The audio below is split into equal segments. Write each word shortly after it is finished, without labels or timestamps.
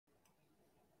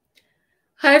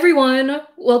Hi everyone,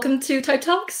 welcome to Type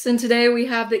Talks, and today we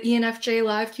have the ENFJ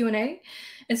live Q&A.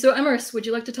 And so Emrys, would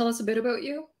you like to tell us a bit about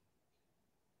you?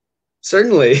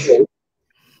 Certainly.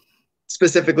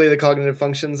 Specifically the cognitive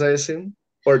functions, I assume,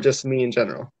 or just me in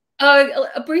general?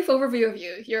 A brief overview of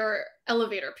you, your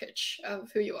elevator pitch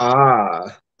of who you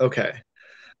are. Okay.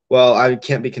 Well, I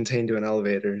can't be contained to an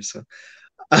elevator, so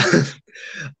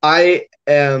I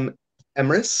am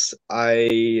Emrys.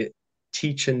 I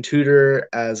teach and tutor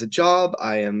as a job.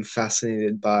 I am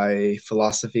fascinated by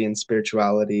philosophy and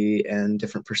spirituality and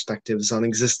different perspectives on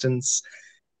existence.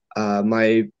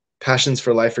 My passions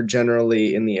for life are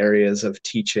generally in the areas of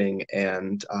teaching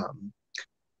and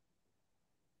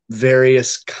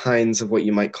various kinds of what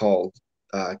you might call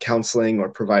counseling or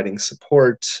providing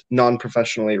support,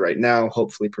 non-professionally right now,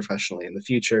 hopefully professionally in the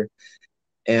future,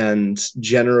 and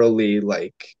generally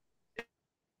like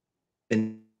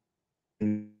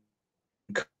encouraging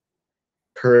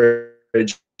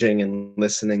and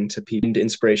listening to people,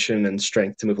 inspiration and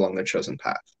strength to move along their chosen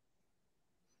path.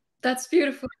 That's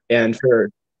beautiful. And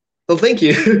for Well, thank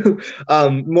you.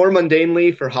 More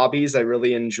mundanely, for hobbies, I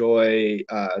really enjoy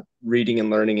reading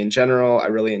and learning in general. I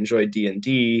really enjoy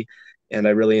D&D, and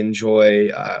I really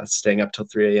enjoy staying up till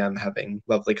 3 a.m. having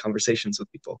lovely conversations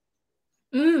with people.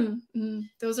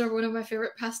 Those are one of my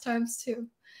favorite pastimes too.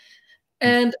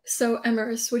 And so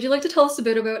Emrys, would you like to tell us a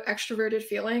bit about extroverted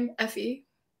feeling, FE?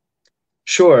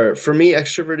 Sure. For me,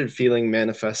 extroverted feeling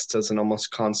manifests as an almost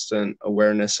constant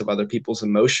awareness of other people's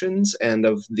emotions and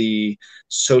of the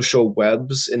social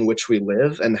webs in which we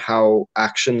live and how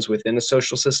actions within a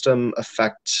social system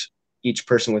affect each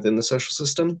person within the social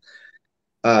system.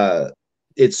 uh,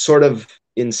 it's sort of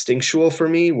instinctual for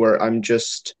me where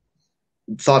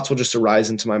thoughts will just arise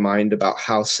into my mind about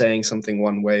how saying something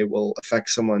one way will affect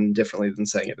someone differently than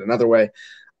saying it another way.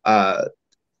 Uh,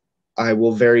 I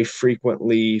will very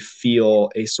frequently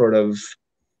feel a sort of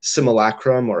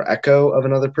simulacrum or echo of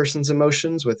another person's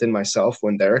emotions within myself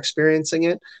when they're experiencing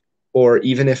it. Or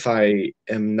even if I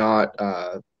am not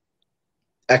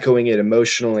echoing it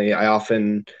emotionally, I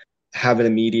often have an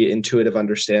immediate intuitive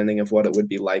understanding of what it would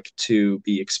be like to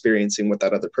be experiencing what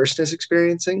that other person is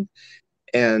experiencing.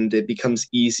 And it becomes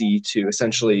easy to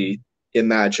essentially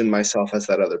imagine myself as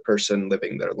that other person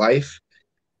living their life.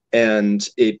 And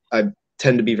I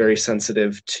tend to be very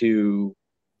sensitive to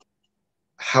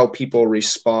how people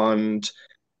respond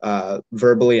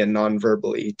verbally and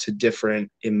non-verbally to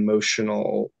different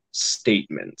emotional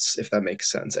statements, if that makes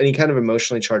sense. Any kind of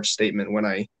emotionally charged statement, when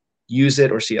I use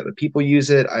it or see other people use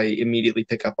it, I immediately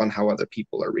pick up on how other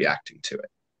people are reacting to it.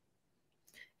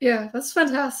 Yeah, that's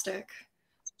fantastic.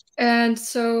 And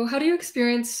so how do you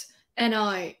experience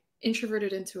NI,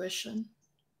 introverted intuition?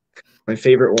 My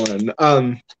favorite one.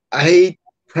 I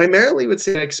primarily would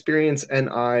say I experience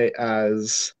NI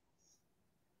as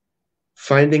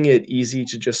finding it easy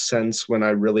to just sense when I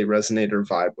really resonate or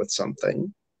vibe with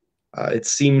something. It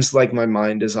seems like my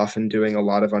mind is often doing a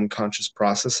lot of unconscious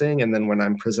processing. And then when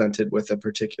I'm presented with a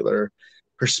particular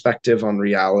perspective on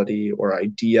reality or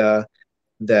idea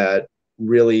that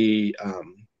really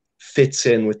fits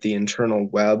in with the internal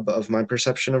web of my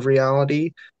perception of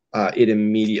reality, it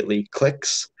immediately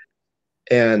clicks.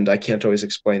 And I can't always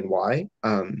explain why.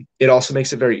 It also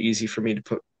makes it very easy for me to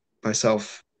put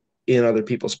myself in other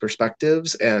people's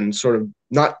perspectives and sort of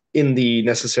not in the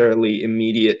necessarily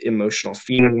immediate emotional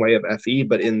feeling way of FE,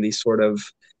 but in the sort of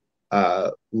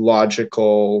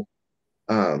logical,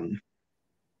 um,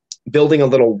 building a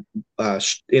little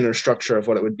inner structure of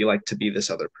what it would be like to be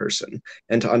this other person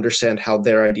and to understand how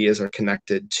their ideas are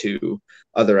connected to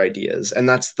other ideas. And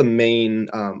that's the main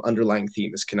underlying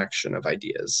theme, is connection of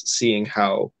ideas, seeing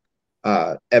how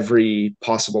every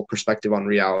possible perspective on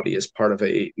reality is part of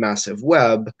a massive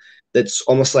web that's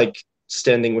almost like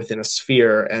standing within a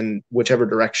sphere, and whichever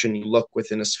direction you look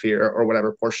within a sphere or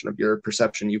whatever portion of your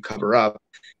perception you cover up,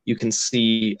 you can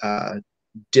see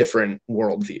different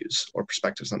worldviews or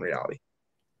perspectives on reality.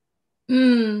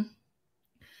 Mm,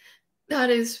 that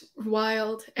is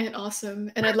wild and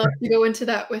awesome, and I'd love to go into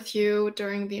that with you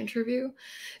during the interview.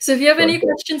 So if you have Sure. any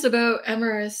questions about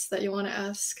Emrys that you want to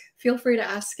ask, feel free to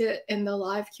ask it in the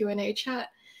live Q&A chat.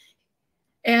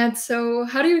 And so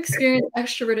how do you experience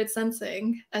extroverted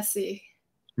sensing, SE?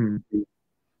 Hmm.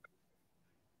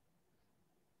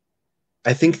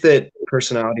 I think that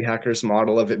personality hackers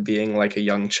model of it being like a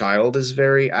young child is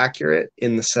very accurate,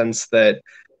 in the sense that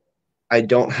I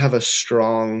don't have a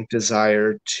strong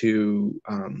desire to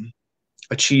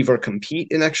achieve or compete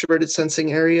in extroverted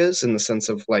sensing areas, in the sense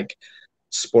of like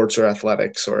sports or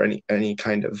athletics or any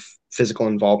kind of physical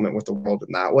involvement with the world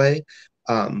in that way.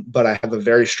 But I have a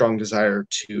very strong desire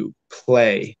to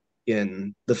play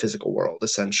in the physical world,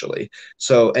 essentially.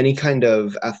 So any kind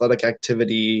of athletic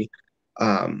activity,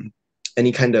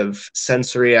 any kind of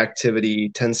sensory activity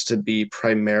tends to be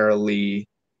primarily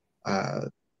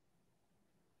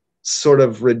sort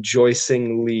of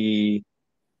rejoicingly,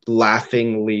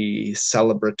 laughingly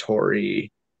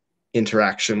celebratory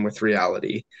interaction with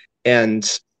reality. And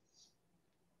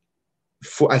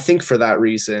I think for that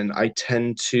reason, I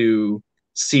tend to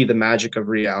see the magic of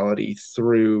reality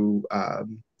through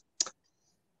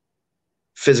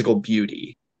physical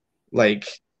beauty, like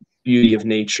beauty of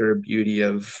nature, beauty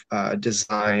of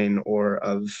design, or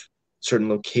of certain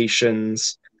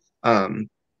locations. And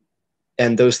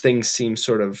those things seem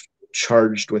sort of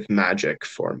charged with magic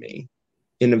for me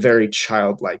in a very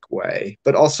childlike way,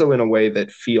 but also in a way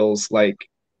that feels like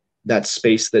that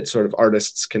space that sort of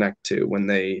artists connect to when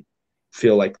they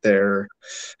feel like they're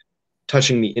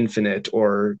touching the infinite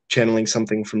or channeling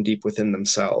something from deep within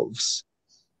themselves.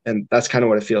 And that's kind of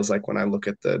what it feels like when I look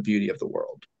at the beauty of the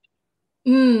world.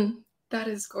 That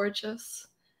is gorgeous.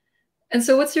 And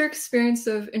so what's your experience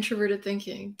of introverted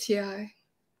thinking, TI?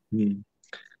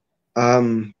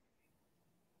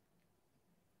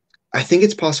 I think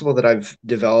it's possible that I've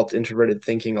developed introverted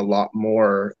thinking a lot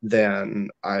more than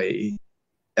I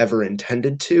ever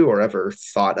intended to or ever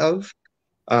thought of.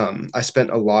 I spent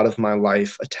a lot of my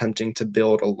life attempting to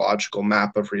build a logical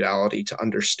map of reality to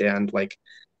understand like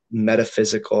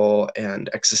metaphysical and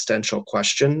existential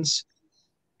questions.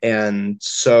 And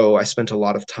so I spent a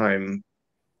lot of time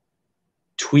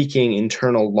tweaking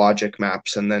internal logic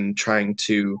maps and then trying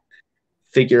to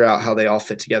figure out how they all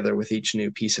fit together with each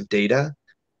new piece of data.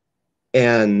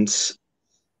 And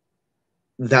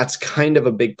that's kind of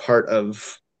a big part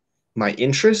of my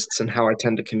interests and how I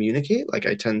tend to communicate. Like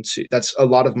that's a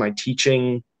lot of my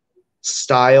teaching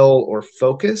style or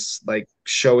focus, like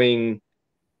showing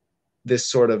this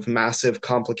sort of massive,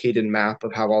 complicated map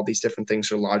of how all these different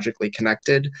things are logically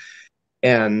connected.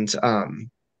 And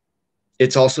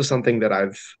it's also something that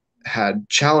I've had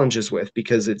challenges with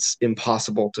because it's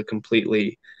impossible to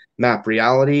completely map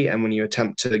reality. And when you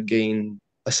attempt to gain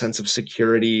a sense of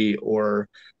security or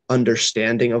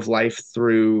understanding of life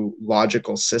through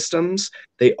logical systems,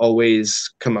 they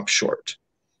always come up short.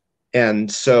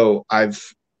 And so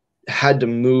I've had to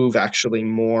move actually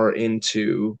more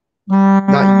into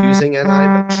not using NI,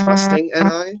 but trusting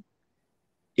NI,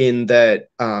 in that,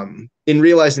 in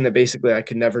realizing that basically I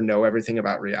could never know everything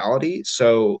about reality.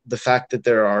 So the fact that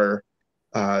there are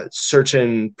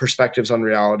certain perspectives on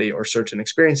reality or certain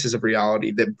experiences of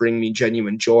reality that bring me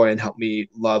genuine joy and help me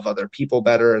love other people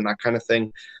better and that kind of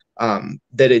thing,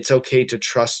 that it's okay to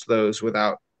trust those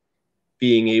without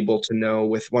being able to know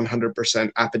with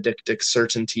 100% apodictic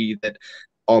certainty that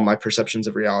all my perceptions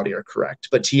of reality are correct.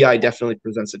 But TI definitely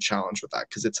presents a challenge with that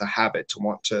because it's a habit to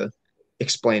want to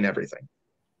explain everything.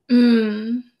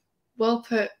 Well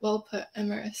put,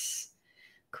 Emrys.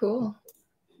 Cool.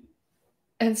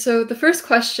 And so the first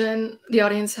question the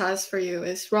audience has for you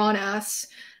is Ron asks,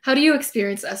 how do you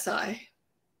experience SI?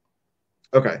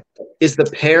 Okay. Is the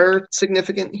pair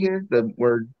significant here? The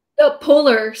word?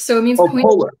 Polar. So it means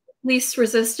polar. Least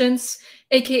resistance,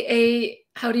 aka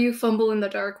how do you fumble in the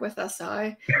dark with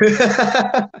SI?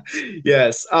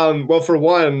 Yes. Well, for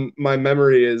one, my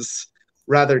memory is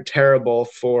rather terrible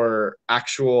for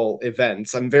actual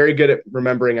events. I'm very good at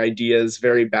remembering ideas,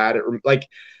 very bad at like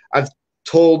I've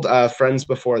told friends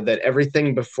before that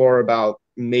everything before about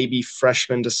maybe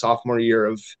freshman to sophomore year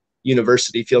of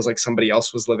university feels like somebody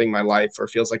else was living my life or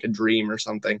feels like a dream or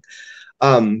something.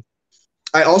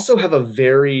 I also have a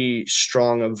very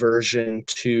strong aversion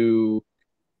to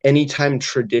anytime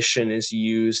tradition is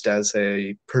used as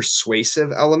a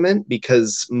persuasive element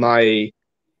because my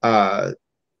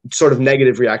sort of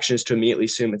negative reaction is to immediately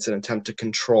assume it's an attempt to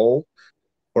control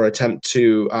or attempt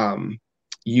to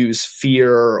use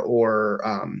fear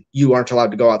or you aren't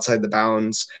allowed to go outside the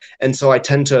bounds. And so I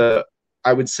tend to,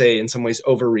 I would say, in some ways,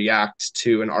 overreact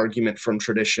to an argument from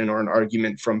tradition or an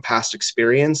argument from past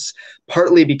experience,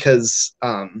 partly because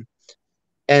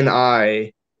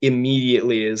NI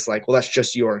immediately is like, well, that's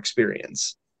just your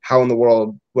experience. How in the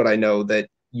world would I know that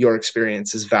your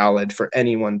experience is valid for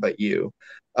anyone but you?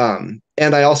 And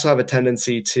I also have a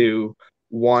tendency to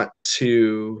want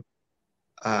to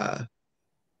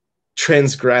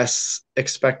transgress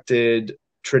expected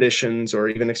traditions or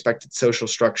even expected social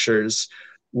structures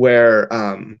where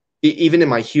even in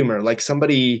my humor, like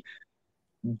somebody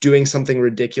doing something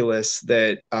ridiculous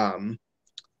that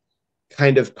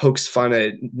kind of pokes fun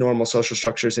at normal social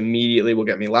structures immediately will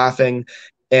get me laughing.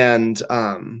 And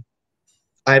I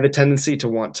have a tendency to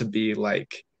want to be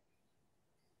like,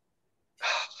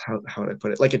 how would I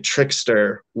put it? Like a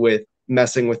trickster with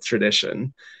messing with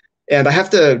tradition. And I have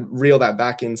to reel that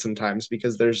back in sometimes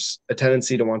because there's a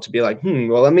tendency to want to be like,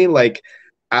 well, let me like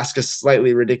ask a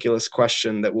slightly ridiculous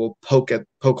question that will poke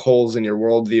holes in your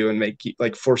worldview and make you,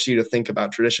 like, force you to think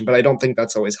about tradition. But I don't think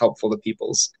that's always helpful to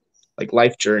people's like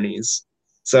life journeys.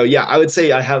 So yeah, I would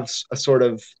say I have a sort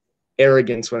of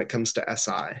arrogance when it comes to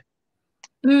SI.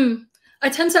 I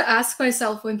tend to ask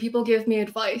myself when people give me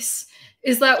advice,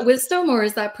 is that wisdom or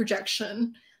is that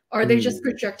projection? Are they just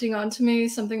projecting onto me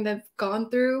something they've gone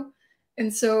through?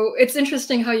 And so it's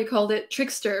interesting how you called it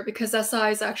trickster, because SI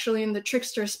is actually in the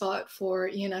trickster spot for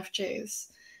ENFJs.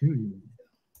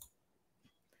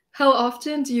 How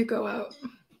often do you go out?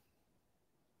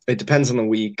 It depends on the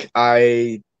week.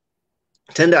 I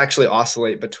tend to actually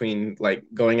oscillate between like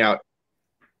going out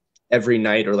every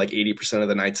night or like 80% of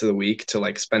the nights of the week to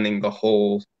like spending the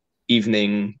whole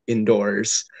evening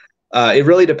indoors. It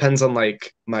really depends on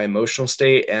like my emotional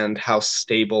state and how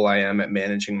stable I am at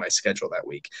managing my schedule that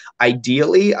week.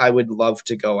 Ideally, I would love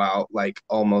to go out like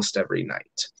almost every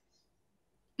night.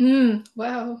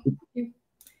 Wow.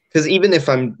 Because even if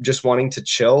I'm just wanting to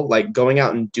chill, like going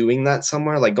out and doing that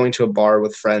somewhere, like going to a bar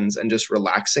with friends and just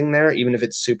relaxing there, even if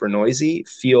it's super noisy,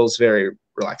 feels very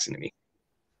relaxing to me.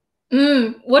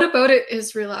 What about it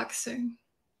is relaxing?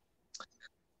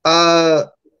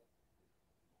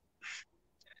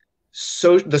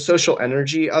 So the social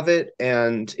energy of it,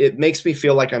 and it makes me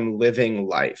feel like I'm living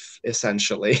life,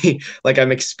 essentially. Like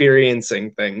I'm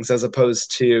experiencing things as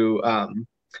opposed to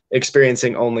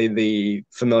experiencing only the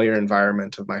familiar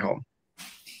environment of my home.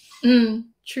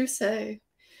 True say.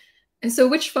 And so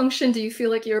which function do you feel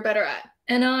like you're better at,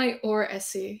 NI or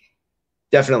SE?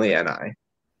 Definitely NI.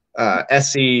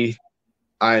 SE,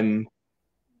 I'm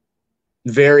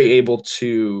very able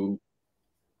to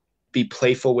be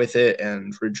playful with it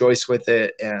and rejoice with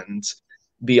it and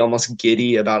be almost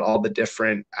giddy about all the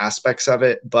different aspects of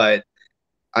it, but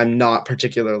I'm not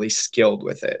particularly skilled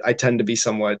with it. I tend to be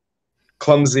somewhat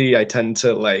clumsy. I tend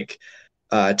to like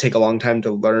take a long time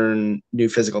to learn new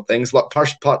physical things,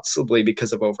 possibly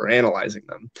because of overanalyzing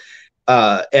them.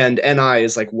 And NI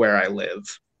is like where I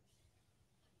live.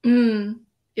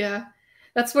 Yeah,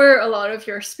 that's where a lot of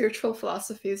your spiritual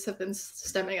philosophies have been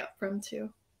stemming up from too.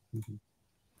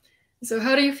 So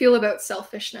how do you feel about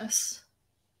selfishness?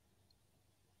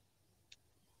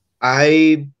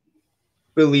 I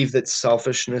believe that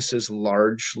selfishness is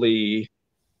largely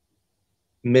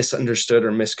misunderstood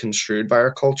or misconstrued by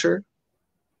our culture.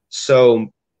 So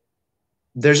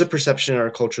there's a perception in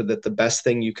our culture that the best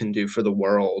thing you can do for the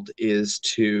world is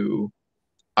to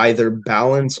either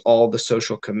balance all the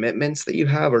social commitments that you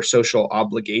have or social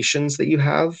obligations that you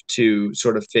have to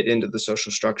sort of fit into the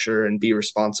social structure and be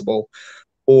responsible,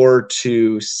 or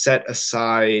to set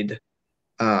aside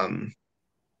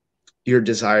your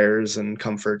desires and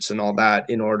comforts and all that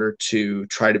in order to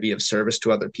try to be of service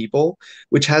to other people,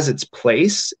 which has its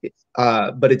place,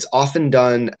 but it's often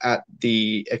done at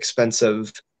the expense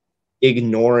of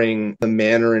ignoring the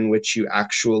manner in which you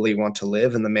actually want to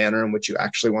live and the manner in which you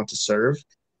actually want to serve.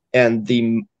 And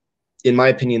in my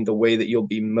opinion, the way that you'll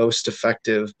be most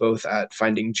effective both at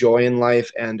finding joy in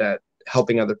life and at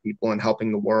helping other people and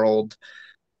helping the world,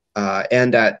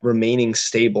 and at remaining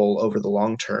stable over the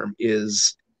long term,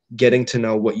 is getting to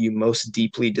know what you most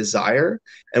deeply desire.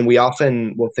 And we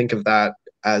often will think of that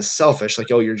as selfish,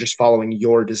 like, oh, you're just following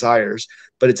your desires,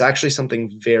 but it's actually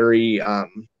something very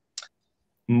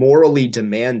morally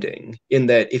demanding, in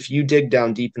that if you dig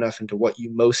down deep enough into what you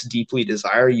most deeply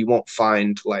desire, you won't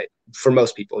find, like, for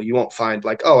most people, you won't find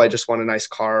like, oh, I just want a nice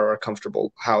car or a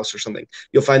comfortable house or something.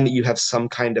 You'll find that you have some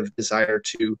kind of desire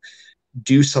to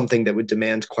do something that would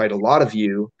demand quite a lot of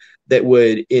you, that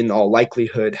would in all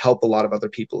likelihood help a lot of other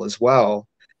people as well,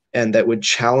 and that would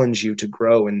challenge you to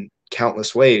grow in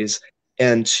countless ways.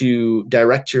 And to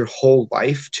direct your whole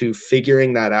life to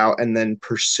figuring that out and then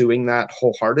pursuing that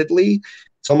wholeheartedly,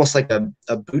 it's almost like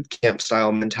a boot camp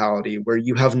style mentality where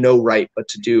you have no right but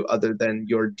to do other than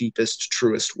your deepest,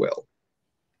 truest will.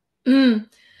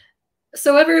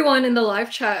 So everyone in the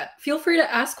live chat, feel free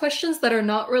to ask questions that are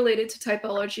not related to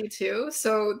typology too.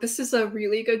 So this is a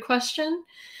really good question,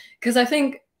 because I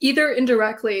think either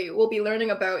indirectly we'll be learning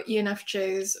about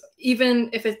ENFJs, even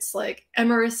if it's like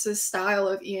Emrys's style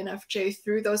of ENFJ,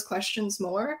 through those questions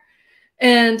more.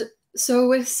 And so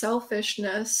with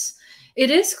selfishness, it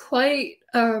is quite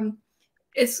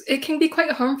it can be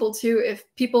quite harmful too if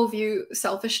people view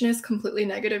selfishness completely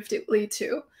negatively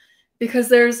too, because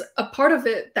there's a part of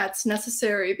it that's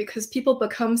necessary, because people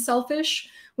become selfish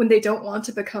when they don't want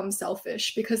to become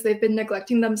selfish, because they've been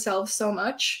neglecting themselves so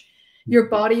much. Your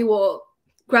body will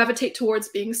gravitate towards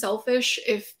being selfish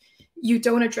if you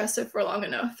don't address it for long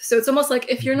enough. So it's almost like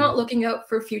if you're not looking out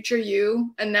for future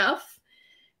you enough,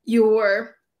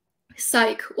 your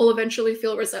psyche will eventually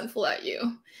feel resentful at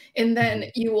you. And then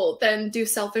you will then do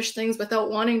selfish things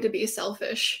without wanting to be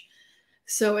selfish.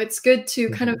 So it's good to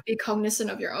kind of be cognizant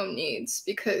of your own needs,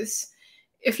 because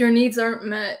if your needs aren't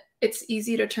met, it's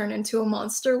easy to turn into a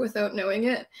monster without knowing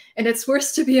it. And it's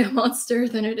worse to be a monster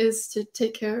than it is to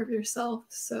take care of yourself.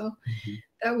 So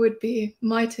that would be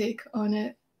my take on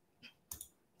it.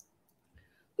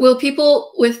 Will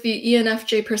people with the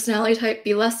ENFJ personality type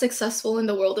be less successful in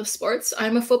the world of sports?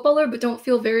 I'm a footballer, but don't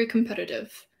feel very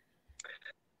competitive.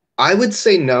 I would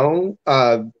say no,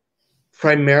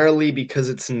 primarily because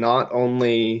it's not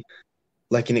only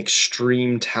like an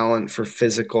extreme talent for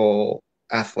physical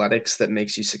athletics that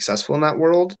makes you successful in that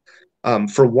world.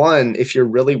 For one, if you're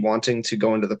really wanting to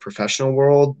go into the professional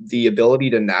world, the ability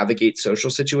to navigate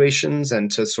social situations and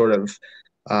to sort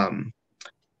of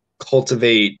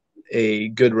cultivate a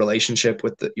good relationship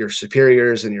with your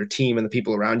superiors and your team and the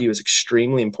people around you is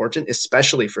extremely important,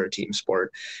 especially for a team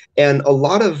sport. And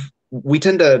we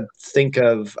tend to think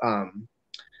of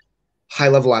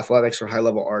high-level athletics or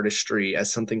high-level artistry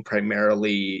as something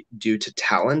primarily due to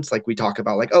talent. Like we talk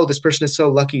about like, oh, this person is so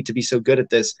lucky to be so good at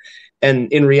this. And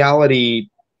in reality,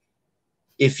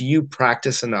 if you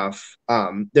practice enough,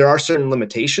 there are certain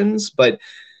limitations,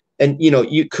 and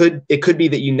it could be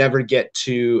that you never get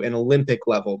to an Olympic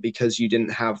level because you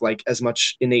didn't have like as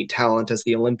much innate talent as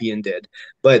the Olympian did.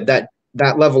 But that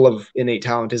level of innate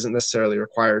talent isn't necessarily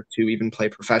required to even play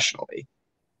professionally.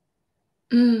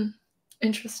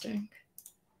 Interesting.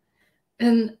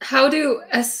 And how do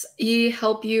SE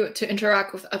help you to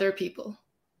interact with other people?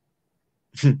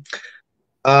 It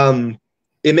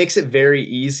makes it very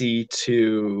easy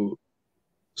to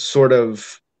sort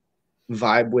of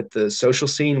vibe with the social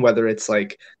scene, whether it's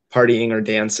like partying or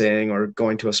dancing or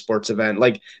going to a sports event.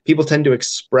 Like people tend to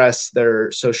express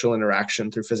their social interaction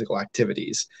through physical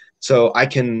activities. So I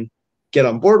can get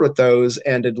on board with those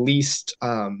and at least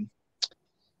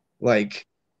like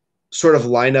sort of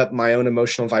line up my own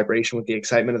emotional vibration with the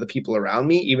excitement of the people around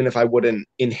me, even if I wouldn't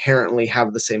inherently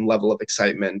have the same level of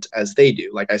excitement as they do.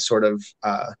 Like I sort of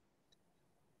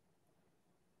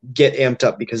get amped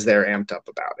up because they're amped up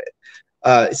about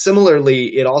it.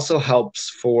 Similarly, it also helps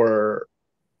for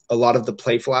a lot of the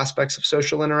playful aspects of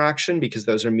social interaction because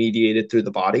those are mediated through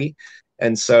the body.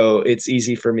 And so it's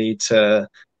easy for me to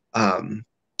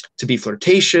be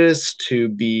flirtatious, to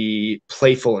be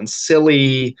playful and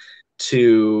silly,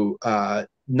 to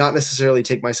not necessarily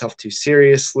take myself too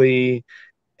seriously,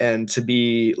 and to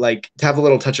have a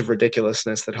little touch of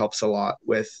ridiculousness that helps a lot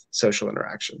with social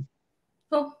interaction.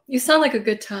 Oh, you sound like a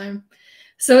good time.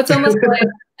 So it's almost like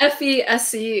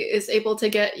FESE is able to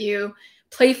get you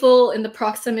playful in the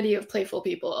proximity of playful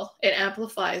people. It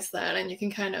amplifies that, and you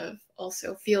can kind of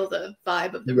also feel the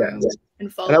vibe of the room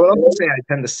and follow. And I would also say I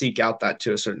tend to seek out that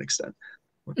to a certain extent.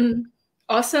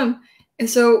 Awesome. And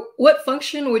so what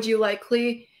function would you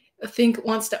likely think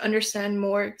wants to understand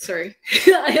more? Sorry,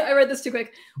 I read this too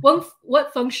quick.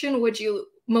 What function would you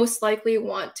most likely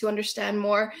want to understand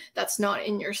more that's not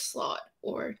in your slot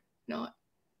or not?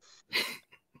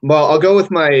 Well, I'll go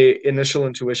with my initial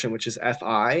intuition, which is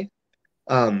FI.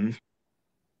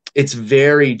 It's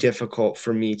very difficult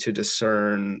for me to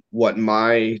discern what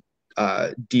my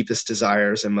deepest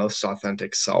desires and most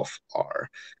authentic self are.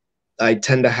 I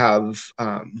tend to have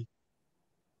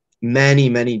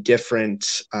many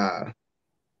different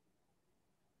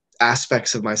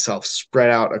aspects of myself spread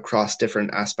out across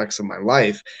different aspects of my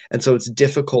life. And so it's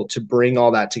difficult to bring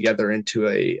all that together into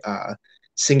a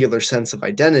singular sense of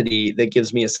identity that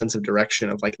gives me a sense of direction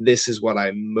of like, this is what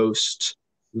I most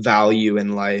value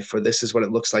in life, or this is what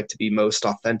it looks like to be most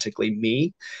authentically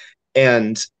me.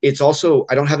 And it's also,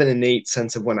 I don't have an innate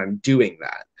sense of when I'm doing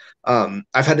that.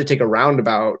 I've had to take a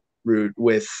roundabout route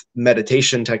with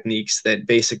meditation techniques that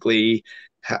basically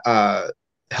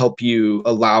help you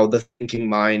allow the thinking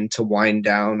mind to wind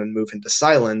down and move into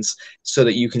silence so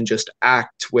that you can just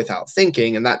act without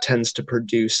thinking. And that tends to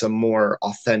produce a more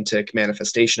authentic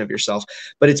manifestation of yourself.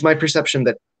 But it's my perception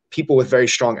that people with very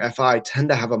strong FI tend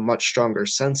to have a much stronger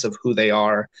sense of who they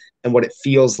are and what it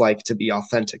feels like to be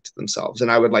authentic to themselves.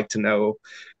 And I would like to know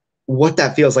what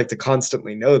that feels like to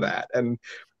constantly know that, and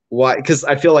why, because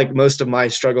I feel like most of my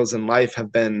struggles in life have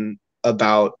been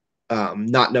about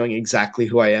not knowing exactly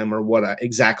who I am or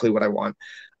exactly what I want,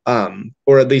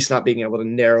 or at least not being able to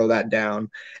narrow that down.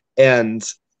 And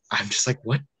I'm just like,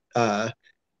 what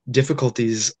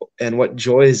difficulties and what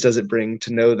joys does it bring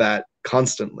to know that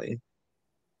constantly?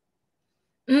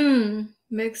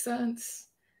 Makes sense.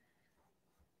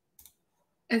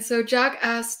 And so Jack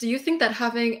asked, do you think that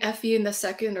having FE in the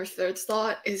second or third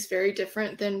slot is very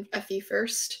different than FE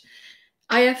first?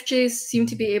 IFJs seem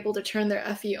to be able to turn their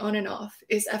FE on and off.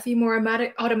 Is FE more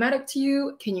automatic to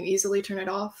you? Can you easily turn it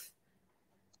off?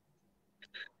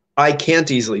 I can't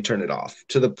easily turn it off,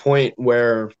 to the point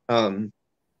where I've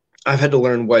had to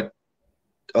learn what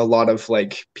a lot of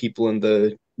like people in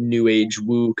the new age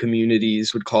woo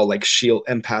communities would call like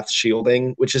empath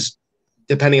shielding, which is,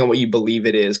 depending on what you believe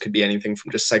it is, could be anything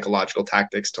from just psychological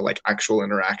tactics to like actual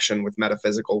interaction with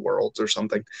metaphysical worlds or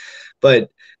something. But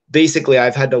basically,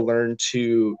 I've had to learn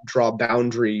to draw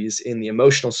boundaries in the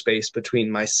emotional space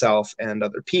between myself and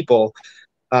other people,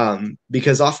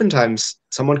 because oftentimes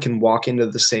someone can walk into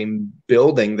the same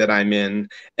building that I'm in,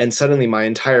 and suddenly my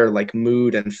entire like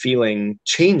mood and feeling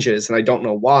changes, and I don't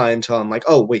know why until I'm like,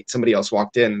 oh wait, somebody else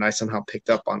walked in, and I somehow picked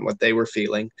up on what they were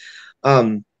feeling.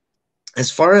 As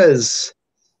far as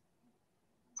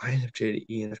INFJ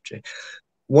to ENFJ,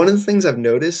 one of the things I've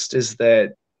noticed is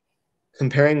that,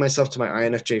 comparing myself to my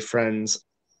INFJ friends,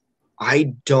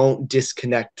 I don't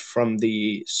disconnect from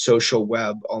the social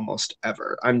web almost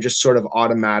ever. I'm just sort of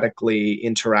automatically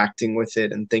interacting with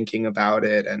it and thinking about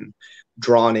it and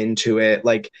drawn into it.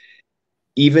 Like,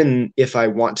 even if I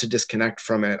want to disconnect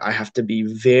from it, I have to be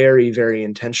very, very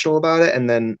intentional about it. And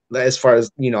then, as far as,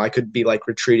 I could be like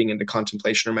retreating into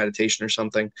contemplation or meditation or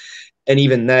something. And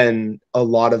even then, a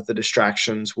lot of the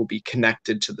distractions will be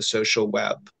connected to the social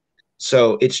web.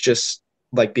 So it's just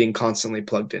like being constantly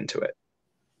plugged into it.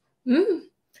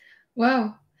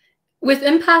 Wow. With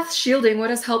empath shielding, what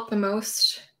has helped the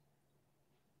most?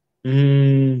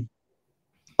 On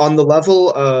the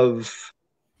level of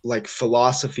like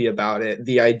philosophy about it,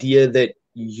 the idea that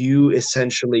you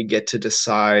essentially get to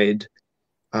decide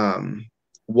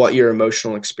what your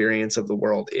emotional experience of the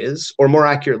world is, or more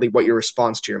accurately, what your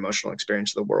response to your emotional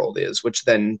experience of the world is, which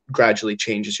then gradually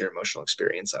changes your emotional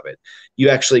experience of it. You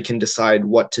actually can decide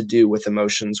what to do with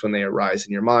emotions when they arise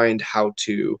in your mind, how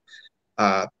to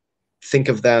think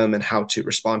of them, and how to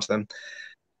respond to them.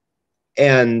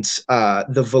 And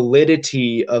the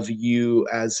validity of you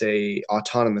as a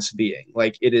autonomous being,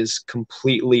 like, it is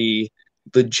completely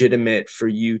legitimate for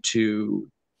you to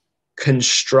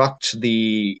construct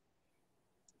the,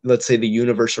 let's say, the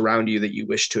universe around you that you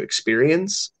wish to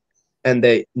experience, and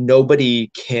that nobody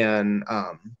can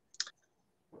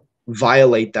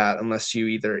violate that unless you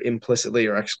either implicitly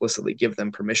or explicitly give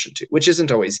them permission to, which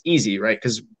isn't always easy, right?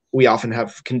 Because we often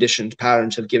have conditioned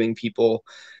patterns of giving people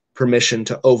permission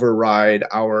to override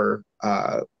our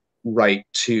right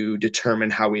to determine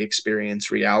how we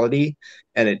experience reality,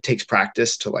 and it takes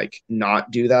practice to like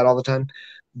not do that all the time.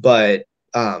 But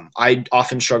I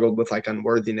often struggled with like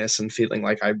unworthiness and feeling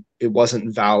like it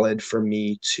wasn't valid for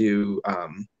me to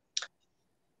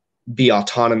be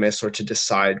autonomous or to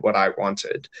decide what I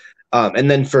wanted. And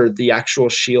then for the actual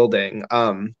shielding,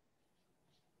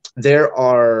 there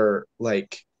are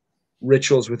like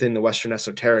rituals within the Western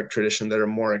esoteric tradition that are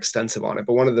more extensive on it.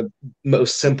 But one of the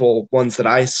most simple ones that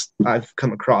I've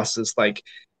come across is like,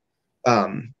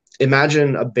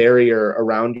 imagine a barrier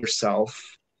around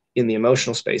yourself in the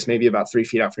emotional space, maybe about 3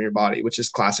 feet out from your body, which is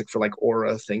classic for like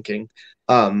aura thinking.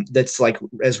 That's like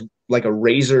as like a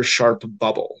razor sharp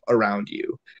bubble around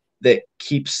you that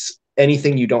keeps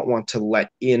anything you don't want to let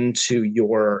into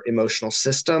your emotional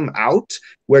system out,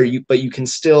 but you can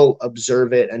still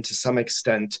observe it and to some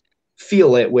extent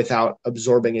feel it without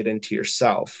absorbing it into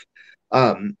yourself.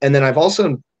 And then I've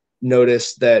also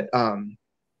noticed that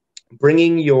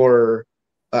bringing your,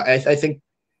 I think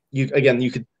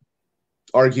you could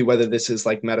argue whether this is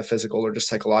like metaphysical or just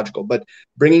psychological, but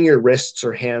bringing your wrists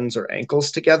or hands or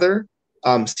ankles together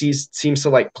seems to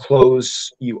like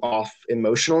close you off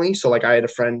emotionally. So like I had a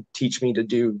friend teach me to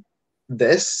do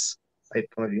this. I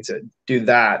don't know, to do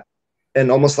that, and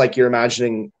almost like you're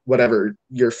imagining whatever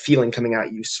you're feeling coming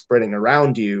at you spreading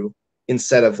around you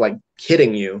instead of like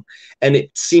hitting you. And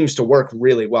it seems to work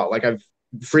really well. Like I've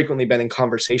frequently been in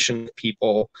conversation with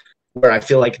people where I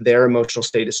feel like their emotional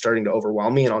state is starting to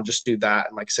overwhelm me, and I'll just do that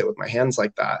and like sit with my hands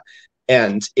like that.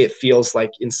 And it feels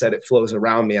like instead it flows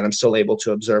around me and I'm still able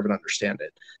to observe and understand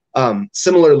it.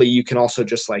 Similarly, you can also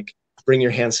just like bring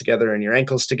your hands together and your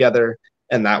ankles together,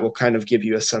 and that will kind of give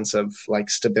you a sense of like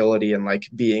stability and like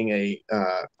being a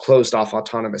closed off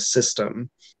autonomous system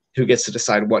who gets to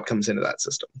decide what comes into that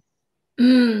system.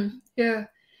 Yeah.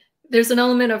 There's an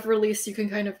element of release you can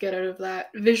kind of get out of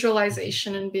that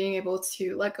visualization and being able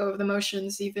to let go of the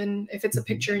emotions, even if it's a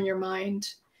picture in your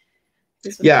mind.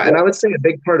 Yeah, and I would say a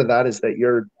big part of that is that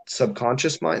your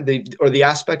subconscious mind, or the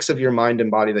aspects of your mind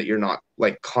and body that you're not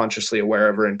like consciously aware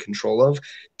of or in control of,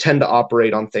 tend to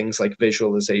operate on things like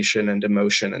visualization and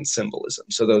emotion and symbolism.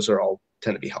 So those are all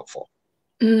tend to be helpful.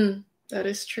 That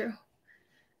is true.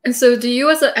 And so do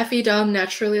you as a FE Dom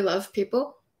naturally love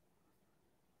people?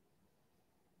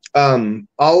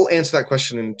 I'll answer that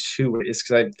question in two ways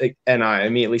because I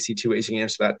immediately see two ways you can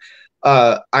answer that.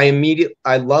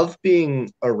 I love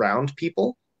being around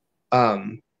people.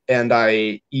 And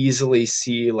I easily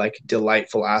see like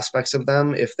delightful aspects of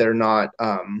them if they're not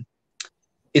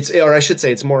or I should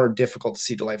say it's more difficult to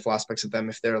see delightful aspects of them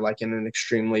if they're like in an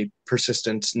extremely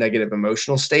persistent negative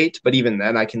emotional state. But even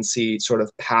then I can see sort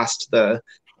of past the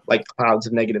like clouds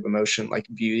of negative emotion, like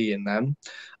beauty in them.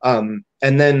 And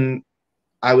then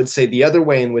I would say the other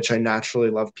way in which I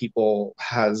naturally love people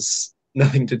has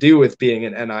nothing to do with being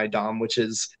an NI Dom, which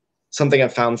is something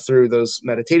I've found through those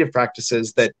meditative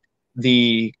practices, that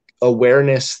the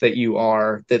awareness that you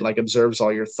are, that like observes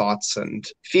all your thoughts and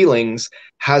feelings,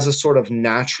 has a sort of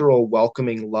natural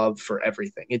welcoming love for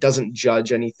everything. It doesn't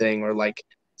judge anything or like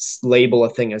label a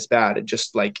thing as bad. It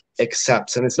just like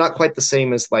accepts. And it's not quite the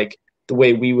same as like the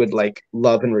way we would like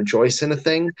love and rejoice in a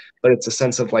thing, but it's a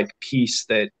sense of like peace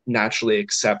that naturally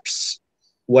accepts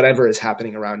whatever is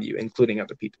happening around you, including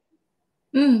other people.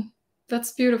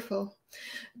 That's beautiful.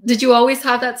 Did you always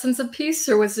have that sense of peace,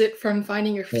 or was it from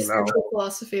finding your spiritual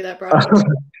philosophy that brought it?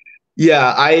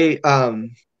 Yeah, I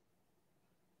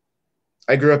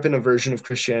grew up in a version of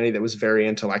Christianity that was very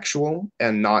intellectual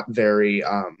and not very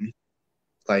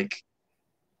like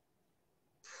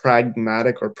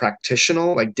pragmatic or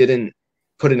practitional, like didn't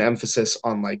put an emphasis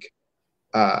on like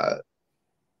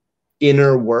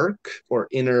inner work or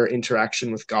inner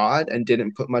interaction with God, and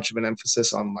didn't put much of an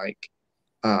emphasis on like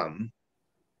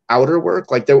outer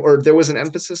work. Like there was an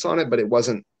emphasis on it, but it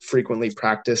wasn't frequently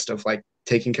practiced, of like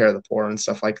taking care of the poor and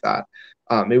stuff like that.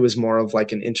 It was more of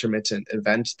like an intermittent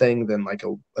event thing than like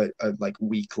a like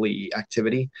weekly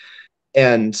activity.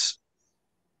 And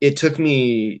it took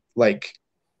me like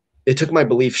it took my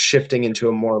belief shifting into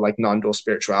a more like non-dual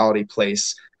spirituality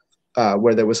place,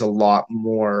 where there was a lot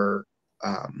more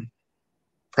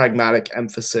pragmatic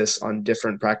emphasis on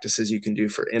different practices you can do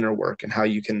for inner work and how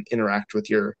you can interact with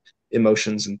your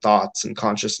emotions and thoughts and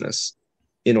consciousness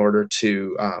in order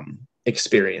to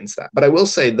experience that. But I will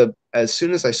say that as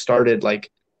soon as I started like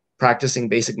practicing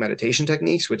basic meditation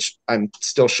techniques, which I'm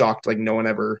still shocked like no one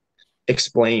ever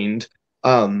explained,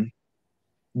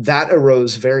 that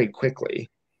arose very quickly.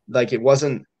 Like it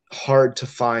wasn't hard to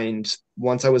find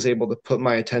once I was able to put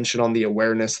my attention on the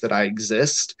awareness that I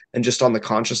exist and just on the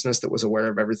consciousness that was aware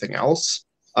of everything else.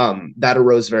 That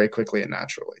arose very quickly and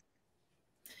naturally.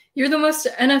 You're the most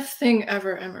NF thing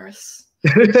ever, Emrys.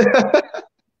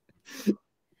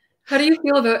 How do you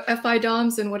feel about FI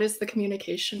DOMs, and what is the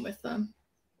communication with them?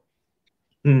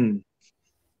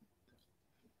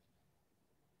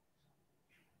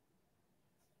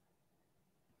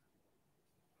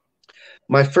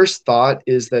 My first thought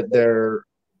is that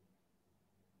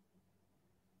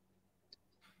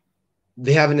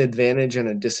they have an advantage and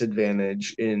a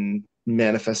disadvantage in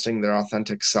manifesting their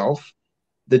authentic self.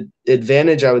 The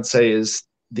advantage, I would say, is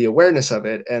the awareness of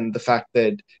it, and the fact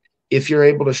that if you're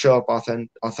able to show up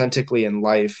authentically in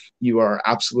life, you are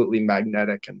absolutely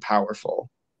magnetic and powerful.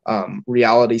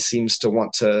 Reality seems to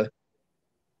want to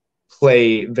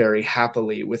play very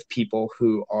happily with people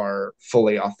who are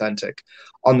fully authentic.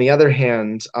 On the other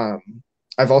hand,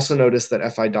 I've also noticed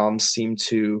that FI DOMs seem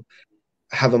to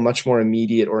have a much more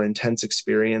immediate or intense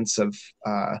experience of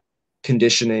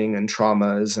conditioning and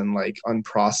traumas and like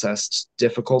unprocessed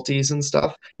difficulties and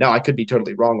stuff. Now, I could be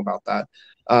totally wrong about that,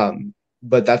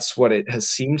 but that's what it has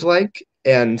seemed like.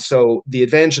 And so the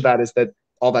advantage of that is that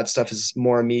all that stuff is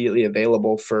more immediately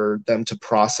available for them to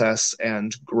process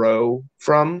and grow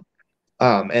from,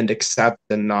 and accept,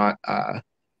 and not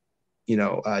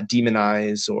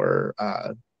demonize or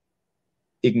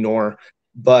ignore.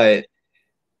 But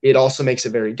it also makes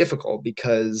it very difficult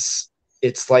because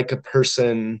it's like a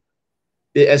person,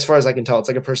 as far as I can tell, it's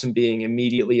like a person being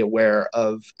immediately aware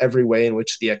of every way in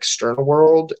which the external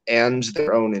world and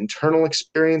their own internal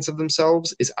experience of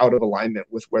themselves is out of alignment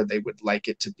with where they would like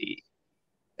it to be.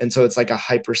 And so it's like a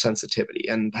hypersensitivity,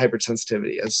 and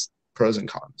hypersensitivity has pros and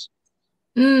cons.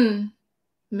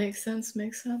 Makes sense.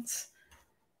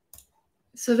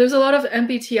 So there's a lot of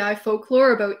MBTI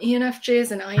folklore about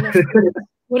ENFJs and INFPs.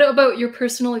 What about your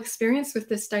personal experience with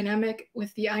this dynamic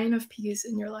with the INFPs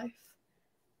in your life?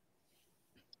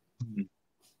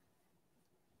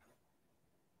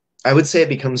 I would say it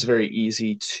becomes very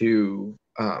easy to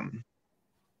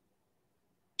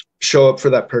show up for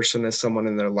that person as someone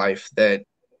in their life that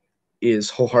is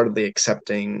wholeheartedly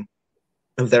accepting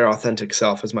of their authentic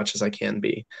self as much as I can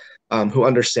be, who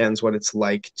understands what it's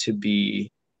like to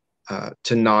be,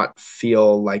 to not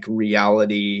feel like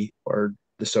reality or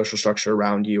the social structure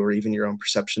around you or even your own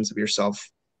perceptions of yourself,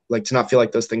 like to not feel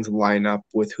like those things line up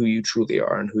with who you truly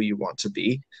are and who you want to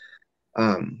be.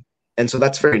 And so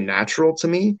that's very natural to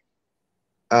me.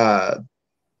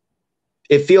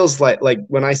 It feels like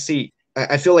when I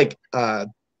feel like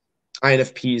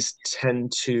INFPs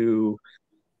tend to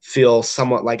feel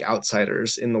somewhat like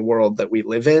outsiders in the world that we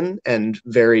live in, and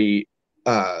very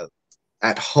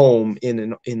at home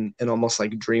in an almost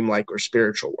like dreamlike or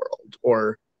spiritual world,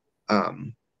 or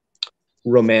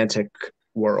romantic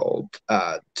world,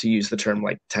 to use the term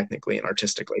like technically and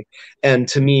artistically. And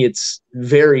to me, it's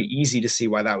very easy to see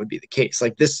why that would be the case.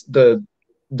 Like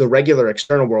the regular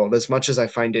external world, as much as I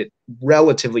find it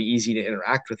relatively easy to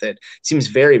interact with it, seems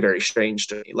very, very strange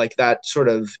to me. Like that sort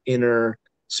of inner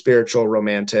spiritual,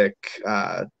 romantic,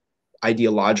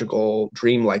 ideological,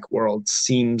 dreamlike world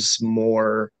seems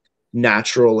more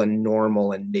natural and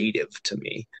normal and native to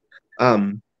me.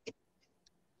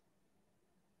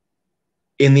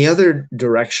 In the other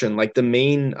direction, like the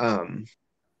main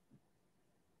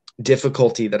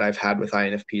difficulty that I've had with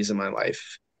INFPs in my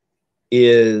life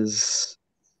is,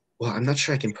 well, I'm not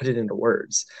sure I can put it into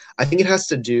words. I think it has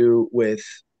to do with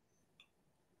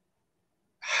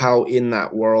how in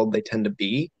that world they tend to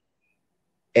be.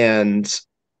 And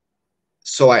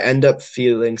so I end up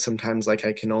feeling sometimes like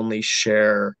I can only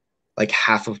share like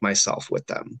half of myself with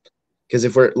them. Because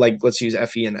if we're like, let's use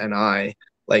FE and NI,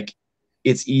 like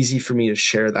it's easy for me to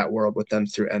share that world with them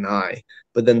through NI.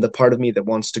 But then the part of me that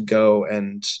wants to go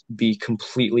and be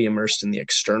completely immersed in the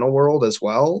external world as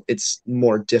well, it's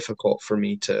more difficult for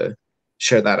me to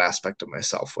share that aspect of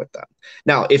myself with them.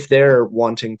 Now, if they're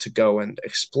wanting to go and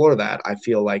explore that, I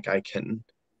feel like I can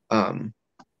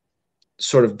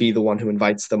sort of be the one who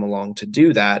invites them along to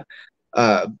do that.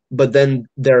 But then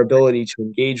their ability to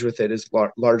engage with it is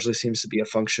largely seems to be a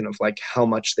function of like how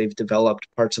much they've developed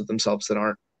parts of themselves that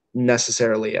aren't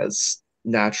necessarily as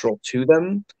natural to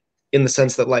them, in the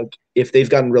sense that like if they've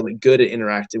gotten really good at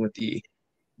interacting with the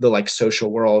like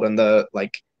social world and the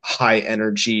like high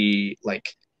energy,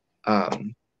 like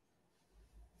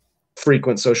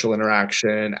frequent social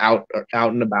interaction, out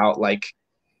and about, like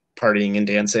partying and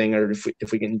dancing, or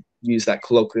if we can use that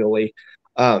colloquially,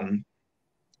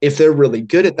 if they're really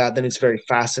good at that, then it's very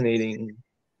fascinating,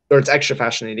 or it's extra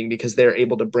fascinating because they're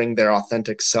able to bring their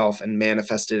authentic self and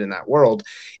manifest it in that world.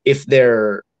 If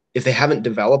they haven't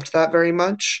developed that very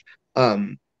much,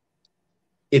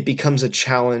 it becomes a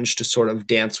challenge to sort of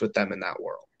dance with them in that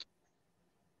world.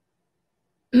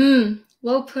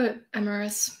 Well put,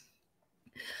 Emrys.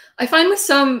 I find with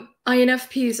some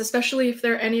INFPs, especially if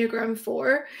they're Enneagram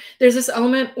 4, there's this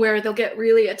element where they'll get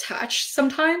really attached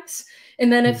sometimes.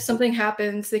 And then if something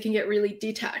happens, they can get really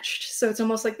detached. So it's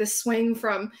almost like this swing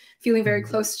from feeling very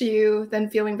close to you, then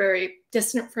feeling very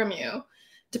distant from you,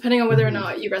 depending on whether or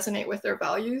not you resonate with their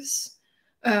values.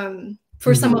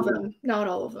 For some of them, not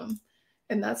all of them.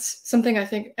 And that's something I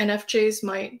think NFJs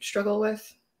might struggle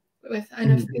with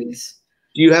INFPs.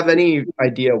 Do you have any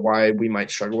idea why we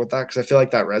might struggle with that? Because I feel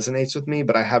like that resonates with me,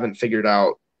 but I haven't figured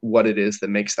out what it is that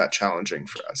makes that challenging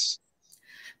for us.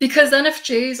 Because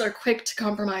NFJs are quick to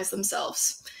compromise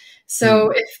themselves.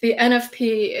 So if the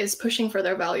NFP is pushing for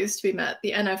their values to be met,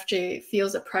 the NFJ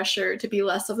feels a pressure to be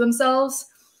less of themselves,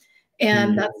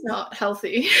 and that's not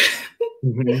healthy.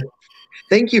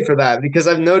 Thank you for that, because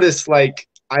I've noticed like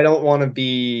I don't want to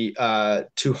be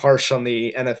too harsh on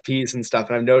the NFPs and stuff,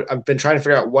 and I've been trying to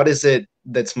figure out what is it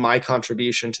that's my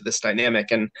contribution to this dynamic,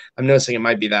 and I'm noticing it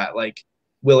might be that like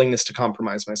willingness to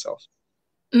compromise myself.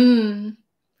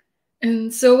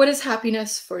 And so what is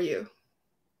happiness for you?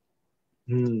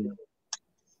 Man,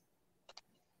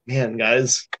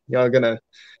 guys, y'all gonna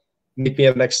make me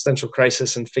have an existential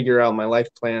crisis and figure out my life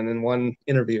plan in one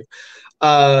interview.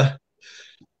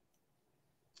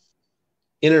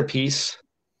 Inner peace.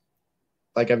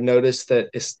 Like I've noticed that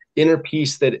it's inner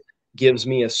peace that gives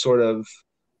me a sort of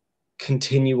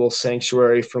continual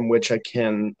sanctuary from which I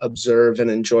can observe and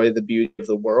enjoy the beauty of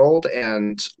the world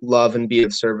and love and be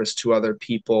of service to other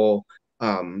people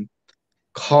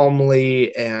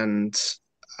calmly and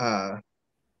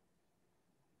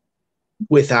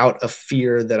without a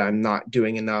fear that I'm not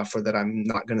doing enough or that I'm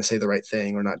not going to say the right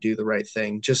thing or not do the right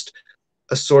thing. Just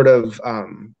a sort of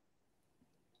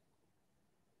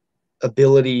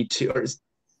ability to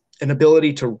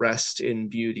rest in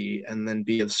beauty and then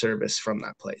be of service from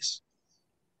that place.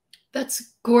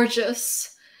 That's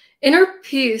gorgeous. Inner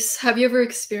peace, have you ever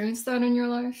experienced that in your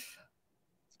life?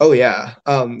 Oh yeah.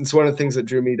 It's one of the things that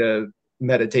drew me to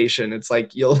meditation. It's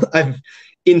like I've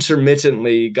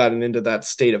intermittently gotten into that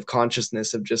state of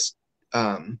consciousness of just,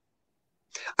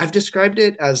 I've described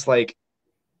it as like,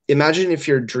 imagine if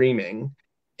you're dreaming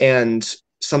and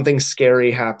something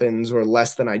scary happens or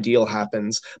less than ideal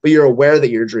happens, but you're aware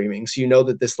that you're dreaming. So you know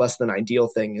that this less than ideal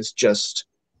thing is just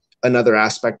another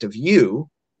aspect of you,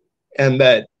 and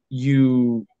that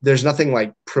there's nothing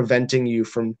like preventing you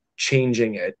from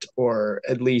changing it, or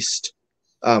at least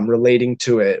relating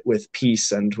to it with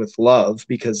peace and with love,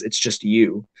 because it's just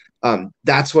you.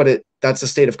 That's a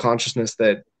state of consciousness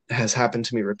that has happened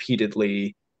to me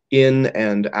repeatedly in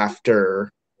and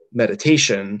after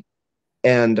meditation.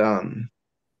 And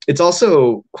it's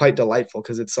also quite delightful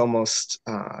because it's almost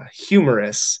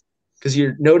humorous, because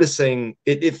you're noticing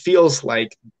it feels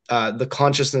like the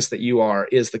consciousness that you are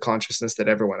is the consciousness that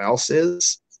everyone else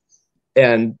is.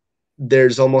 And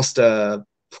there's almost a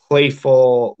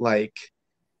playful, like,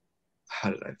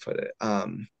 how did I put it?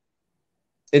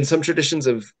 In some traditions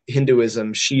of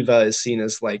Hinduism, Shiva is seen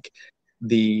as like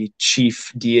the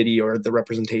chief deity or the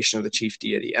representation of the chief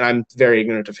deity. And I'm very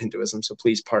ignorant of Hinduism, so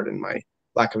please pardon my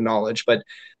lack of knowledge. But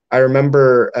I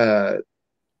remember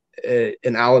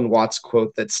an Alan Watts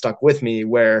quote that stuck with me,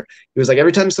 where he was like,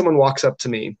 every time someone walks up to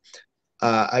me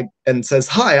and says,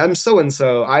 "Hi, I'm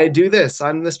so-and-so, I do this,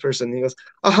 I'm this person," and he goes,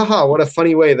 "Ah, ha, ha, what a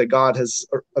funny way that God has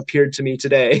appeared to me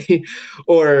today."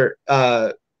 Or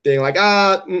being like,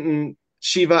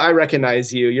 Shiva, I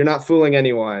recognize you. You're not fooling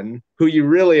anyone. Who you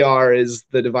really are is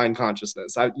the divine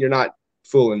consciousness. You're not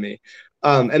fooling me.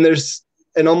 And there's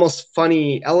an almost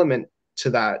funny element to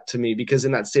that to me, because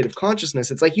in that state of consciousness,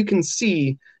 it's like you can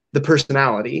see the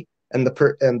personality and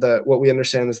the what we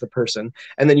understand as the person,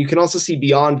 and then you can also see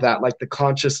beyond that, like the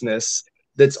consciousness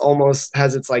that's almost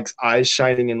has its like eyes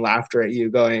shining in laughter at you,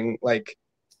 going like,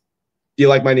 "Do you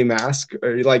like my new mask?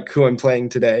 Or you like who I'm playing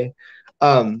today?"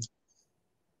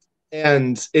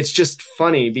 And it's just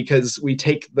funny because we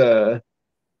take the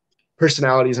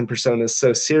personalities and personas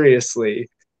so seriously,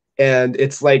 and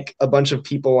it's like a bunch of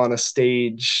people on a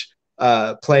stage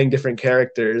playing different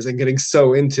characters and getting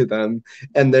so into them.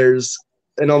 And there's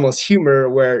an almost humor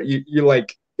where you're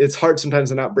like, it's hard sometimes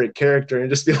to not break character and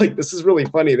just be like, this is really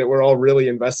funny that we're all really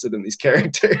invested in these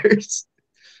characters.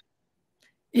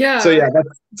 Yeah. So yeah,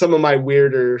 that's some of my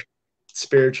weirder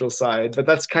spiritual side, but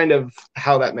that's kind of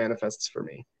how that manifests for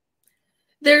me.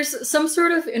 There's some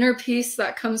sort of inner peace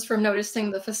that comes from noticing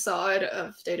the facade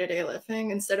of day-to-day living.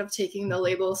 Instead of taking the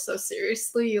labels so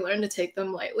seriously, you learn to take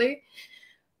them lightly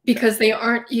because they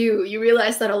aren't you. You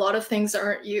realize that a lot of things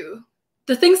aren't you.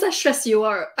 The things that stress you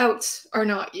out are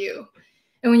not you.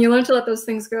 And when you learn to let those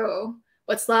things go,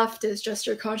 what's left is just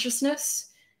your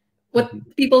consciousness. What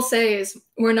people say is,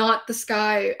 we're not the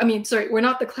sky. I mean, sorry, we're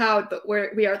not the cloud, but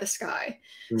we are the sky.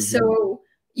 So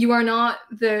you are not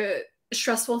the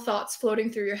stressful thoughts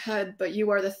floating through your head, but you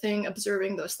are the thing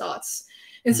observing those thoughts.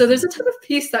 And so there's a type of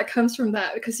peace that comes from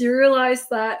that, because you realize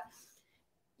that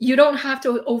you don't have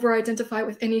to over-identify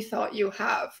with any thought you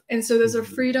have. And so there's a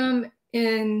freedom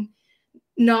in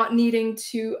not needing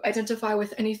to identify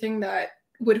with anything that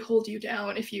would hold you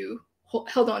down if you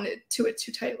held on to it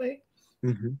too tightly.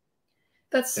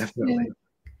 That's definitely.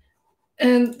 Yeah.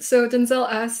 And so Denzel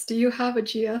asks, do you have a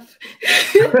GF?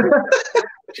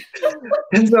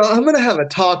 And so I'm going to have a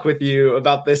talk with you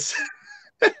about this.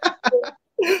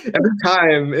 Every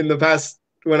time in the past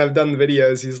when I've done the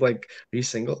videos, he's like, "Are you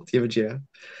single? Do you have a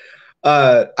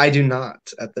GF?" I do not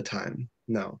at the time.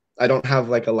 No, I don't have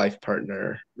like a life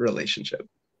partner relationship.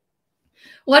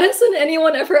 Why doesn't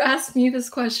anyone ever ask me this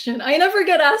question? I never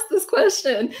get asked this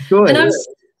question. Good. And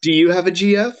do you have a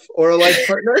GF or a life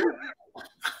partner?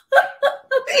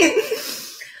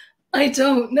 I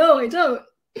don't. No, I don't.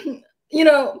 You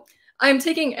know, I'm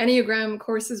taking Enneagram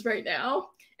courses right now.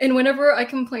 And whenever I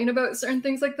complain about certain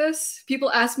things like this, people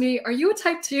ask me, are you a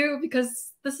type 2?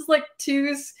 Because this is like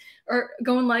 2s are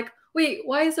going like, wait,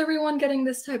 why is everyone getting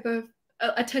this type of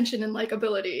attention and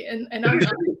likability? And I'm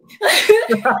not.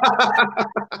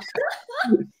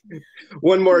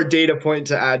 One more data point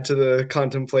to add to the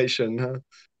contemplation, huh?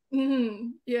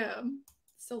 Yeah.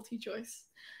 Salty Joyce.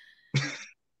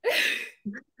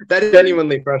 That is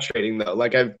genuinely frustrating though.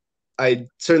 Like I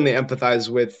certainly empathize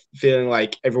with feeling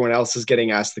like everyone else is getting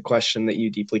asked the question that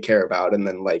you deeply care about, and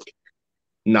then like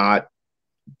not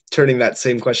turning that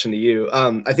same question to you.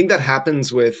 I think that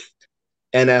happens with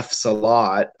NFs a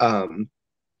lot,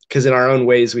 because in our own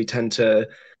ways we tend to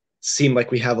seem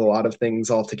like we have a lot of things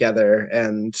all together,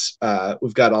 and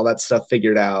we've got all that stuff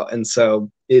figured out. And so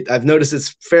I've noticed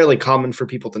it's fairly common for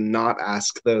people to not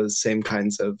ask those same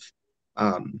kinds of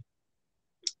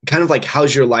kind of like,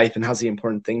 how's your life and how's the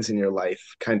important things in your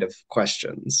life kind of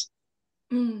questions.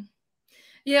 Mm.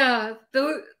 Yeah,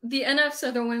 the NFs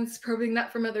are the ones probing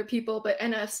that from other people, but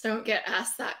NFs don't get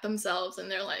asked that themselves,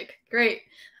 and they're like, great,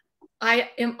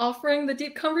 I am offering the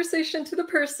deep conversation to the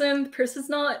person's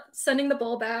not sending the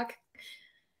ball back.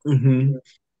 Mm-hmm.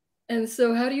 And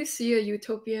so how do you see a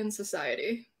utopian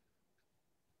society?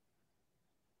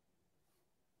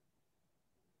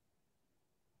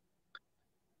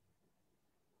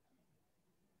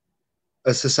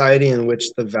 A society in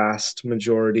which the vast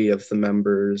majority of the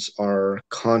members are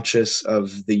conscious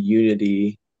of the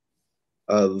unity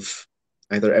of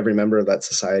either every member of that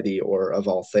society or of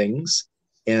all things,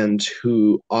 and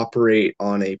who operate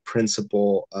on a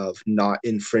principle of not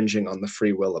infringing on the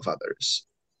free will of others.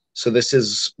 So this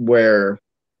is where,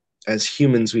 as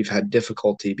humans, we've had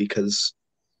difficulty because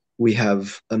we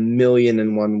have a million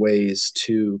and one ways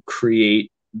to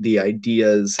create the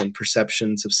ideas and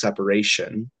perceptions of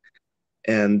separation.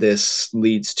 And this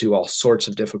leads to all sorts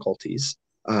of difficulties.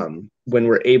 When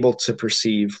we're able to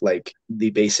perceive like the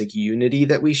basic unity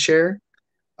that we share,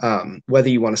 whether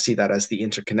you want to see that as the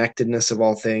interconnectedness of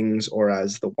all things, or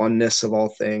as the oneness of all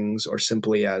things, or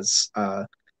simply as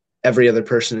every other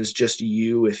person is just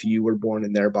you if you were born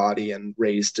in their body and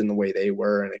raised in the way they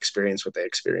were and experienced what they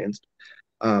experienced.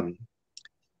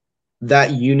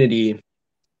 That unity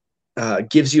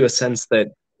gives you a sense that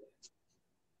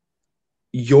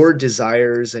your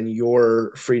desires and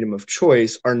your freedom of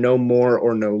choice are no more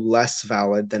or no less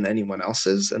valid than anyone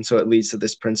else's. And so it leads to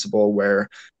this principle where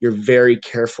you're very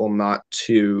careful not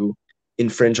to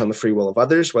infringe on the free will of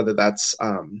others, whether that's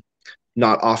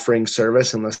not offering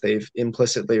service unless they've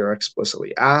implicitly or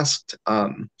explicitly asked,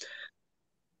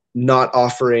 not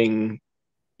offering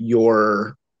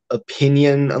your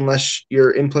opinion unless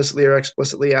you're implicitly or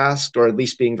explicitly asked, or at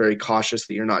least being very cautious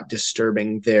that you're not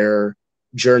disturbing their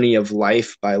journey of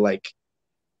life by, like,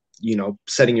 you know,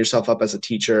 setting yourself up as a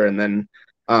teacher and then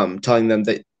telling them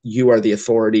that you are the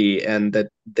authority and that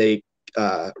they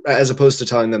as opposed to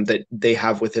telling them that they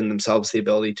have within themselves the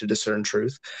ability to discern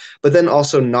truth, but then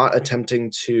also not attempting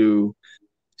to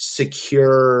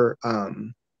secure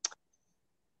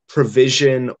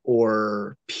provision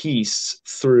or peace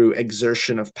through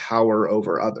exertion of power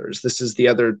over others. This is the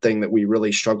other thing that we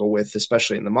really struggle with,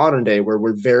 especially in the modern day, where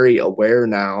we're very aware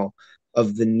now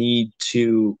of the need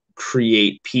to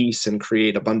create peace and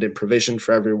create abundant provision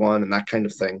for everyone and that kind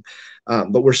of thing.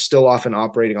 But we're still often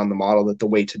operating on the model that the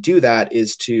way to do that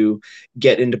is to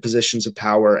get into positions of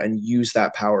power and use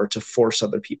that power to force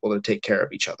other people to take care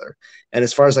of each other. And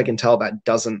as far as I can tell, that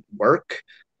doesn't work.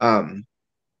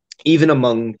 Even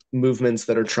among movements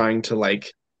that are trying to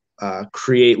like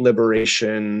create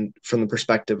liberation from the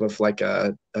perspective of like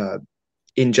a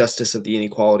injustice of the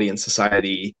inequality in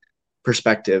society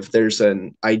perspective, there's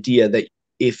an idea that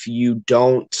if you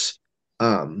don't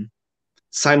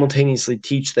simultaneously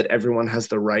teach that everyone has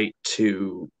the right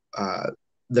to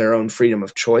their own freedom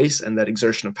of choice and that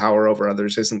exertion of power over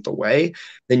others isn't the way,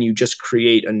 then you just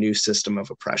create a new system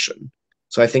of oppression.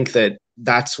 So I think that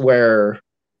that's where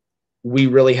we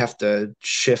really have to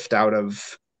shift out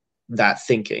of that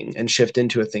thinking and shift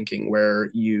into a thinking where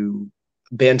you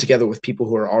band together with people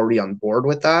who are already on board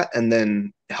with that and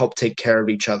then help take care of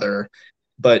each other,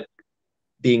 but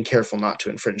being careful not to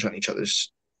infringe on each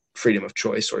other's freedom of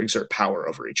choice or exert power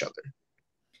over each other.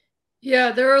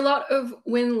 Yeah, there are a lot of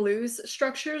win-lose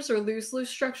structures or lose-lose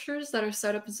structures that are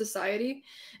set up in society.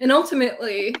 And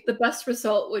ultimately, the best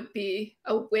result would be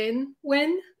a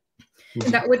win-win.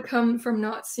 And that would come from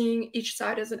not seeing each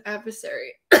side as an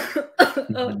adversary.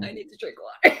 Oh, I need to drink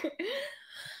water.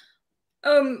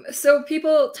 So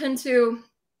people tend to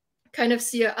kind of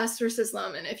see us versus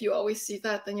them, and if you always see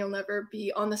that, then you'll never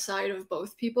be on the side of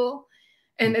both people.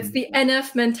 And it's the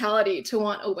NF mentality to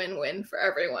want a win-win for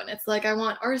everyone. It's like, I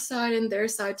want our side and their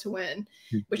side to win,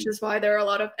 which is why there are a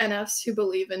lot of NFs who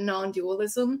believe in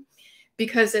non-dualism,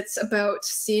 because it's about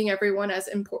seeing everyone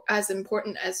as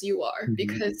important as you are.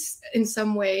 Because in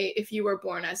some way, if you were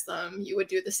born as them, you would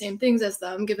do the same things as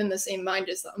them, given the same mind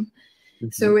as them.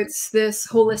 So it's this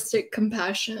holistic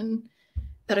compassion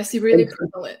that I see really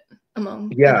prevalent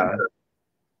among. Yeah.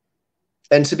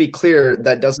 And to be clear,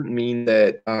 that doesn't mean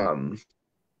that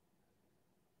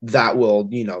that will,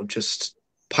 you know, just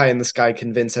pie in the sky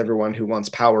convince everyone who wants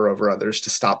power over others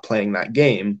to stop playing that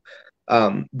game.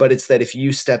 But it's that if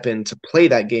you step in to play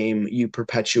that game, you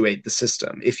perpetuate the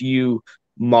system. If you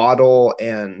model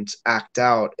and act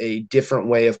out a different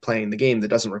way of playing the game that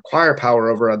doesn't require power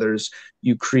over others,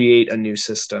 you create a new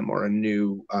system or a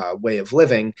new way of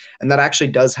living. And that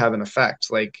actually does have an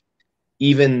effect. Like,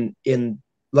 even in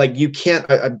like you can't,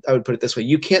 I would put it this way,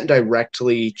 you can't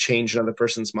directly change another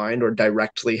person's mind or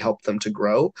directly help them to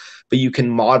grow, but you can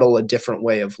model a different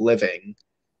way of living.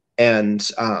 And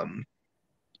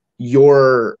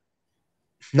your,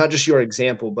 not just your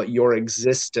example, but your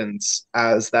existence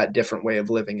as that different way of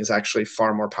living is actually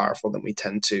far more powerful than we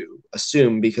tend to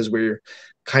assume, because we're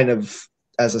kind of,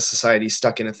 as a society,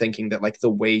 stuck in a thinking that like the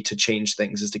way to change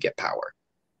things is to get power.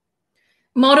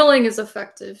 Modeling is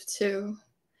effective too,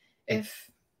 if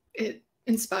it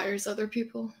inspires other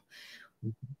people.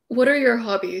 What are your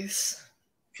hobbies?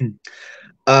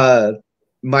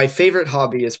 My favorite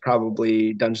hobby is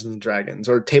probably Dungeons and Dragons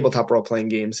or tabletop role-playing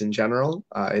games in general.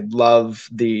 I love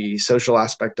the social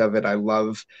aspect of it.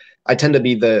 I tend to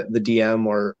be the DM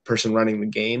or person running the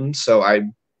game, so I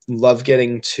love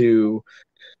getting to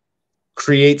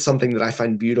create something that I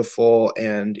find beautiful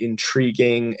and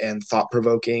intriguing and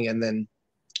thought-provoking, and then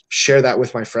share that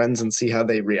with my friends and see how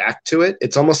they react to it.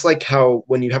 It's almost like how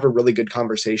when you have a really good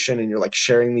conversation and you're like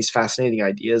sharing these fascinating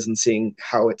ideas and seeing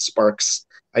how it sparks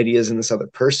ideas in this other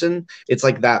person, it's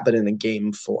like that, but in a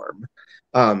game form.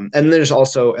 And there's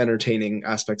also entertaining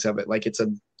aspects of it. Like it's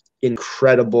an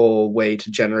incredible way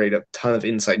to generate a ton of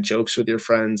inside jokes with your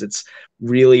friends. It's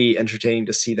really entertaining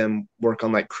to see them work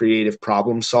on like creative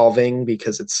problem solving,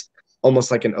 because it's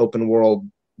almost like an open world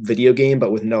video game,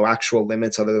 but with no actual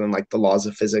limits other than like the laws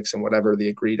of physics and whatever the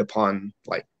agreed upon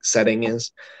like setting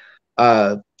is.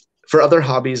 For other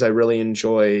hobbies, I really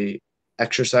enjoy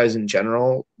exercise in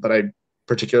general, but I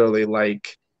particularly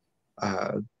like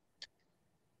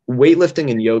weightlifting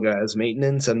and yoga as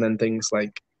maintenance, and then things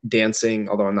like dancing,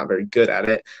 although I'm not very good at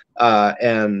it,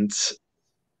 and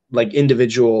like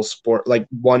individual sport, like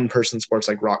one person sports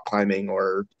like rock climbing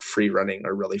or free running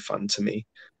are really fun to me.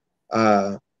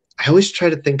 I always try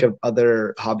to think of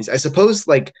other hobbies. I suppose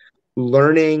like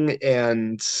learning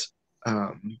and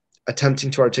attempting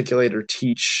to articulate or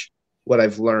teach what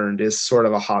I've learned is sort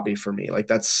of a hobby for me. Like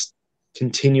that's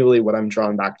continually what I'm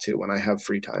drawn back to when I have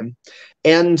free time,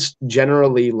 and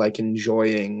generally like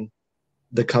enjoying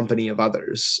the company of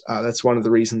others. That's one of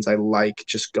the reasons I like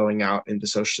just going out into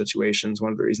social situations.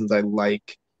 One of the reasons I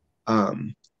like,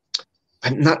 I'm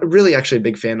not really actually a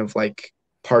big fan of like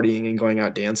partying and going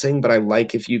out dancing, but I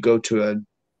like if you go to a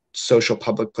social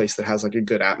public place that has like a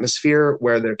good atmosphere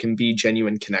where there can be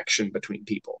genuine connection between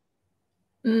people.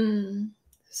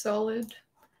 Solid.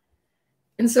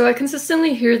 And so I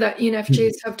consistently hear that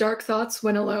ENFJs have dark thoughts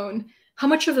when alone. How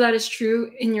much of that is true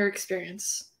in your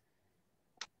experience?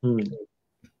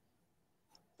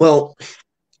 Well,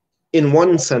 in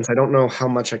one sense, I don't know how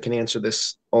much I can answer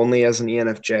this only as an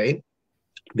ENFJ,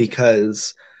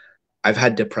 because I've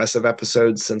had depressive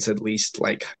episodes since at least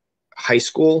like high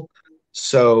school.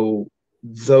 So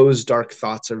those dark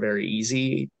thoughts are very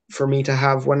easy for me to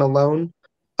have when alone.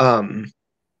 Well,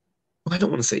 I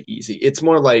don't want to say easy. It's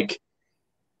more like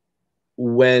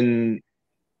when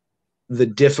the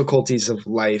difficulties of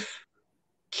life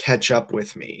catch up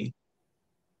with me,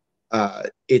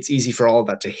 it's easy for all of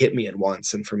that to hit me at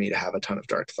once and for me to have a ton of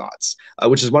dark thoughts,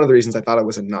 which is one of the reasons I thought I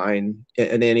was a 9,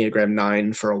 an Enneagram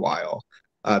 9 for a while,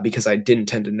 because I didn't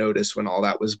tend to notice when all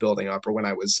that was building up or when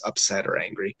I was upset or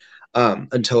angry,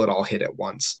 until it all hit at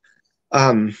once.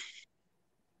 I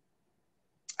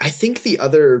think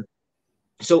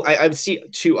I see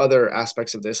two other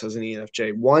aspects of this as an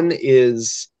ENFJ. One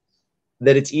is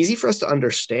that it's easy for us to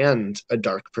understand a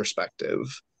dark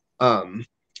perspective.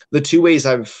 The two ways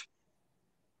I've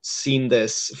seen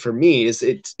this for me is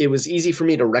it was easy for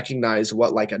me to recognize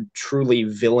what like a truly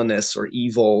villainous or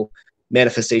evil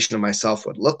manifestation of myself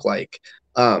would look like.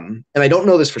 And I don't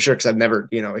know this for sure because I've never,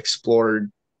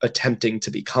 explored attempting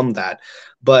to become that.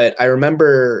 But I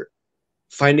remember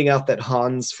finding out that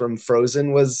Hans from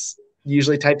Frozen was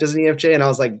usually typed as an ENFJ, and I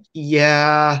was like,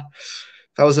 yeah,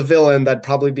 if I was a villain, that'd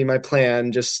probably be my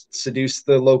plan. Just seduce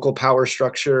the local power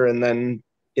structure and then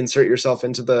insert yourself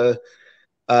into the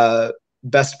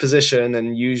best position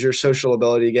and use your social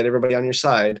ability to get everybody on your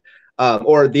side.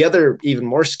 Or the other even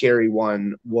more scary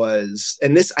one was,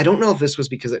 and this, I don't know if this was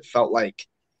because it felt like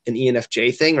an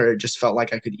ENFJ thing or it just felt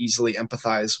like I could easily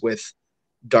empathize with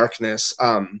darkness.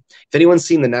 If anyone's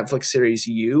seen the Netflix series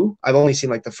You, I've only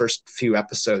seen like the first few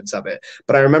episodes of it,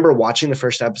 but I remember watching the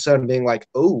first episode and being like,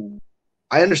 oh,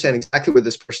 I understand exactly where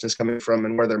this person is coming from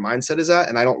and where their mindset is at,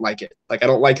 and I don't like it. Like, I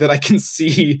don't like that I can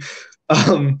see.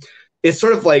 It's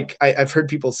sort of like I've heard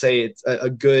people say it's a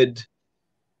good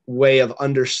way of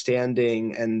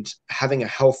understanding and having a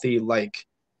healthy like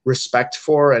respect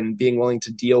for and being willing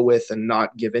to deal with and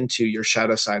not give into your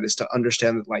shadow side is to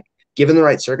understand that like given the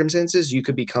right circumstances, you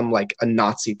could become like a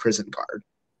Nazi prison guard.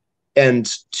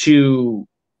 And to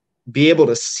be able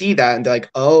to see that and be like,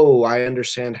 oh, I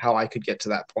understand how I could get to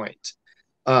that point,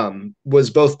 was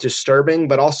both disturbing,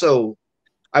 but also,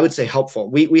 I would say, helpful.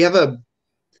 We have a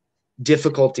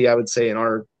difficulty, I would say, in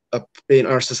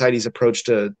our society's approach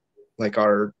to like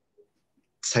our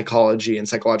psychology and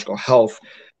psychological health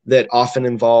that often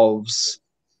involves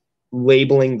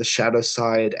labeling the shadow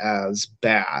side as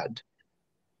bad.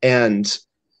 And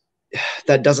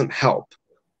that doesn't help.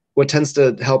 What tends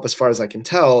to help, as far as I can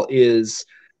tell, is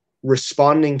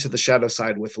responding to the shadow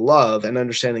side with love and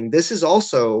understanding this is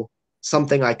also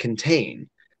something I contain.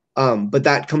 But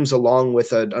that comes along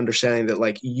with an understanding that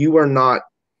like you are not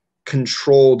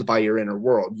controlled by your inner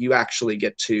world. You actually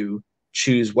get to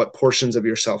choose what portions of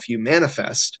yourself you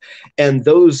manifest. And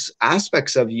those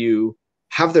aspects of you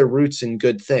have their roots in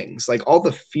good things. Like all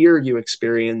the fear you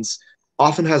experience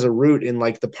often has a root in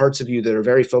like the parts of you that are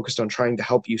very focused on trying to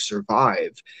help you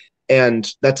survive. And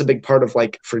that's a big part of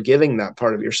like forgiving that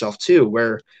part of yourself too,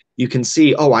 where you can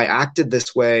see, oh, I acted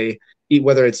this way,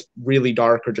 whether it's really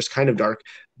dark or just kind of dark,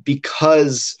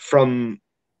 because from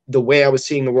the way I was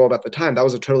seeing the world at the time, that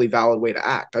was a totally valid way to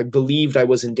act. I believed I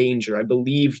was in danger. I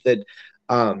believed that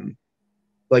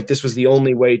like this was the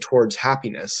only way towards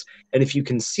happiness. And if you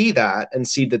can see that and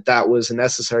see that that was a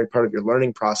necessary part of your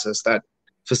learning process, that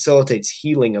facilitates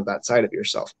healing of that side of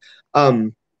yourself.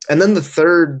 And then the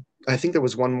third, I think there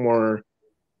was one more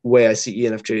way I see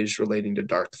ENFJs relating to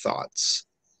dark thoughts.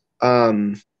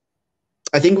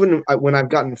 I think when I've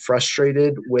gotten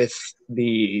frustrated with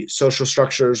the social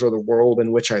structures or the world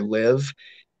in which I live,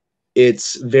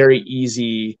 it's very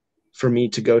easy for me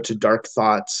to go to dark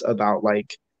thoughts about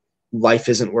like life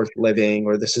isn't worth living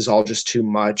or this is all just too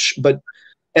much.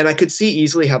 And I could see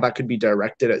easily how that could be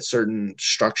directed at certain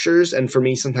structures. And for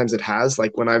me, sometimes it has,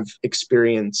 like when I've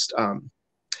experienced,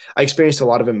 I experienced a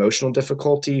lot of emotional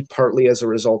difficulty, partly as a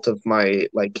result of my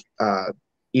like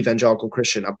evangelical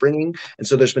Christian upbringing. And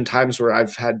so there's been times where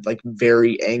I've had like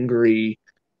very angry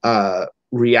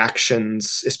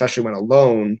reactions, especially when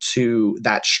alone, to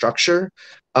that structure.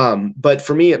 But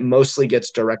for me, it mostly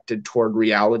gets directed toward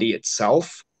reality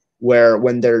itself, where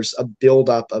when there's a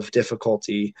buildup of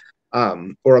difficulty,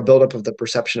 or a buildup of the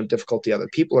perception of difficulty other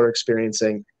people are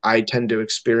experiencing, I tend to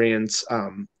experience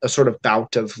a sort of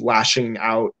bout of lashing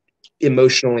out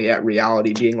emotionally at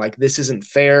reality, being like, this isn't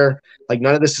fair. Like,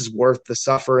 none of this is worth the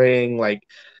suffering. Like,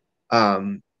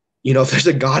 if there's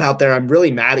a God out there, I'm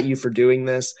really mad at you for doing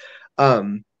this.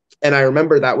 And I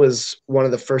remember that was one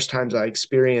of the first times I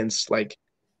experienced like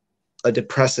a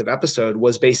depressive episode,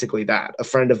 was basically that. A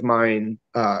friend of mine,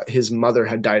 his mother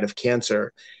had died of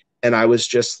cancer. And I was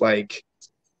just like,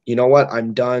 you know what?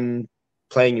 I'm done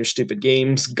playing your stupid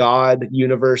games, God,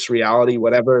 universe, reality,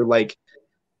 whatever. Like,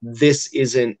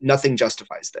 nothing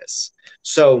justifies this.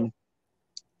 So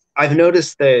I've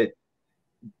noticed that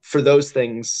for those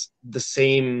things, the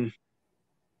same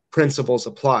principles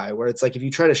apply, where it's like, if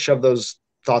you try to shove those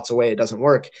thoughts away, it doesn't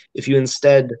work. If you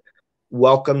instead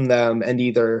welcome them and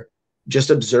either just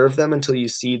observe them until you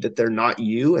see that they're not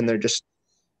you and they're just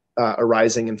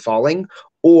arising and falling,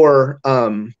 or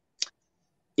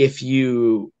if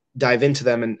you dive into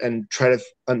them and try to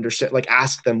understand, like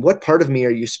ask them, what part of me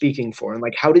are you speaking for? And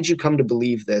like, how did you come to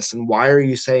believe this? And why are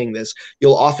you saying this?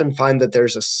 You'll often find that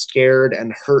there's a scared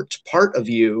and hurt part of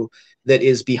you that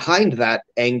is behind that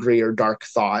angry or dark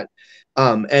thought.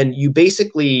 And you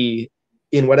basically,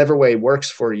 in whatever way works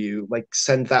for you, like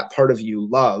send that part of you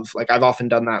love. Like I've often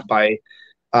done that by,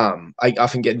 I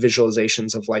often get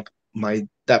visualizations of like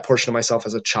that portion of myself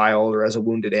as a child or as a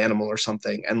wounded animal or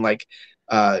something. And like,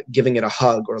 giving it a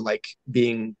hug, or like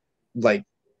being like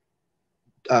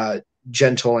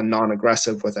gentle and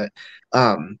non-aggressive with it.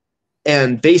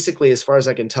 And basically, as far as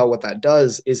I can tell, what that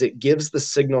does is it gives the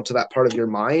signal to that part of your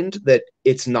mind that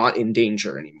it's not in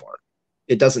danger anymore.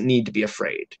 It doesn't need to be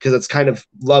afraid, because it's kind of,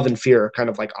 love and fear are kind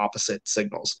of like opposite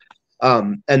signals.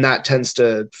 And that tends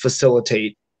to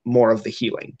facilitate more of the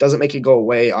healing. Doesn't make it go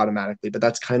away automatically, but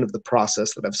that's kind of the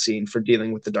process that I've seen for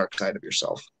dealing with the dark side of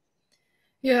yourself.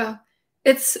 Yeah.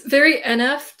 It's very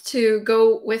NF to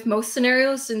go with most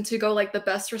scenarios, and to go like the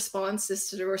best response is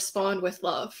to respond with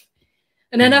love.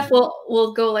 And NF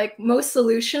will go like, most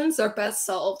solutions are best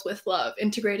solved with love,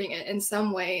 integrating it in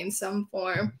some way, in some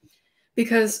form.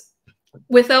 Because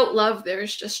without love,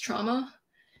 there's just trauma.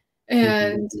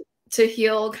 And to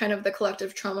heal kind of the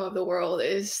collective trauma of the world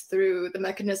is through the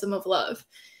mechanism of love.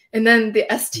 And then the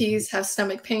STs have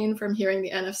stomach pain from hearing the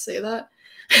NF say that.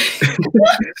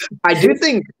 I do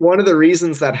think one of the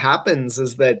reasons that happens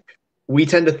is that we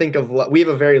tend to think of, we have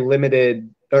a very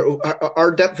limited,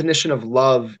 our definition of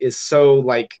love is so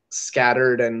like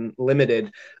scattered and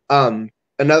limited.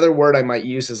 Another word I might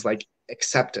use is like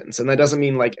acceptance. And that doesn't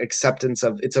mean like acceptance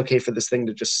of it's okay for this thing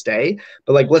to just stay.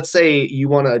 But like, let's say you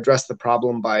want to address the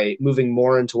problem by moving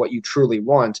more into what you truly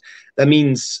want. That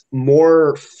means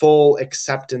more full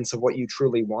acceptance of what you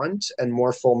truly want and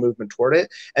more full movement toward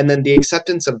it. And then the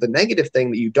acceptance of the negative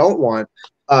thing that you don't want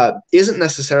isn't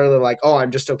necessarily like, oh,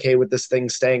 I'm just okay with this thing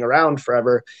staying around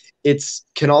forever. It's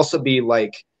can also be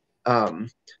like,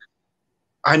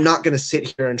 I'm not going to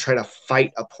sit here and try to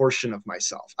fight a portion of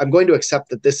myself. I'm going to accept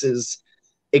that this is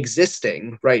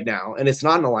existing right now and it's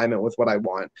not in alignment with what I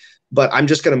want, but I'm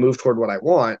just going to move toward what I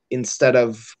want instead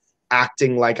of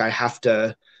acting like I have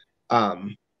to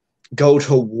go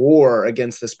to war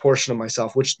against this portion of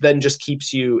myself, which then just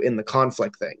keeps you in the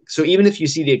conflict thing. So even if you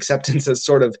see the acceptance as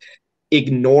sort of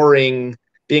ignoring,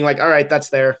 being like, all right, that's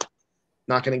there,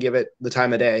 not going to give it the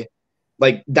time of day,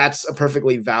 like that's a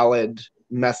perfectly valid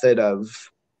method of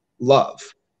love.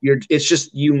 It's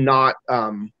just you not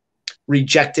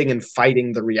rejecting and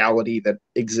fighting the reality that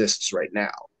exists right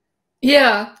now.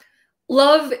 Yeah.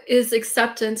 Love is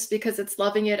acceptance because it's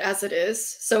loving it as it is.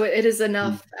 So it is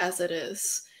enough as it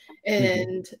is.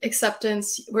 And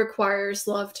acceptance requires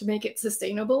love to make it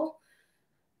sustainable.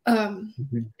 And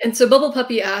so Bubble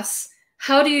Puppy asks,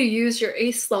 how do you use your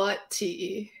A slot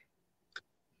TE?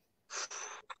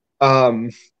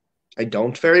 I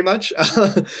don't very much.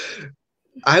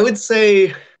 I would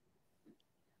say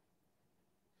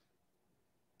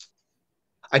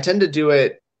I tend to do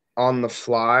it on the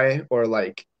fly or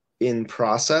like in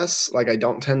process. Like I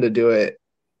don't tend to do it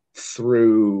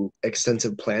through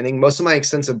extensive planning. Most of my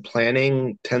extensive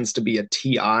planning tends to be a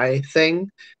TI thing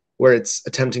where it's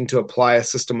attempting to apply a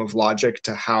system of logic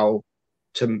to how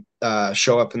to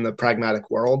show up in the pragmatic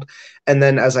world. And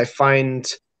then as I find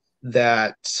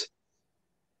that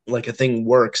like a thing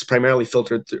works primarily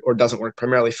filtered through, or doesn't work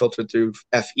primarily filtered through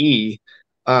FE,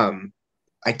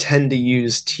 I tend to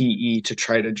use TE to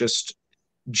try to just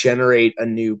generate a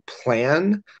new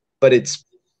plan, but it's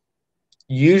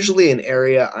usually an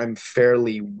area I'm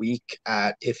fairly weak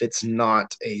at if it's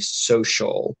not a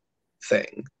social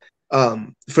thing.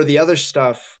 For the other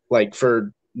stuff, like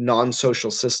for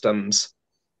non-social systems,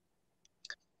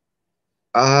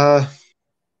 I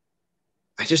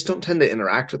just don't tend to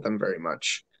interact with them very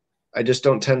much. I just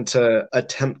don't tend to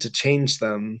attempt to change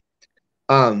them.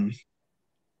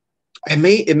 It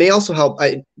may also help.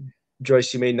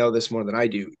 Joyce, you may know this more than I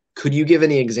do. Could you give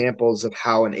any examples of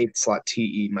how an 8 slot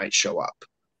TE might show up?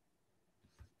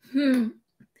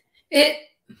 It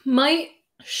might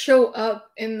show up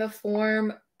in the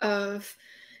form of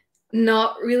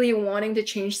not really wanting to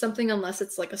change something unless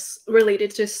it's like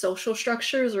related to social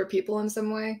structures or people in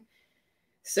some way.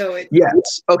 So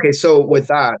yes. Okay. So with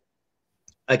that,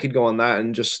 I could go on that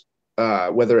and just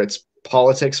whether it's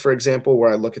politics, for example,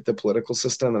 where I look at the political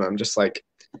system and I'm just like,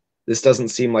 this doesn't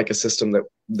seem like a system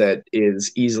that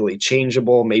is easily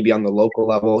changeable. Maybe on the local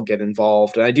level, get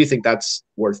involved, and I do think that's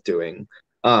worth doing.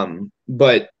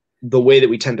 But the way that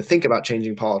we tend to think about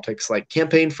changing politics, like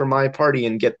campaign for my party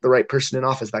and get the right person in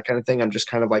office, that kind of thing, I'm just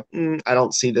kind of like, I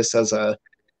don't see this as a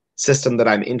system that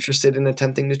I'm interested in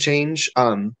attempting to change.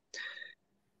 And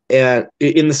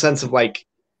in the sense of like,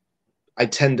 I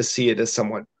tend to see it as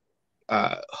somewhat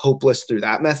hopeless through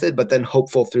that method, but then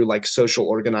hopeful through like social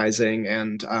organizing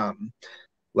and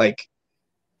like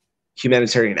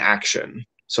humanitarian action.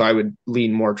 So I would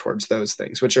lean more towards those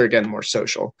things, which are again more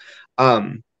social.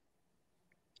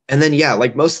 And then yeah,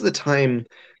 like most of the time,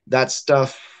 that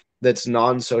stuff that's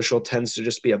non-social tends to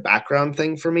just be a background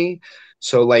thing for me.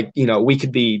 So like, we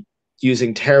could be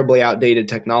using terribly outdated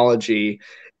technology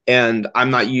and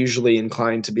I'm not usually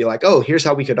inclined to be like, oh, here's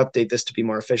how we could update this to be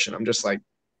more efficient. I'm just like,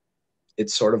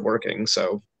 it's sort of working.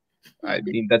 So I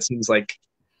mean, that seems like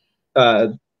a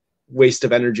waste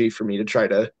of energy for me to try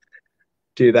to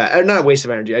do that. Or not a waste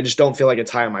of energy. I just don't feel like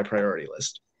it's high on my priority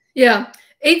list. Yeah.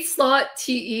 8 slot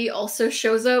TE also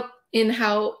shows up in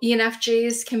how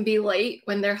ENFJs can be late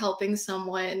when they're helping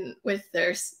someone with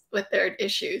their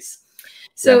issues.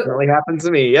 So definitely happens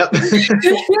to me. Yep.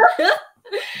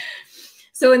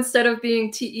 So instead of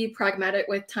being TE pragmatic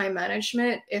with time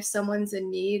management, if someone's in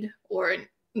need or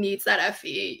needs that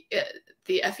FE,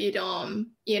 the FE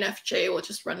DOM, ENFJ will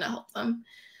just run to help them.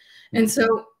 And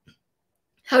so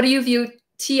how do you view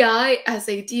TI as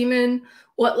a demon?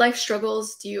 What life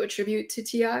struggles do you attribute to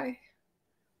TI?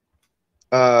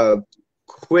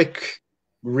 Quick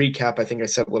recap. I think I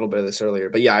said a little bit of this earlier,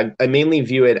 but yeah, I mainly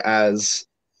view it as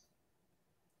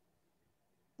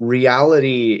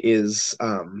reality is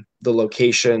the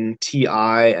location, TI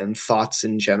and thoughts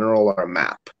in general are a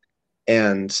map.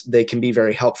 And they can be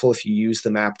very helpful if you use the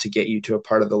map to get you to a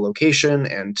part of the location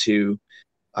and to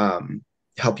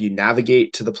help you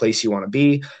navigate to the place you want to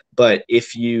be. But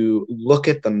if you look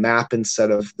at the map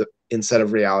instead of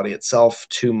reality itself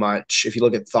too much, if you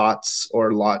look at thoughts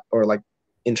or like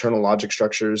internal logic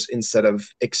structures instead of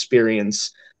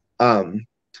experience,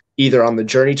 either on the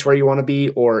journey to where you want to be,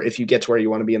 or if you get to where you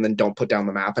want to be and then don't put down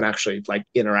the map and actually like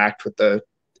interact with the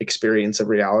experience of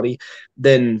reality,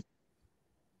 then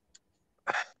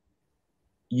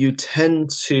you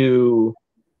tend to,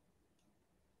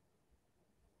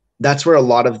 that's where a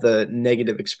lot of the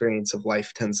negative experience of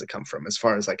life tends to come from, as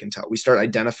far as I can tell. We start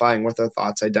identifying with our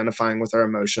thoughts, identifying with our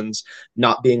emotions,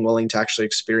 not being willing to actually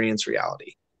experience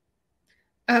reality.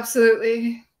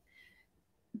 Absolutely.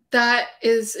 That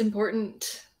is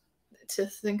important to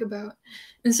think about.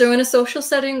 And so in a social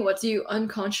setting, what do you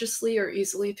unconsciously or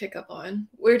easily pick up on?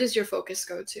 Where does your focus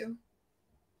go to?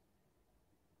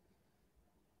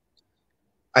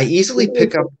 I easily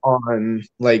pick up on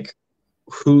like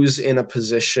who's in a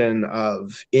position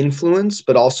of influence,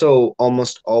 but also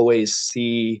almost always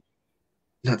I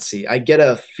get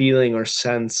a feeling or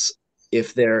sense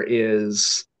if there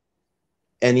is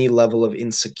any level of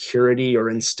insecurity or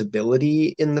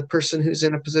instability in the person who's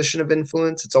in a position of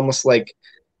influence. It's almost like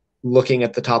looking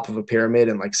at the top of a pyramid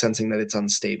and like sensing that it's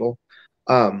unstable.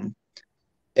 And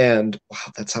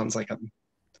wow, that sounds like I'm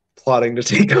plotting to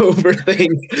take over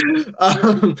things.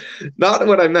 Not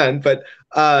what I meant, but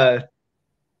I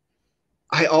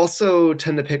also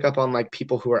tend to pick up on like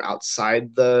people who are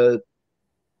outside the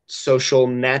social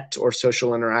net or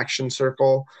social interaction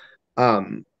circle.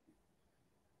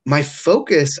 My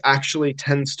focus actually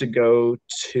tends to go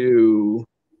to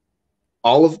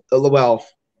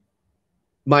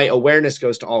my awareness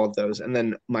goes to all of those. And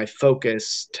then my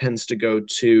focus tends to go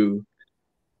to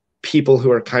people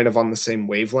who are kind of on the same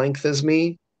wavelength as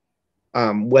me.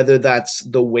 Whether that's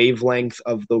the wavelength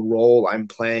of the role I'm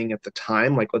playing at the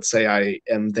time, like let's say I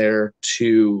am there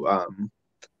to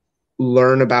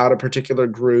learn about a particular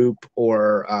group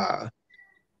or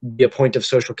be a point of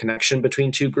social connection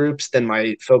between two groups, then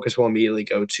my focus will immediately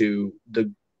go to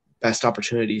the best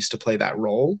opportunities to play that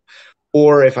role.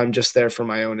 Or if I'm just there for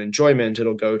my own enjoyment,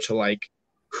 it'll go to like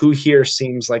who here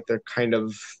seems like they're kind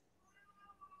of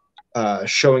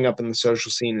showing up in the social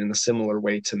scene in a similar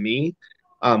way to me,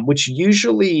 which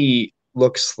usually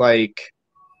looks like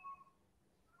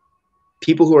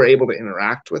people who are able to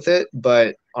interact with it,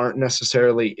 but aren't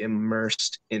necessarily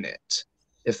immersed in it,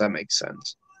 if that makes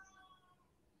sense.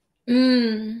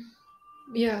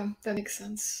 Yeah, that makes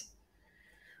sense.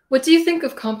 What do you think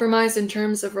of compromise in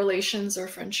terms of relations or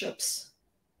friendships?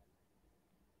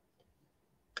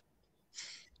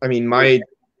 I mean, my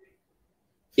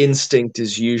instinct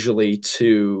is usually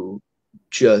to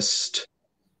just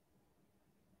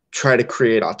try to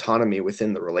create autonomy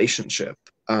within the relationship.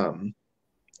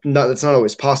 That's not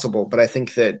always possible, but I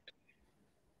think that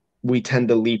we tend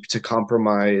to leap to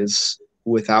compromise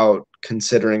without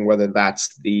considering whether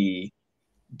that's the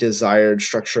desired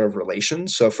structure of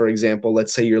relations. So for example,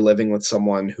 let's say you're living with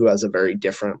someone who has a very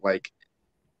different like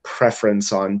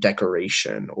preference on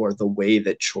decoration or the way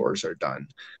that chores are done.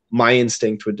 My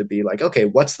instinct would to be like, okay,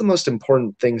 what's the most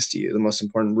important things to you? The most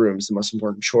important rooms, the most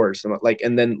important chores,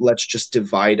 and then let's just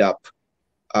divide up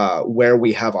where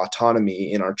we have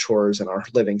autonomy in our chores and our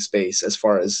living space as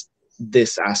far as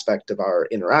this aspect of our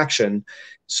interaction,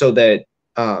 so that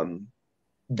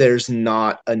there's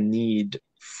not a need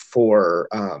for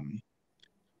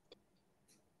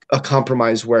a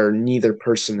compromise where neither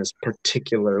person is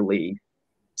particularly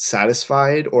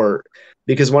satisfied. Or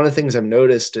because one of the things I've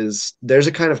noticed is there's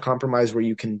a kind of compromise where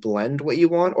you can blend what you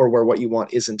want, or where what you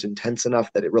want isn't intense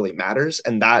enough that it really matters,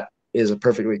 and that is a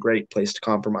perfectly great place to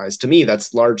compromise. To me,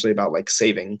 that's largely about like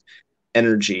saving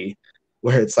energy,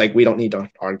 where it's like we don't need to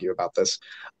argue about this,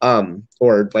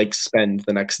 or like spend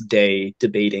the next day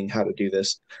debating how to do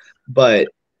this. But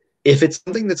if it's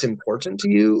something that's important to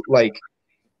you, like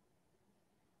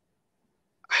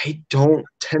I don't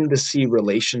tend to see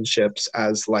relationships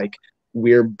as like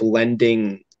we're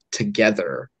blending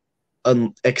together,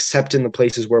 except in the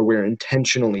places where we're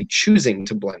intentionally choosing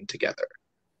to blend together.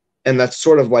 And that's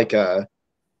sort of like a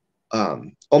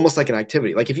almost like an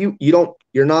activity. Like if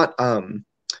you're not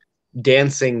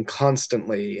dancing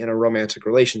constantly in a romantic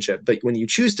relationship, but when you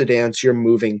choose to dance, you're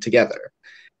moving together.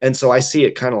 And so I see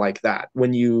it kind of like that.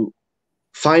 When you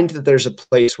find that there's a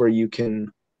place where you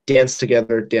can dance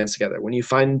together, dance together. When you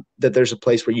find that there's a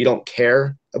place where you don't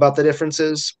care about the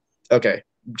differences, okay,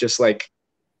 just like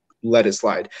let it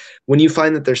slide. When you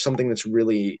find that there's something that's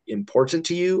really important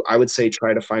to you, I would say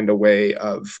try to find a way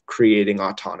of creating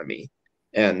autonomy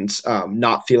and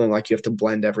not feeling like you have to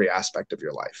blend every aspect of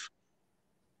your life.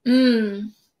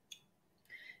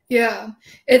 Yeah,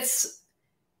 it's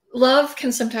love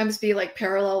can sometimes be like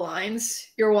parallel lines.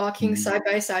 You're walking side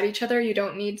by side each other. You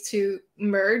don't need to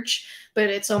merge, but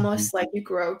it's almost like you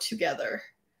grow together.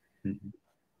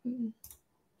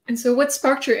 And so what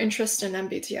sparked your interest in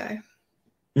MBTI?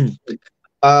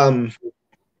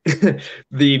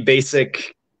 The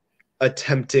basic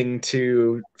attempting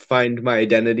to find my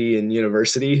identity in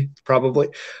university, probably.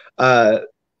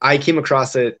 I came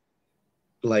across it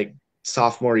like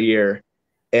sophomore year,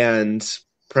 and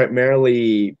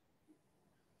primarily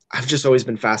I've just always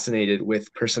been fascinated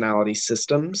with personality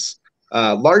systems.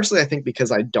 Largely, I think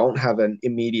because I don't have an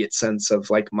immediate sense of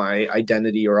like my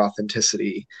identity or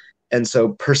authenticity. And so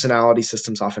personality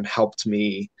systems often helped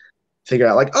me figure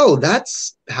out like, oh,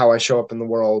 that's how I show up in the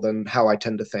world and how I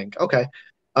tend to think. Okay.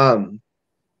 And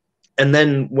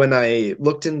then when I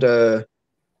looked into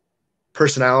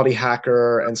Personality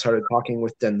Hacker and started talking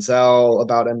with Denzel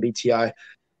about MBTI,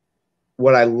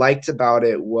 what I liked about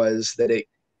it was that it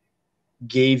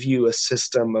gave you a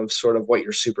system of sort of what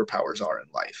your superpowers are in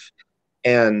life.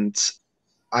 And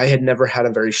I had never had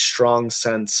a very strong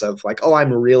sense of like, oh,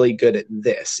 I'm really good at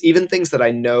this. Even things that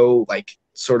I know, like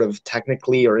sort of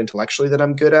technically or intellectually that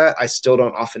I'm good at, I still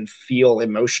don't often feel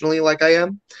emotionally like I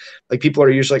am. Like people are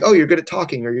usually like, oh, you're good at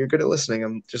talking or you're good at listening.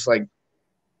 I'm just like,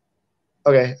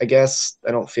 okay, I guess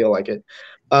I don't feel like it.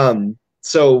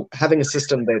 So having a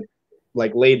system that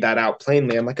like laid that out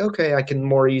plainly, I'm like, okay, I can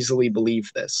more easily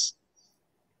believe this.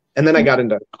 And then I got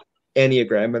into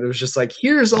Enneagram, and it was just like,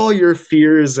 here's all your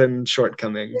fears and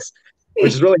shortcomings,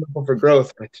 which is really helpful for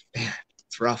growth, but man,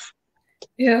 it's rough.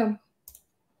 Yeah.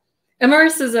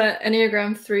 Emrys is an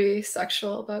Enneagram 3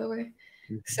 sexual, by the way.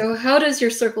 So how does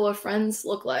your circle of friends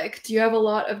look like? Do you have a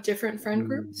lot of different friend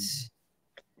groups?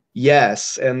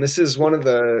 Yes, and this is one of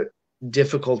the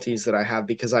difficulties that I have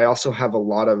because I also have a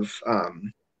lot of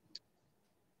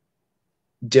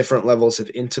different levels of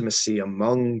intimacy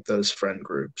among those friend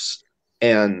groups.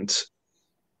 And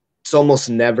it's almost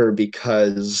never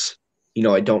because, you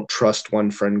know, I don't trust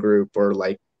one friend group or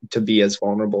like to be as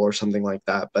vulnerable or something like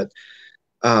that. But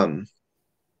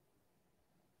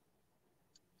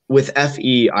with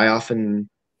FE, I often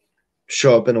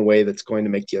show up in a way that's going to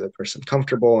make the other person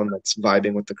comfortable and that's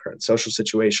vibing with the current social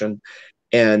situation.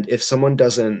 And if someone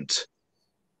doesn't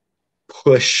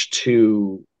push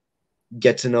to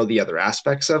get to know the other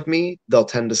aspects of me, they'll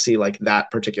tend to see like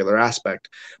that particular aspect,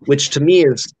 which to me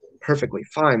is perfectly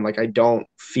fine. Like I don't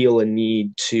feel a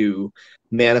need to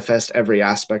manifest every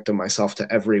aspect of myself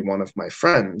to every one of my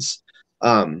friends.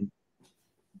 But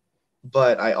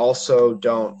I also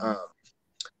don't,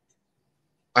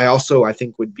 I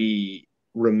think would be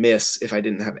remiss if I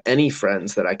didn't have any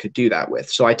friends that I could do that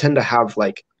with. So I tend to have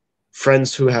like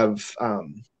friends who have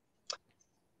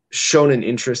shown an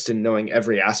interest in knowing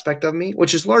every aspect of me,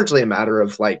 which is largely a matter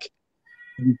of like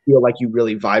you feel like you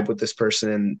really vibe with this person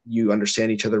and you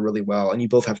understand each other really well and you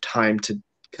both have time to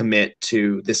commit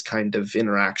to this kind of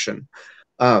interaction.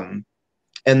 And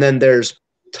then there's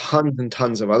tons and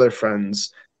tons of other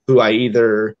friends who I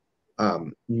either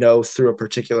know through a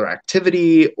particular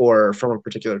activity or from a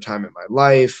particular time in my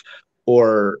life,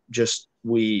 or just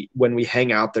when we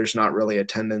hang out, there's not really a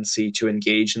tendency to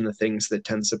engage in the things that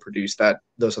tends to produce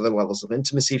those other levels of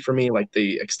intimacy for me, like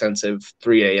the extensive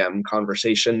 3 a.m.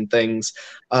 conversation things.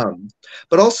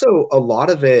 But also a lot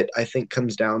of it, I think,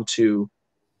 comes down to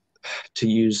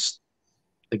use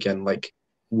again like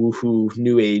woohoo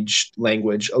new age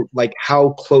language, like how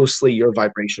closely your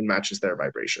vibration matches their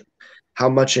vibration, how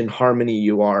much in harmony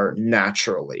you are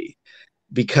naturally.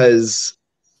 Because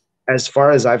as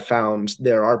far as I've found,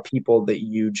 there are people that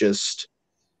you just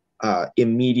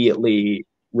immediately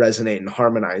resonate and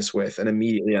harmonize with and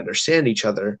immediately understand each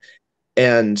other.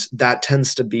 And that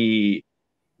tends to be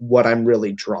what I'm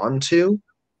really drawn to,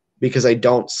 because I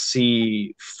don't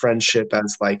see friendship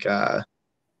as like a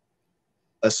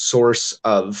source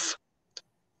of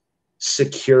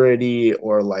security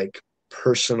or like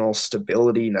personal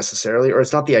stability necessarily, or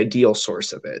it's not the ideal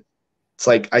source of it. It's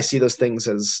like I see those things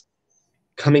as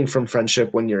coming from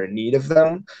friendship when you're in need of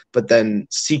them, but then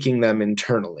seeking them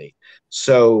internally.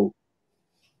 So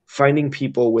finding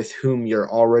people with whom you're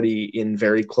already in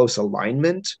very close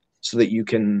alignment so that you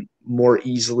can more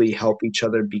easily help each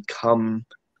other become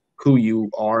who you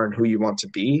are and who you want to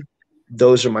be,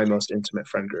 those are my most intimate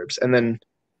friend groups. And then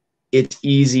it's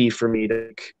easy for me to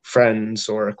make friends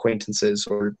or acquaintances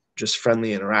or just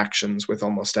friendly interactions with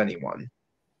almost anyone.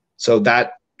 So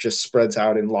that just spreads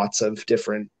out in lots of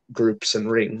different groups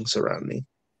and rings around me.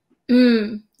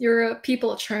 You're a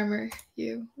people charmer,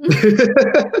 you.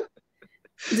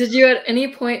 Did you at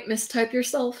any point mistype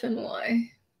yourself, and why?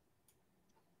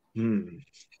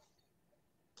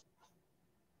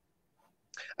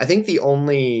 I think the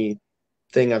only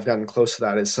thing I've gotten close to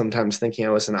that is sometimes thinking I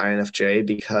was an INFJ,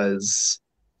 because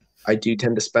I do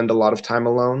tend to spend a lot of time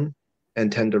alone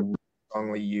and tend to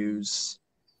strongly use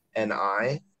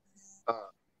NI.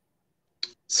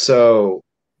 So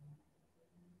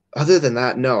other than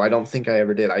that, no, I don't think I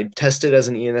ever did. I tested as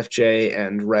an ENFJ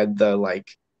and read the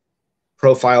like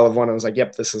profile of one. I was like,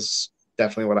 yep, this is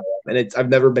definitely what I am. And I've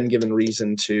never been given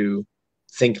reason to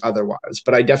think otherwise,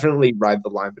 but I definitely ride the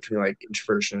line between like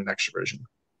introversion and extroversion.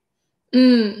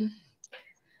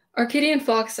 Arcadian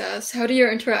Fox asks, how do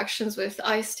your interactions with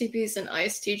ISTPs and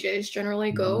ISTJs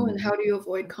generally go, and how do you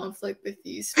avoid conflict with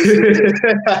these?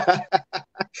 I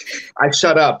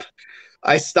shut up.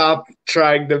 I stop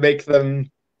trying to make them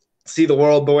see the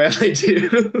world the way I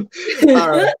do.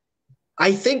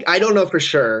 I think, I don't know for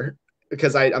sure,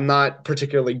 because I'm not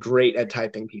particularly great at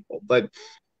typing people, but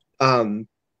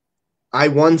I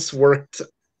once worked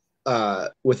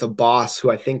with a boss who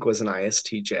I think was an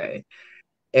ISTJ.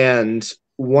 And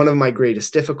one of my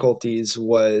greatest difficulties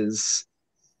was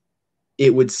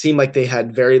it would seem like they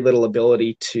had very little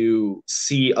ability to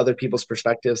see other people's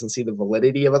perspectives and see the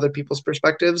validity of other people's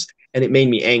perspectives. And it made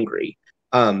me angry,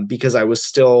 because I was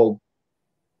still,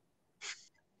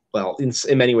 well, in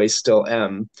many ways still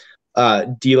am,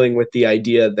 dealing with the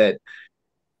idea that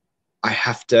I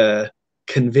have to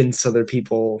convince other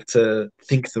people to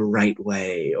think the right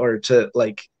way, or to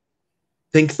like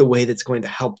think the way that's going to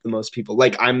help the most people.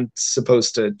 Like I'm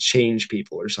supposed to change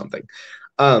people or something.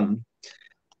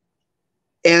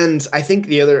 And I think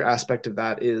the other aspect of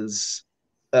that is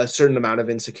a certain amount of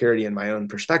insecurity in my own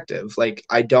perspective. Like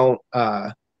I don't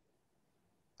have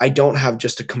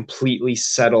just a completely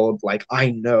settled, like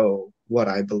I know what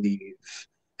I believe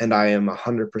and I am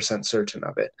 100% certain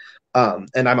of it.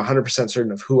 And I'm 100%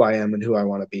 certain of who I am and who I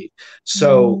want to be.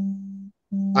 So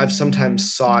I've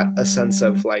sometimes sought a sense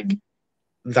of like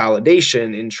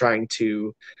validation in trying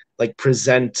to like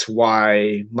present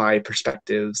why my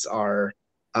perspectives are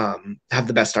have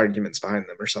the best arguments behind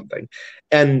them or something.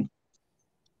 And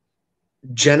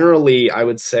generally I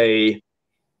would say,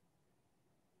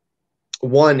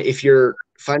 one, if you're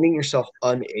finding yourself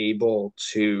unable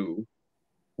to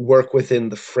work within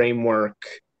the framework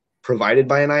provided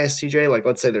by an ISTJ, like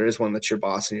let's say there is one that's your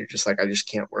boss and you're just like, I just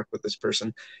can't work with this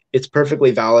person, it's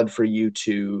perfectly valid for you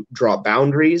to draw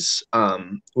boundaries,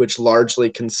 which largely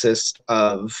consist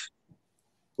of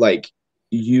like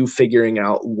you figuring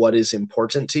out what is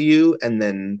important to you and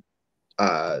then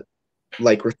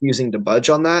like refusing to budge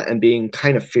on that and being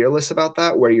kind of fearless about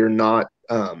that, where you're not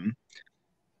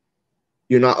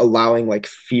allowing like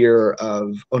fear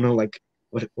of, oh no, like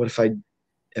what if I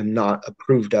am not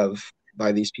approved of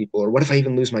by these people, or what if I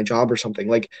even lose my job or something.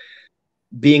 Like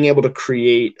being able to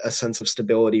create a sense of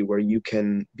stability where you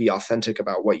can be authentic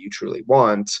about what you truly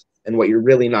want and what you're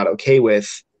really not okay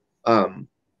with,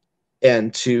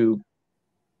 and to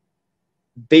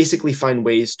basically find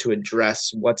ways to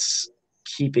address what's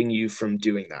keeping you from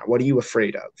doing that. What are you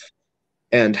afraid of?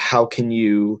 And how can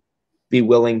you be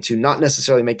willing to not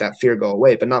necessarily make that fear go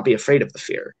away, but not be afraid of the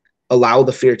fear? Allow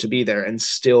the fear to be there and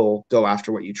still go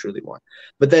after what you truly want.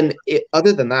 But then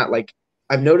other than that, like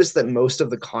I've noticed that most of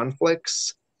the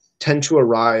conflicts tend to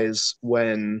arise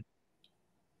when,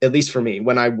 at least for me,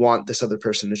 when I want this other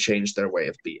person to change their way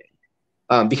of being.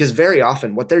 Because very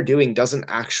often what they're doing doesn't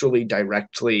actually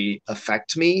directly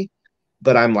affect me,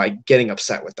 but I'm like getting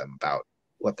upset with them about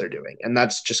what they're doing. And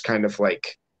that's just kind of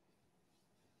like,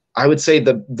 I would say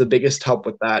the biggest help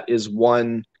with that is,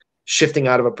 one, shifting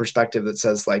out of a perspective that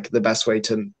says like the best way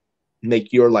to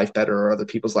make your life better or other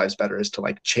people's lives better is to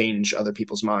like change other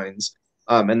people's minds.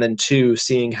 And then two,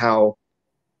 seeing how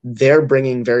they're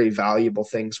bringing very valuable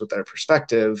things with their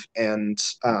perspective. And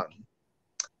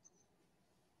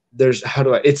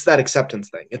it's that acceptance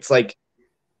thing. It's like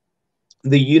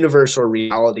the universe or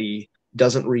reality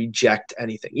doesn't reject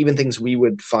anything, even things we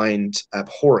would find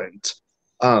abhorrent.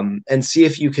 And see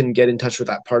if you can get in touch with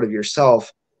that part of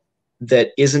yourself that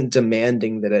isn't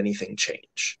demanding that anything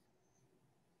change,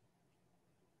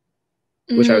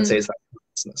 which I would say is that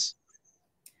business.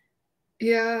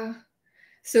 Yeah.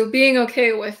 So being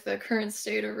okay with the current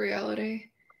state of reality.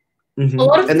 Mm-hmm. A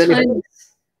lot of times.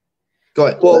 Go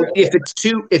ahead. Well,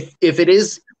 if it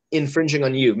is infringing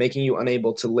on you, making you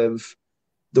unable to live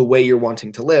the way you're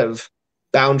wanting to live,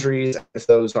 boundaries, if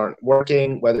those aren't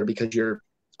working, whether because you're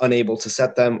unable to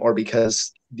set them or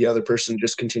because the other person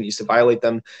just continues to violate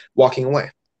them, walking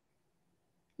away.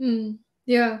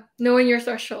 Yeah, knowing your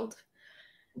threshold.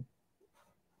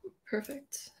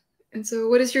 Perfect. And so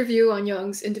what is your view on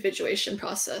Jung's individuation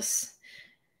process?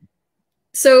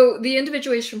 So the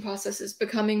individuation process is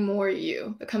becoming more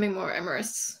you, becoming more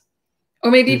Emrys. Or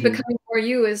maybe becoming more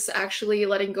you is actually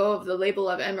letting go of the label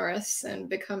of Emrys and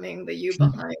becoming the you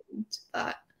behind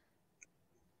that.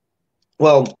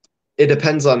 Well, it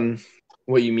depends on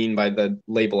what you mean by the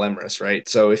label Emrys, right?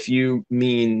 So if you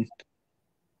mean,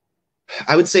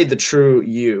 I would say the true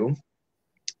you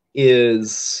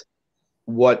is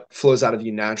what flows out of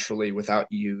you naturally without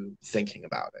you thinking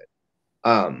about it.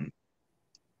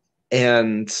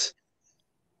 And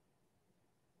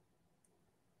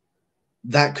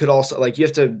that could also, like, you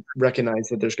have to recognize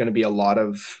that there's going to be a lot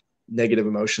of negative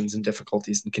emotions and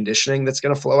difficulties and conditioning that's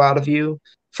going to flow out of you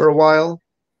for a while.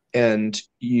 And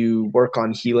you work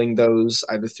on healing those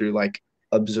either through like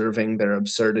observing their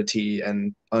absurdity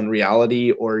and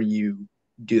unreality, or you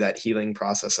do that healing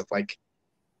process of like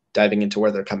diving into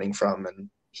where they're coming from and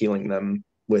healing them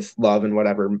with love and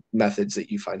whatever methods that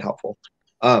you find helpful.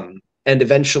 And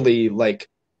eventually, like,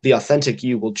 the authentic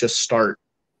you will just start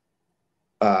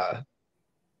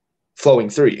flowing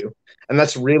through you. And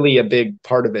that's really a big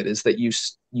part of it, is that you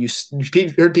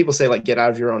heard people say like get out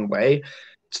of your own way.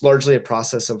 It's largely a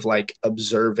process of like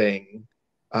observing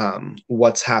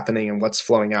what's happening and what's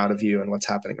flowing out of you and what's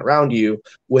happening around you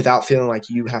without feeling like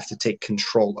you have to take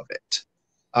control of it.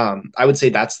 I would say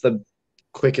that's the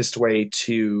quickest way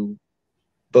to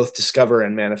both discover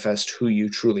and manifest who you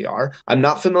truly are. I'm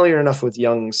not familiar enough with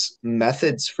Jung's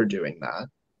methods for doing that.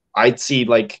 I'd see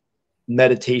like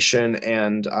meditation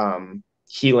and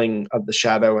healing of the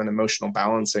shadow and emotional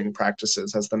balancing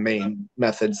practices as the main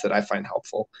methods that I find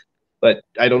helpful. But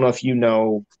I don't know if you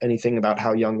know anything about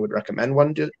how Jung would recommend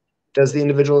one does the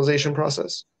individualization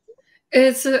process.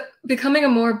 It's becoming a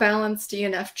more balanced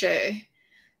ENFJ.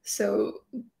 So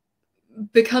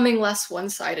becoming less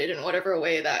one-sided in whatever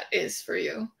way that is for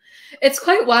you. It's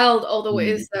quite wild, all the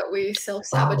ways that we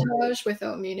self-sabotage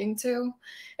without meaning to.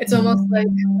 It's almost like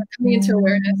coming into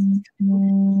awareness,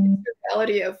 into the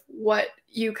reality of what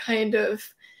you kind of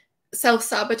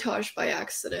self-sabotage by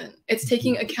accident. It's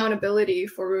taking accountability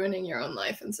for ruining your own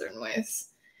life in certain ways.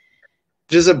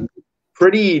 Which is a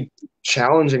pretty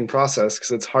challenging process,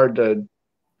 because it's hard to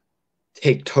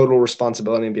take total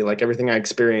responsibility and be like, everything I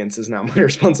experience is now my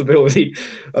responsibility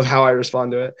of how I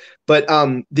respond to it. But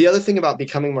the other thing about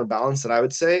becoming more balanced that I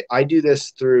would say, I do this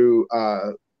through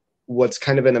what's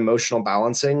kind of an emotional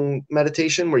balancing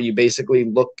meditation, where you basically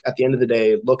look at the end of the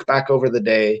day, look back over the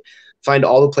day, find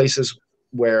all the places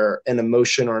where an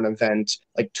emotion or an event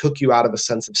like took you out of a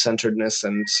sense of centeredness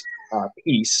and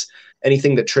peace,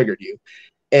 anything that triggered you,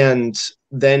 and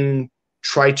then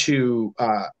try to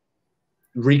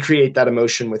recreate that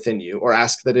emotion within you, or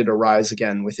ask that it arise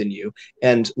again within you,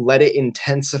 and let it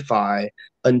intensify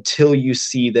until you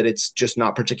see that it's just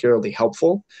not particularly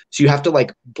helpful. So you have to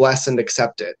like bless and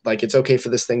accept it. Like, it's okay for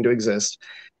this thing to exist.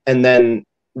 And then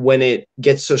when it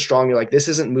gets so strong, you're like, this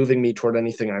isn't moving me toward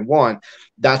anything I want.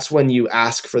 That's when you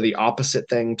ask for the opposite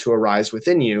thing to arise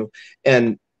within you.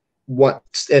 And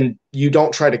you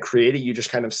don't try to create it, you just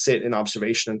kind of sit in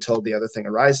observation until the other thing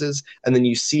arises, and then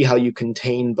you see how you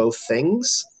contain both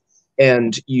things,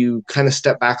 and you kind of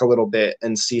step back a little bit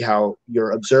and see how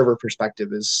your observer perspective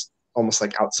is almost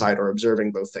like outside or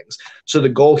observing both things. So the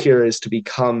goal here is to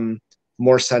become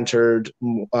more centered,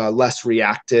 less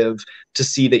reactive, to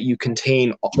see that you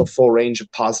contain the full range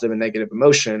of positive and negative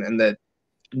emotion, and that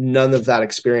none of that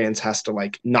experience has to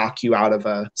like knock you out of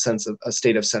a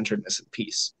state of centeredness and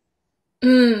peace.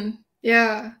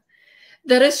 Yeah,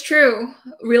 that is true.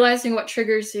 Realizing what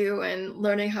triggers you and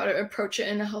learning how to approach it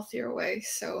in a healthier way,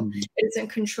 so it doesn't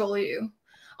control you.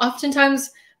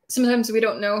 Sometimes we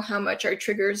don't know how much our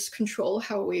triggers control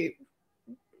how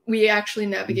we actually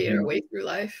navigate our way through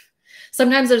life.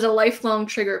 Sometimes there's a lifelong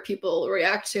trigger people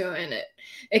react to, and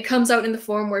it comes out in the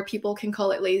form where people can call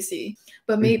it lazy,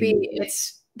 but maybe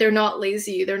they're not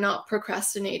lazy, they're not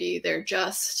procrastinating, they're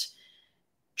just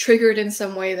triggered in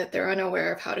some way that they're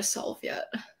unaware of how to solve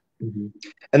yet.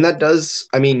 And that does,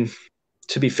 I mean,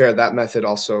 to be fair, that method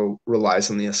also relies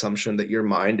on the assumption that your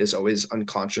mind is always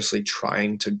unconsciously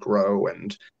trying to grow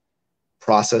and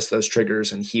process those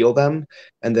triggers and heal them,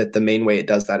 and that the main way it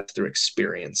does that is through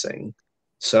experiencing.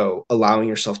 So allowing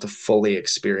yourself to fully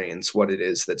experience what it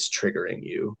is that's triggering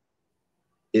you.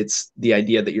 It's the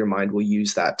idea that your mind will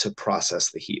use that to process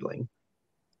the healing.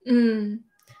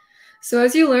 So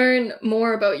as you learn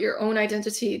more about your own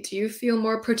identity, do you feel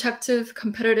more protective,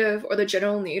 competitive, or the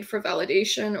general need for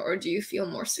validation, or do you feel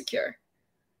more secure?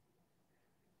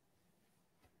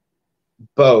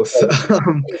 Both.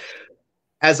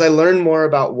 As I learn more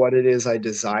about what it is I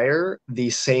desire,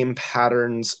 the same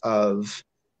patterns of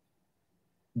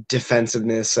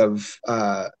defensiveness, of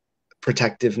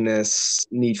protectiveness,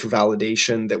 need for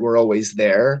validation that were always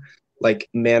there, like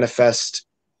manifest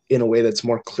in a way that's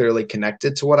more clearly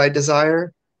connected to what I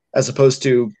desire, as opposed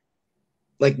to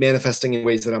like manifesting in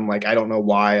ways that I'm like, I don't know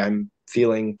why I'm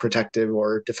feeling protective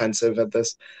or defensive at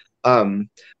this.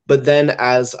 But then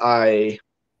as I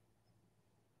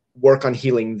work on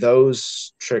healing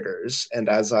those triggers, and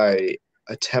as I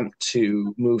attempt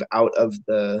to move out of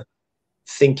the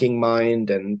thinking mind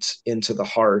and into the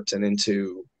heart and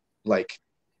into like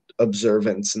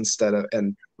observance instead of,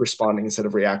 and responding instead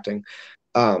of reacting,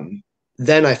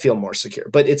 then I feel more secure.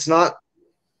 But it's more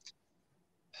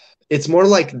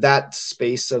like that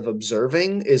space of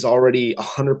observing is already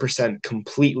 100%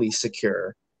 completely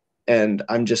secure, and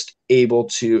I'm just able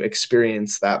to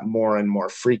experience that more and more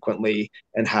frequently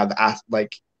and have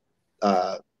aspects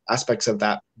of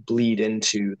that bleed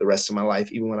into the rest of my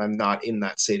life, even when I'm not in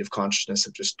that state of consciousness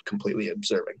of just completely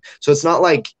observing. So it's not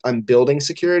like I'm building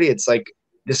security. It's like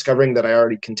discovering that I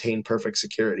already contain perfect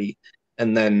security,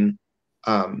 and then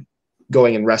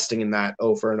going and resting in that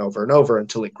over and over and over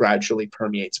until it gradually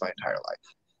permeates my entire life.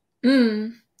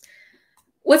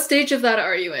 What stage of that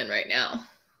are you in right now?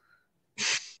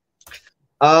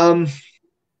 I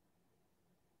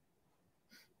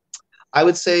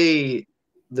would say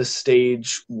the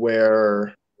stage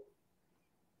where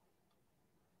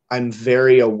I'm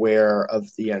very aware of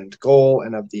the end goal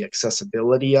and of the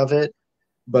accessibility of it,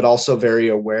 but also very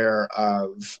aware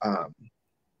of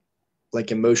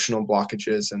like emotional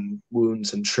blockages and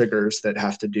wounds and triggers that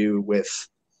have to do with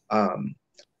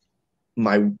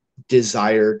my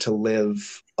desire to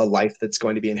live a life that's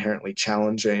going to be inherently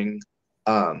challenging,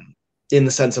 in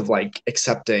the sense of like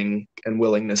accepting and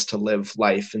willingness to live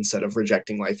life instead of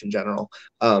rejecting life in general.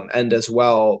 And as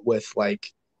well with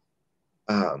like,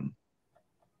 I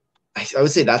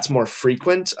would say that's more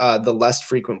frequent. The less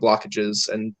frequent blockages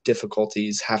and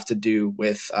difficulties have to do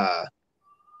with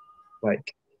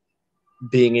like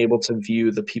being able to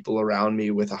view the people around me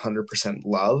with 100%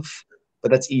 love. But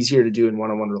that's easier to do in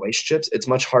one-on-one relationships. It's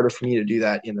much harder for me to do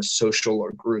that in a social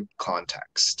or group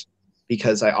context,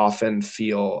 because I often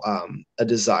feel a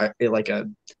desire, like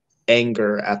a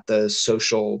anger at the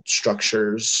social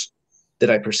structures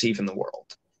that I perceive in the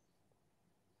world.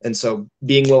 And so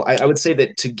I would say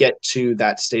that to get to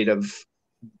that state of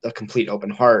a complete open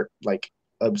heart, like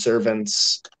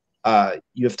observance,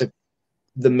 you have to,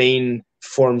 the main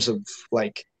forms of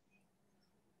like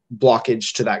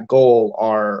blockage to that goal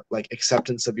are like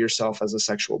acceptance of yourself as a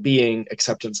sexual being,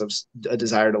 acceptance of a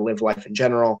desire to live life in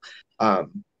general,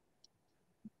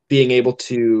 being able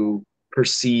to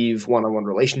perceive one-on-one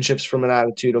relationships from an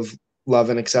attitude of love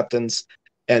and acceptance,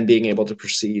 and being able to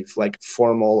perceive like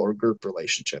formal or group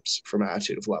relationships from an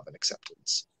attitude of love and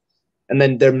acceptance. And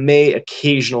then there may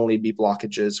occasionally be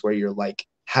blockages where you're like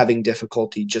having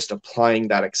difficulty just applying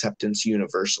that acceptance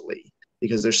universally,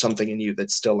 because there's something in you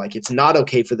that's still like, it's not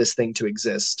okay for this thing to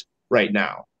exist right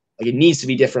now. Like it needs to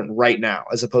be different right now,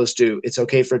 as opposed to it's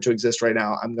okay for it to exist right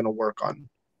now. I'm going to work on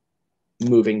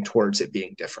moving towards it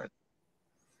being different.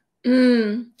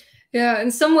 Yeah,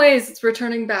 in some ways it's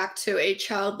returning back to a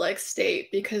childlike state,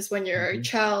 because when you're a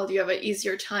child, you have an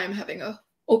easier time having an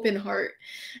open heart.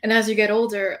 And as you get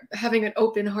older, having an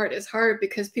open heart is hard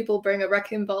because people bring a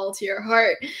wrecking ball to your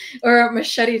heart or a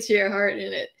machete to your heart,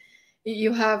 and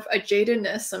you have a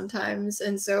jadedness sometimes.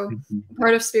 And so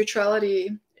part of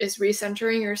spirituality is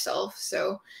recentering yourself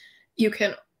so you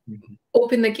can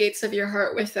open the gates of your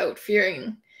heart without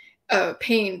fearing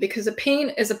pain, because the pain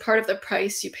is a part of the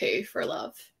price you pay for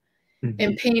love.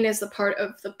 And pain is the part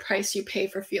of the price you pay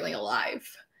for feeling alive.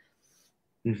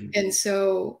 And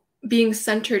so being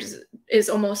centered is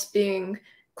almost being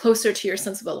closer to your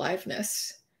sense of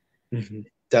aliveness.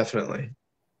 Definitely.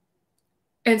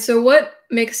 And so what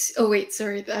makes, oh wait,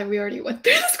 sorry, we already went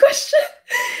through this question.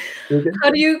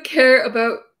 How do you care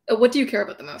about, what do you care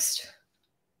about the most?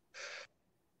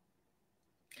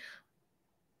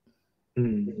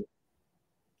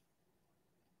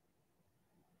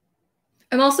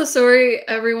 I'm also sorry,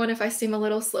 everyone, if I seem a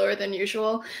little slower than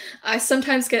usual. I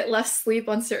sometimes get less sleep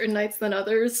on certain nights than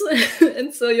others,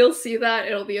 and so you'll see that.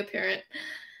 It'll be apparent.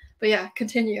 But yeah,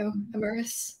 continue,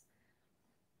 Emrys.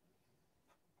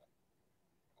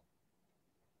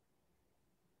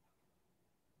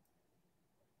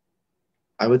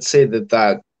 I would say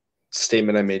that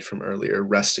statement I made from earlier,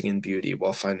 resting in beauty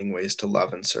while finding ways to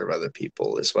love and serve other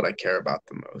people, is what I care about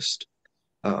the most.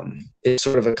 It's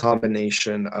sort of a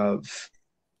combination of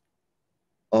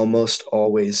almost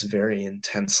always very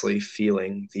intensely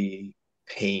feeling the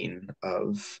pain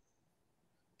of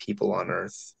people on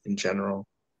Earth in general,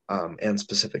 and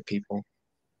specific people,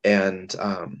 and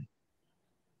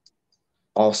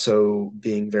also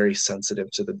being very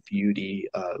sensitive to the beauty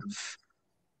of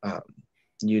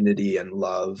unity and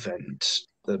love and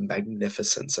the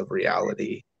magnificence of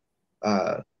reality,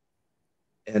 and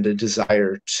a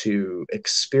desire to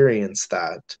experience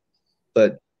that,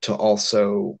 but to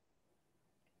also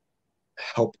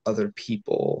help other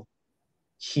people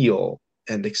heal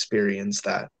and experience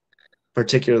that,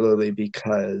 particularly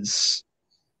because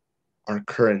our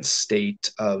current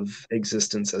state of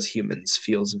existence as humans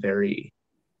feels very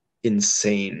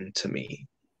insane to me.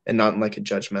 And not in like a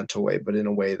judgmental way, but in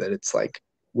a way that it's like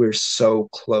we're so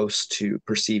close to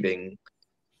perceiving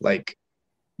like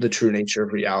the true nature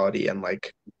of reality and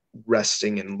like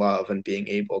resting in love and being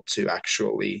able to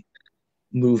actually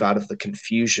move out of the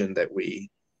confusion that we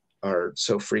are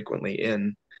so frequently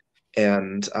in.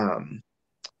 And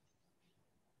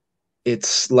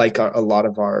it's like a lot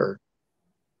of our,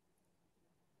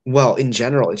 well, in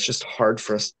general, it's just hard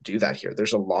for us to do that here.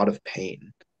 There's a lot of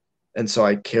pain. And so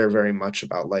I care very much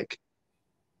about like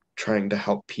trying to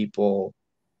help people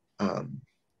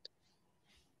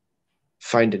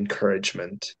find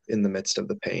encouragement in the midst of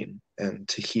the pain and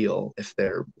to heal if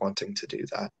they're wanting to do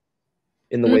that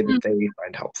in the way that they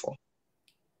find helpful.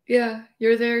 Yeah,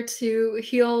 you're there to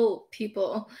heal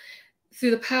people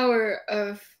through the power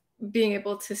of being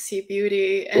able to see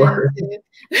beauty and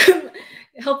to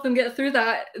help them get through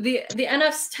that. The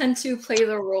NFs tend to play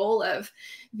the role of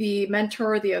the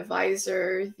mentor, the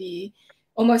advisor, the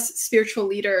almost spiritual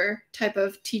leader type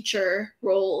of teacher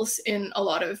roles in a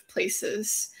lot of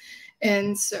places.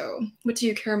 And so, what do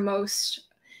you care most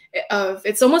of?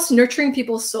 It's almost nurturing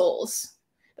people's souls.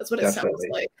 That's what it sounds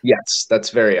like. Yes, that's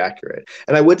very accurate.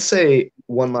 And I would say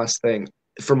one last thing.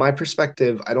 From my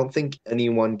perspective, I don't think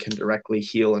anyone can directly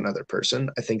heal another person.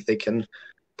 I think they can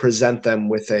present them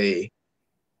with a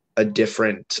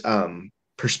different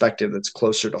perspective that's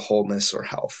closer to wholeness or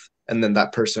health. And then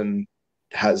that person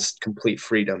has complete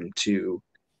freedom to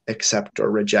accept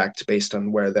or reject based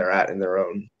on where they're at in their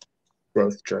own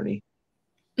growth journey.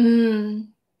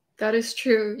 That is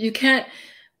true. You can't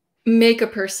make a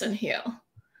person heal.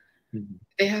 Mm-hmm.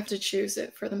 They have to choose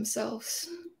it for themselves.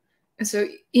 And so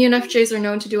ENFJs are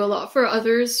known to do a lot for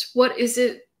others. What is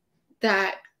it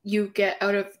that you get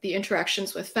out of the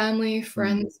interactions with family,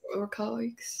 friends, or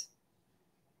colleagues?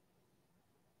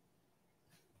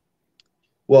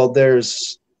 Well,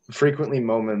 there's frequently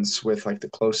moments with like the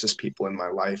closest people in my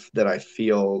life that I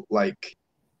feel like,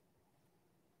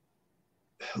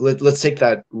 let's take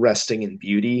that resting in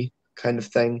beauty kind of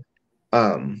thing.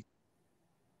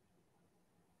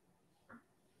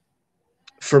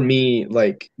 For me,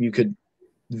 like you could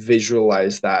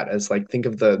visualize that as like, think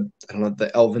of the, I don't know,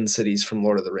 the elven cities from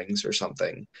Lord of the Rings or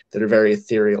something that are very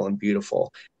ethereal and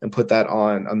beautiful, and put that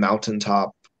on a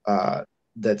mountaintop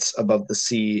that's above the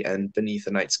sea and beneath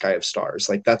a night sky of stars.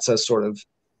 Like that's a sort of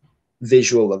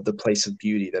visual of the place of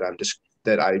beauty that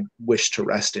that I wish to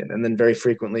rest in. And then very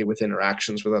frequently with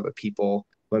interactions with other people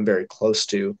who I'm very close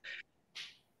to,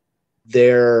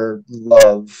 their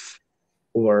love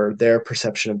or their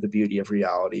perception of the beauty of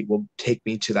reality will take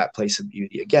me to that place of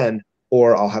beauty again,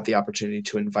 or I'll have the opportunity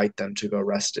to invite them to go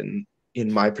rest in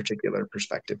my particular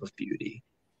perspective of beauty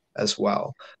as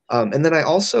well. And then I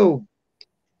also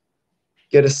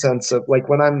get a sense of like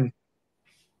when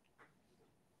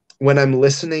I'm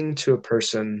listening to a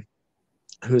person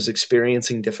who's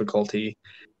experiencing difficulty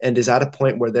and is at a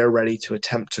point where they're ready to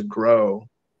attempt to grow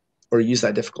or use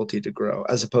that difficulty to grow,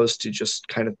 as opposed to just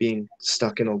kind of being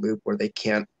stuck in a loop where they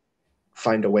can't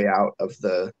find a way out of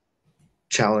the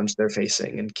challenge they're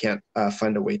facing and can't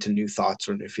find a way to new thoughts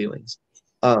or new feelings.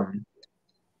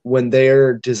 When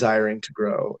they're desiring to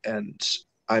grow and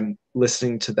I'm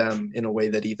listening to them in a way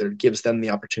that either gives them the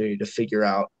opportunity to figure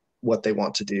out what they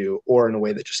want to do or in a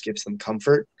way that just gives them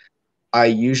comfort, I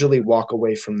usually walk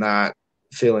away from that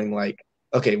feeling like,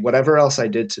 okay, whatever else I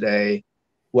did today,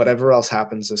 whatever else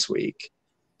happens this week,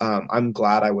 I'm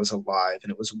glad I was alive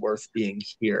and it was worth being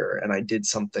here. And I did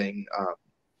something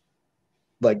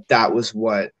like that was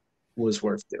what was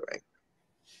worth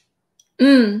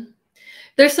doing.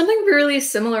 There's something really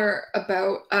similar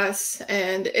about us,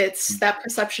 and it's that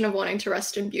perception of wanting to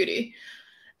rest in beauty.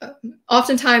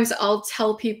 Oftentimes I'll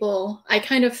tell people, I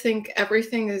kind of think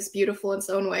everything is beautiful in its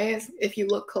own way. If you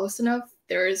look close enough,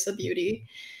 there is a beauty.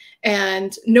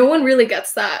 And no one really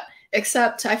gets that,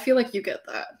 except I feel like you get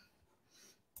that.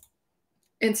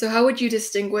 And so how would you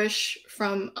distinguish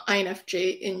from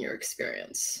INFJ in your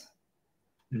experience?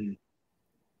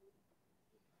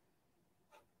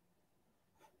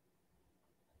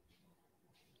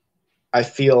 I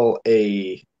feel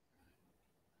a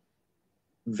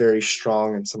very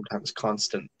strong and sometimes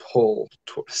constant pull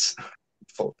towards,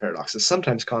 full of paradoxes,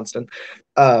 sometimes constant,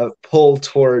 pull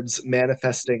towards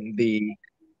manifesting the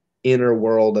inner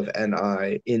world of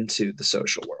NI into the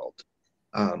social world.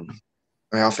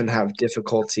 I often have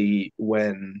difficulty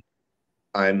when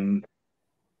I'm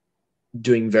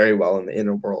doing very well in the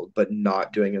inner world, but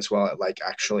not doing as well at like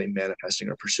actually manifesting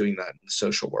or pursuing that in the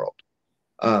social world.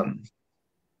 I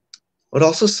would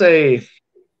also say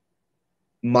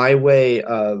my way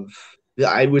of,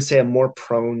 I would say I'm more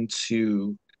prone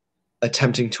to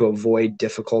attempting to avoid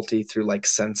difficulty through like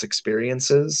sense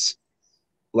experiences,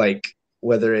 like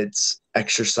whether it's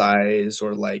exercise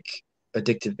or like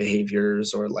addictive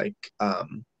behaviors or like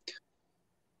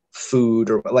food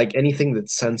or like anything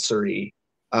that's sensory.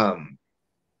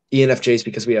 ENFJs,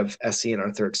 because we have SE in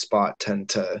our third spot, tend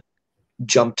to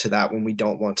jump to that when we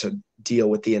don't want to deal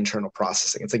with the internal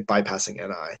processing. It's like bypassing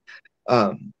NI.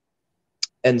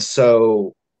 And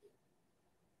so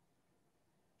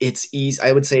it's easy.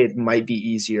 I would say it might be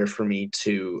easier for me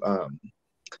to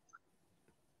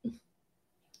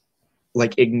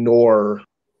like ignore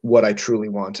what I truly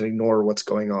want and ignore what's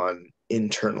going on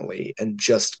internally and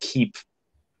just keep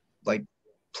like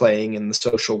playing in the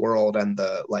social world and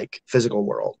the like physical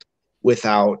world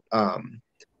without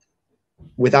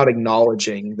without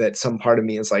acknowledging that some part of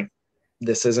me is like,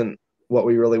 this isn't what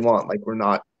we really want. Like we're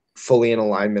not fully in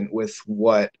alignment with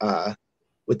what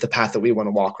with the path that we want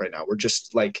to walk right now. We're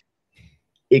just like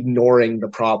ignoring the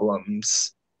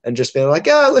problems and just being like,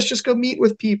 yeah, let's just go meet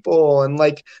with people and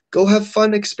like go have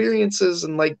fun experiences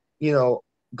and like, you know,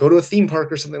 go to a theme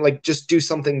park or something, like just do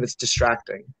something that's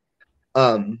distracting.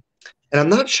 And I'm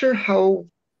not sure how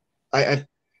I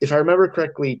if I remember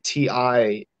correctly,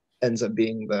 TI ends up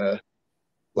being the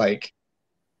like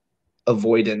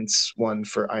avoidance one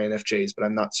for INFJs, but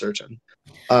I'm not certain.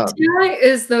 TI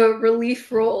is the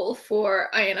relief role for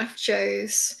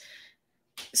INFJs.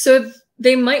 So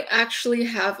they might actually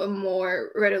have a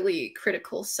more readily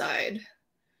critical side,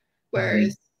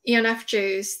 whereas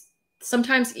ENFJs,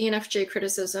 sometimes ENFJ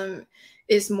criticism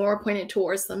is more pointed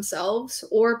towards themselves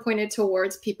or pointed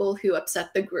towards people who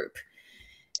upset the group.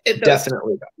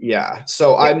 Definitely. Yeah.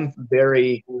 So I'm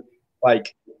very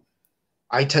like,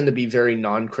 I tend to be very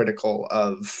non-critical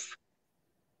of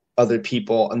other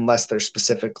people unless they're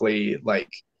specifically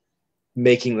like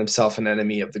making themselves an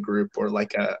enemy of the group or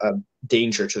like a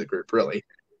danger to the group, really.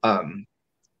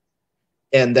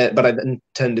 And that, but I then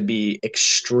tend to be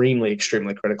extremely,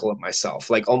 extremely critical of myself.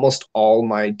 Like almost all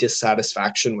my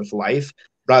dissatisfaction with life,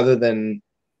 rather than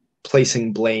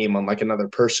placing blame on like another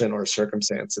person or a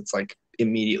circumstance, it's like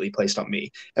immediately placed on me.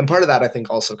 And part of that I think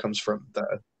also comes from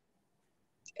the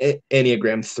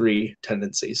Enneagram 3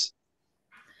 tendencies.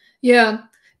 Yeah.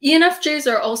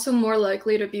 ENFJs are also more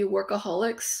likely to be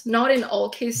workaholics. Not in all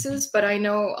cases, but I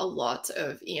know a lot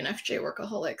of ENFJ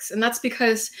workaholics. And that's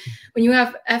because when you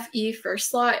have FE first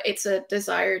slot, it's a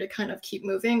desire to kind of keep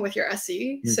moving with your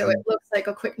SE. So it looks like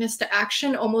a quickness to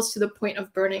action, almost to the point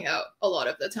of burning out a lot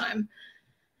of the time.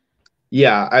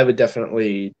 Yeah, I would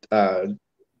definitely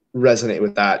resonate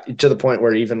with that, to the point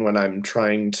where even when I'm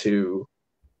trying to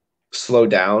slow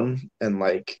down and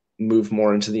like move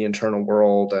more into the internal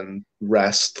world and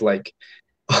rest, like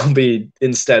I'll be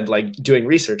instead like doing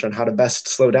research on how to best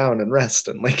slow down and rest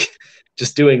and like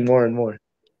just doing more and more.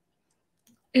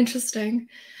 Interesting.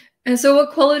 And so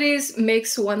what qualities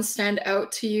makes one stand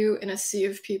out to you in a sea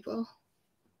of people?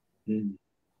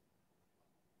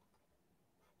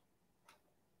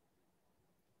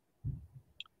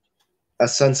 A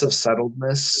sense of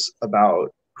settledness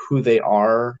about who they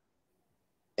are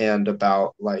and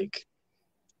about like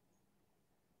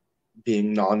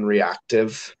being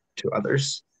non-reactive to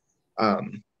others.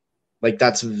 Like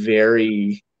that's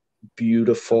very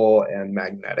beautiful and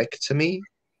magnetic to me,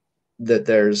 that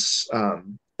there's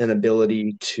an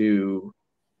ability to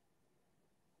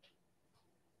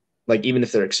like, even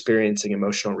if they're experiencing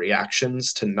emotional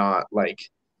reactions, to not like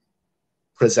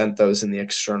present those in the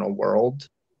external world,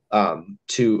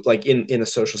 to like in a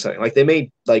social setting. Like they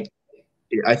may like,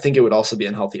 I think it would also be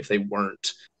unhealthy if they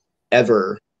weren't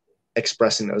ever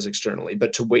expressing those externally,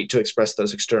 but to wait to express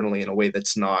those externally in a way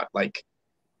that's not like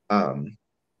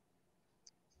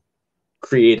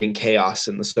creating chaos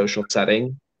in the social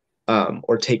setting,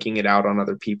 or taking it out on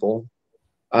other people.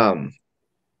 I'm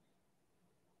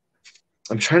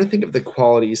trying to think of the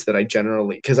qualities that I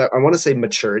generally, because I want to say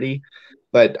maturity,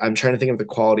 but I'm trying to think of the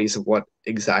qualities of what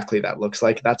exactly that looks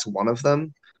like. That's one of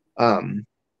them.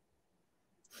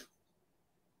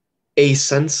 A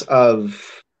sense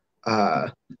of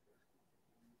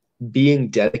being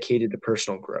dedicated to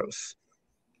personal growth,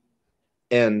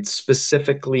 and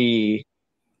specifically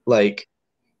like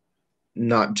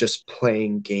not just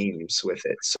playing games with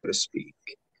it, so to speak,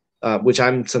 which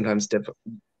I'm sometimes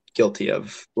guilty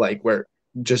of, like where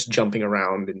just jumping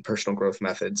around in personal growth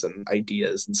methods and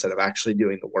ideas instead of actually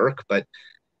doing the work. But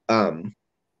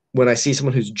when I see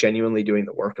someone who's genuinely doing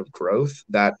the work of growth,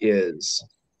 that is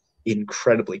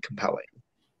incredibly compelling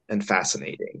and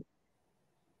fascinating.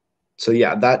 So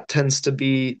yeah, that tends to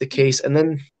be the case. And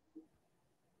then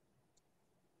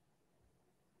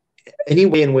any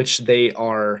way in which they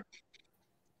are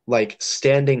like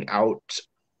standing out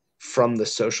from the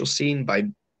social scene by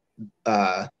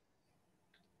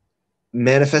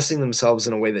manifesting themselves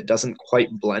in a way that doesn't quite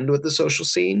blend with the social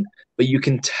scene, but you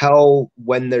can tell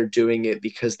when they're doing it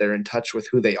because they're in touch with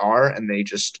who they are and they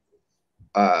just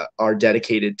are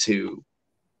dedicated to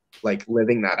like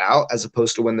living that out, as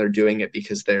opposed to when they're doing it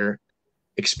because they're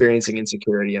experiencing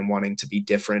insecurity and wanting to be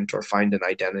different or find an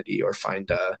identity or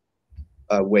find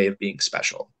a way of being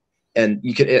special. And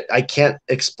I can't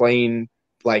explain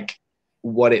like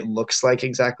what it looks like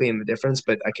exactly in the difference,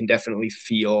 but I can definitely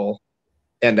feel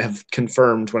and have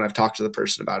confirmed when I've talked to the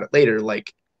person about it later,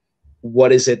 like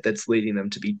what is it that's leading them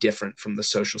to be different from the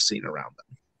social scene around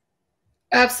them.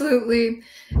 Absolutely.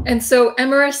 And so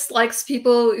Emrys likes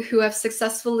people who have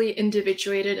successfully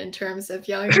individuated in terms of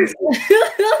Young's.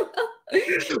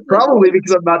 Probably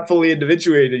because I'm not fully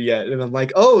individuated yet. And I'm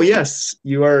like, oh, yes,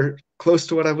 you are close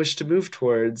to what I wish to move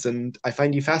towards. And I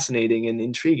find you fascinating and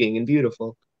intriguing and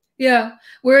beautiful. Yeah.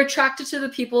 We're attracted to the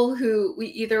people who we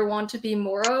either want to be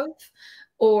more of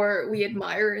or we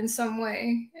admire in some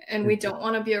way. And we don't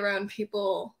want to be around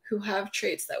people who have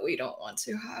traits that we don't want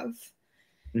to have,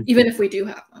 even if we do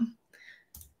have them.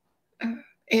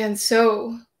 And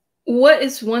so what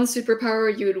is one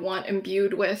superpower you would want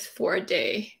imbued with for a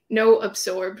day? No,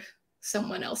 absorb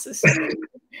someone else's.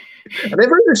 I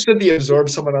never understood the absorb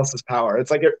someone else's power. It's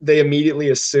like they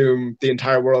immediately assume the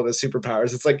entire world has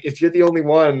superpowers. It's like, if you're the only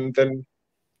one, then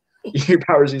your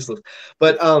power is useless.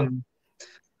 But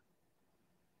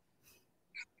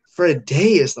for a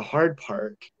day is the hard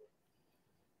part. I'm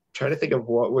trying to think of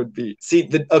what would be.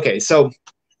 Okay, so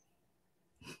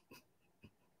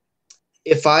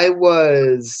if I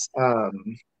was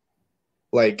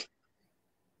like,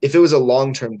 if it was a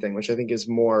long-term thing, which I think is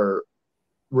more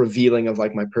revealing of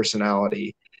like my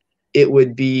personality, it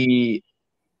would be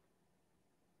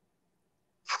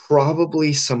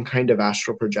probably some kind of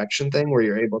astral projection thing where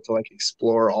you're able to like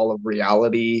explore all of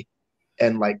reality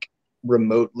and like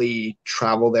remotely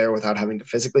travel there without having to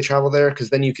physically travel there, because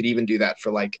then you could even do that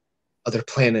for like other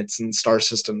planets and star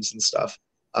systems and stuff,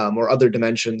 or other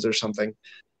dimensions or something.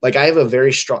 Like I have a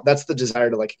very strong, that's the desire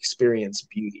to like experience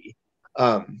beauty.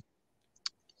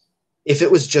 If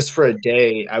it was just for a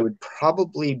day, I would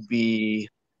probably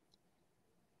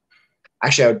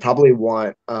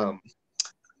want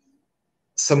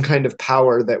some kind of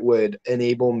power that would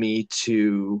enable me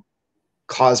to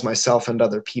cause myself and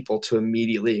other people to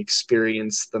immediately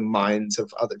experience the minds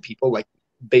of other people, like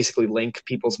basically link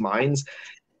people's minds.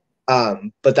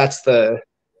 But that's the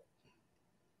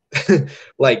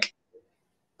like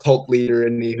cult leader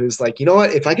in me who's like, you know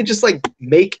what, if I could just like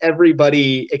make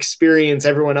everybody experience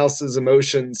everyone else's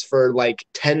emotions for like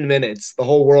 10 minutes, the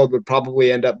whole world would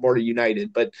probably end up more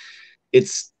united. But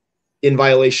it's in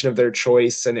violation of their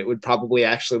choice, and it would probably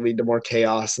actually lead to more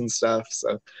chaos and stuff.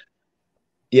 So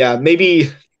yeah,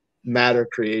 maybe matter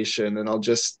creation. And I'll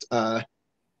just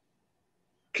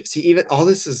see, even all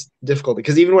this is difficult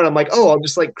because even when I'm like, oh, I'll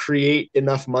just like create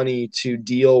enough money to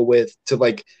deal with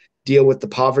the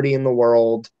poverty in the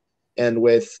world and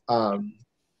with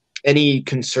any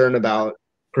concern about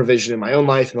provision in my own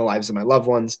life and the lives of my loved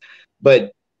ones.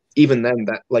 But even then,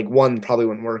 that like one probably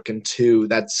wouldn't work, and two,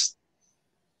 that's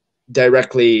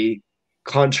directly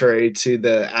contrary to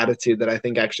the attitude that I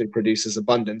think actually produces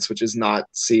abundance, which is not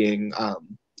thinking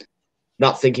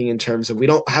in terms of we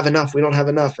don't have enough,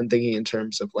 and thinking in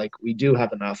terms of like we do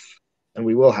have enough and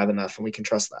we will have enough and we can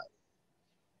trust that.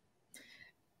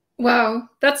 Wow,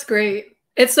 that's great.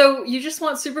 And so you just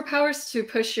want superpowers to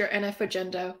push your NF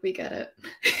agenda. We get it.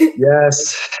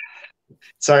 Yes.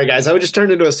 Sorry, guys. I would just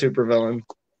turn into a supervillain.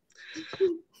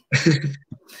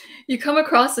 You come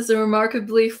across as a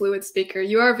remarkably fluid speaker.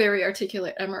 You are very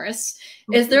articulate, Emrys.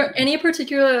 Is there any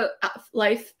particular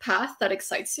life path that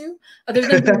excites you, other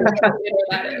than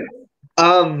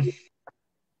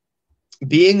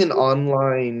being an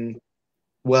online,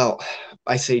 well,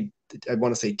 I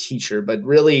want to say teacher, but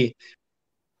really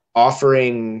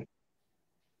offering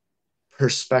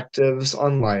perspectives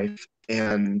on life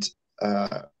and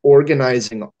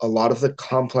organizing a lot of the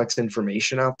complex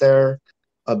information out there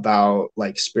about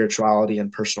like spirituality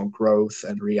and personal growth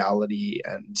and reality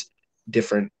and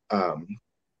different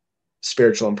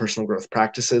spiritual and personal growth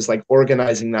practices, like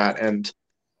organizing that and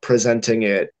presenting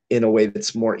it in a way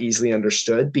that's more easily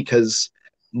understood. Because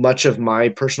much of my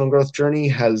personal growth journey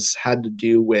has had to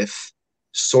do with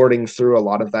sorting through a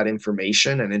lot of that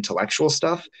information and intellectual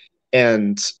stuff.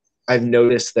 And I've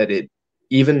noticed that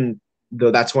even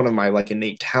though that's one of my like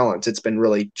innate talents, it's been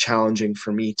really challenging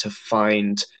for me to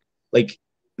find like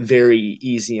very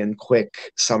easy and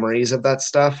quick summaries of that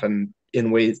stuff and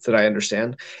in ways that I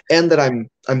understand, and that I'm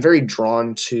very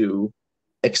drawn to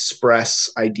express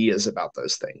ideas about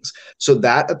those things. So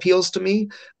that appeals to me,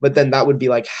 but then that would be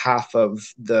like half of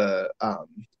the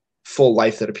full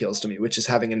life that appeals to me, which is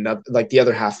having another, like the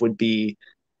other half would be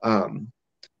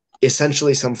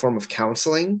essentially some form of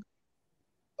counseling,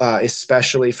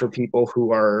 especially for people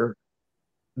who are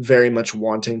very much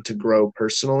wanting to grow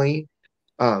personally.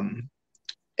 And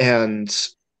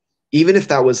even if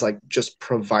that was like just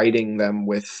providing them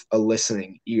with a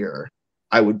listening ear,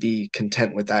 I would be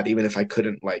content with that, even if I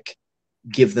couldn't like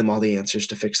give them all the answers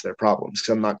to fix their problems,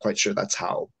 because I'm not quite sure that's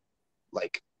how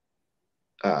like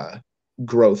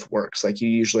growth works. Like you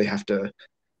usually have to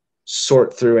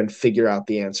sort through and figure out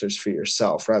the answers for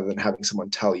yourself rather than having someone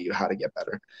tell you how to get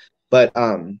better. But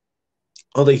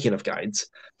although you can have guides,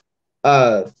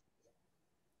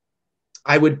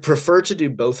 I would prefer to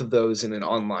do both of those in an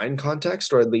online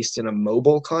context, or at least in a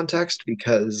mobile context,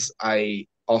 because I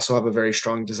also have a very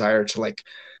strong desire to like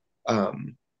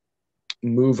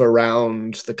move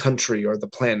around the country or the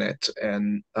planet,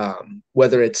 and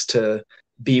whether it's to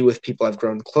be with people I've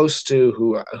grown close to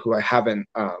who I haven't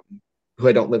who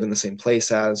I don't live in the same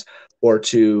place as, or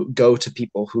to go to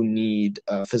people who need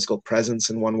a physical presence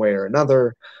in one way or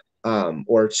another,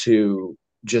 or to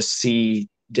just see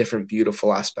different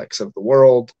beautiful aspects of the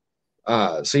world.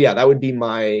 So yeah, that would be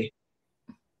my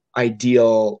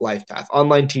ideal life path: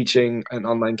 online teaching and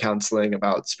online counseling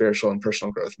about spiritual and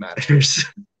personal growth matters.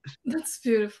 That's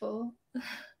beautiful.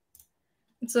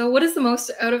 So, what is the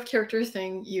most out of character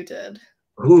thing you did?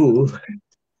 Ooh.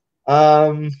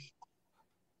 Oh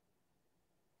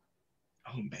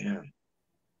man.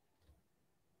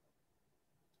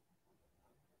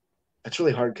 That's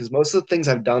really hard because most of the things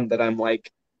I've done that I'm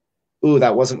like, ooh,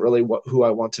 that wasn't really who I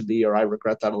want to be, or I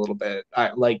regret that a little bit.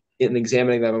 I like in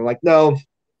examining them, I'm like, no,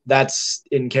 that's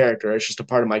in character. It's just a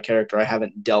part of my character I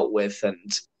haven't dealt with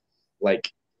and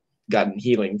like gotten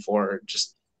healing for,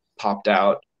 just popped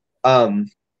out. Um,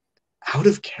 Out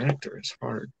of character is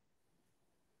hard.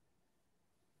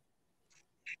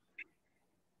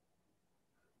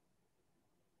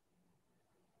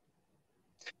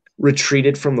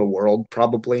 Retreated from the world,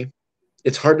 probably.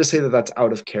 It's hard to say that that's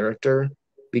out of character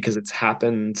because it's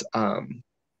happened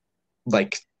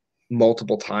like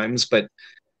multiple times, but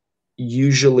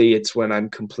usually it's when I'm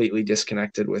completely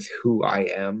disconnected with who I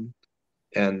am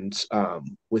and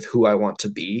with who I want to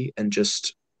be, and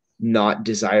just not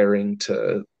desiring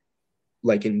to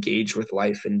like engage with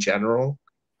life in general.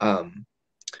 Um,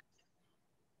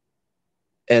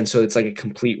 and so it's like a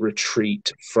complete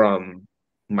retreat from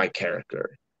my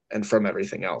character and from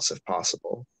everything else if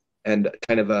possible, and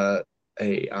kind of a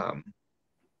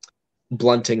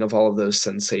blunting of all of those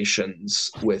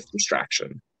sensations with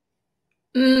distraction.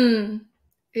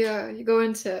 Yeah, you go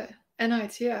into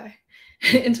NITI,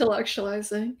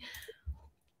 intellectualizing.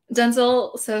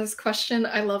 Denzel says, question,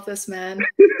 I love this man.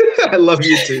 I love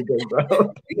you too,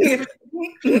 bro.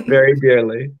 Very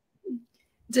dearly.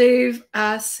 Dave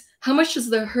asks, how much does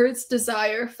the herd's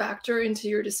desire factor into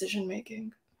your decision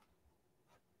making?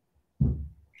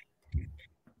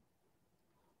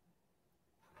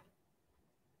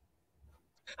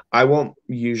 I won't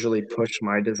usually push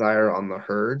my desire on the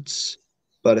herds,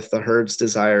 but if the herd's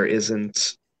desire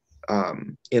isn't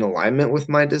in alignment with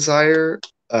my desire,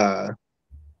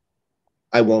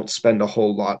 I won't spend a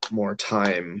whole lot more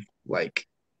time like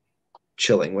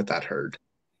chilling with that herd.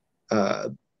 Uh,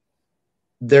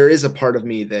 there is a part of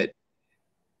me that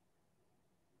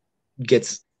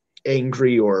gets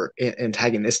angry or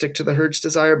antagonistic to the herd's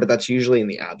desire, but that's usually in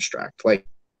the abstract. Like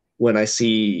when I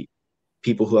see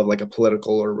people who have like a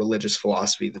political or religious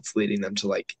philosophy that's leading them to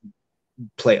like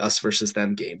play us versus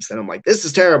them games, then I'm like, this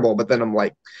is terrible. But then I'm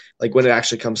like when it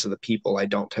actually comes to the people, I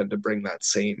don't tend to bring that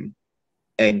same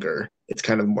anger. It's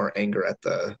kind of more anger at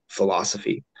the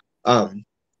philosophy.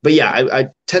 But yeah, I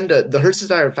tend to, the herd's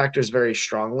desire factors very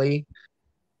strongly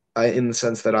in the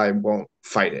sense that I won't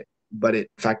fight it, but it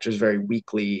factors very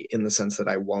weakly in the sense that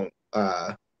I won't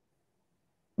go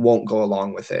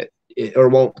along with it, or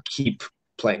won't keep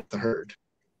playing the herd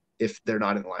if they're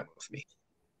not in alignment with me.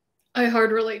 I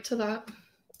hard relate to that.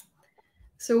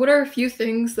 So, what are a few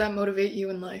things that motivate you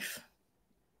in life?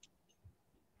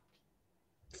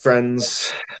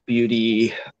 Friends,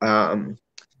 beauty,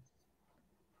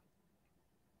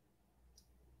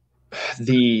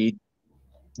 the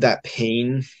that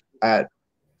pain at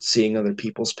seeing other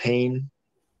people's pain,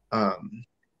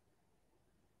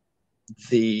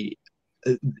 the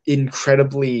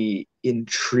incredibly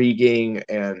intriguing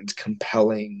and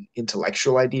compelling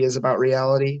intellectual ideas about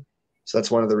reality. So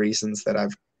that's one of the reasons that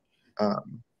I've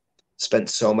spent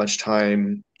so much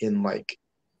time in like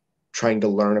trying to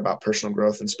learn about personal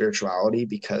growth and spirituality,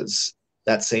 because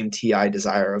that same TI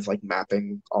desire of like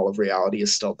mapping all of reality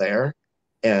is still there.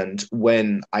 And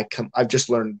when I've just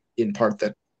learned in part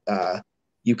that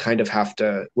you kind of have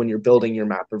to, when you're building your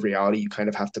map of reality, you kind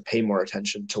of have to pay more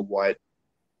attention to what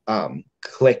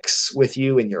clicks with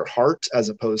you in your heart, as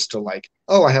opposed to like,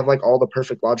 oh, I have like all the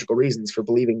perfect logical reasons for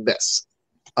believing this.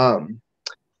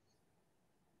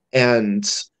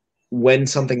 And when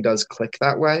something does click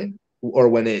that way, or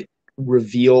when it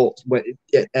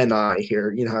and I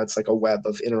here, you know how it's like a web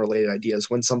of interrelated ideas,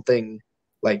 when something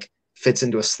like fits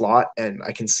into a slot and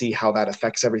I can see how that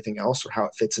affects everything else, or how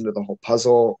it fits into the whole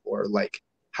puzzle, or like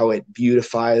how it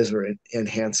beautifies or it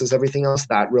enhances everything else,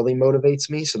 that really motivates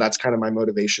me. So that's kind of my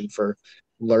motivation for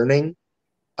learning.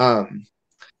 And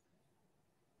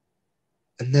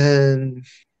then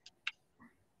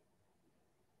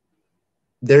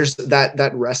there's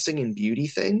that resting in beauty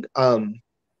thing.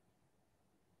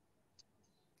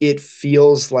 It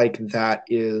feels like that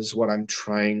is what I'm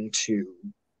trying to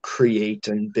create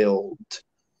and build,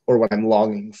 or what I'm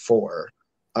longing for.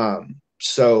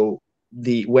 So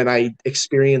when I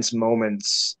experience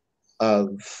moments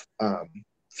of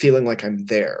feeling like I'm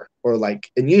there, or like,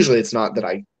 and usually it's not that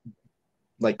I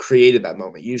like created that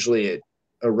moment. Usually it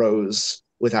arose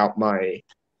without my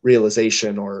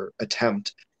realization or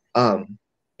attempt.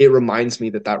 It reminds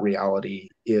me that that reality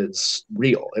is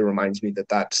real. It reminds me that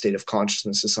that state of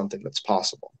consciousness is something that's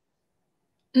possible.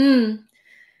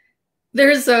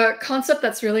 There's a concept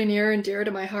that's really near and dear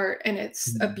to my heart, and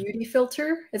it's a beauty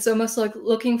filter. It's almost like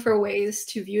looking for ways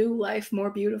to view life more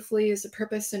beautifully is a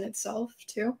purpose in itself,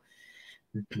 too.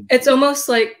 It's almost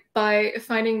like by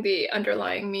finding the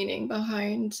underlying meaning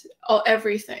behind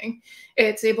everything,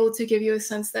 it's able to give you a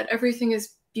sense that everything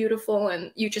is beautiful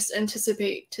and you just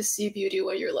anticipate to see beauty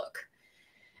where you look.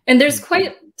 And there's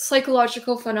quite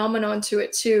psychological phenomenon to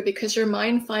it too, because your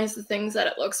mind finds the things that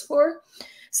it looks for.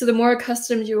 So the more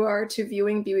accustomed you are to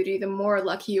viewing beauty, the more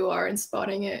lucky you are in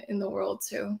spotting it in the world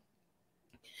too.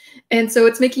 And so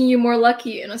it's making you more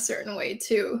lucky in a certain way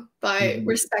too, by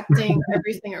respecting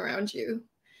everything around you.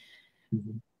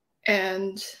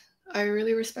 And I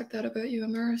really respect that about you,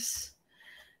 Emrys.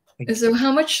 And so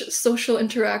how much social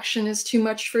interaction is too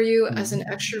much for you as an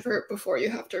extrovert before you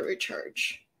have to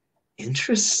recharge?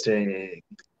 Interesting.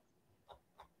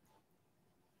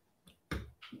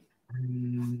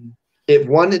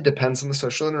 It depends on the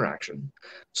social interaction.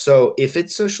 So if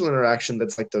it's social interaction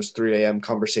that's like those 3 a.m.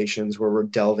 conversations where we're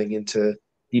delving into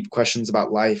deep questions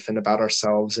about life and about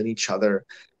ourselves and each other,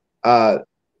 that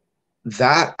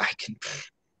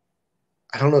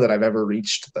I don't know that I've ever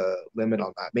reached the limit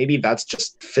on that. Maybe that's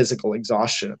just physical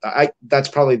exhaustion. That's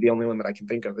probably the only limit I can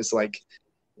think of, is like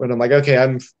when I'm like, okay,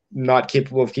 I'm not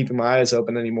capable of keeping my eyes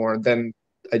open anymore, then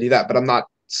I do that, but I'm not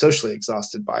socially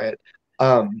exhausted by it.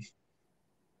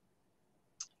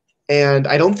 And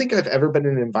I don't think I've ever been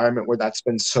in an environment where that's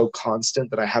been so constant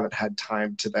that I haven't had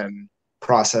time to then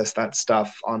process that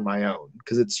stuff on my own.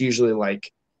 Because it's usually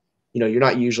like, you know, you're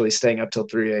not usually staying up till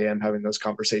 3 a.m. having those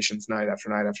conversations night after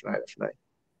night after night after night.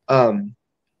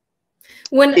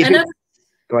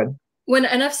 Go ahead. When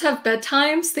NFs have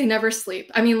bedtimes, they never sleep.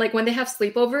 I mean, like when they have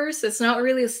sleepovers, it's not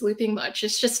really sleeping much.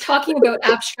 It's just talking about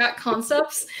abstract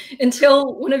concepts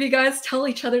until one of you guys tell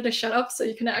each other to shut up so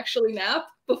you can actually nap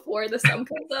before the sun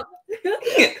comes up.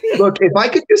 Look, if I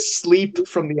could just sleep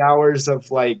from the hours of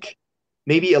like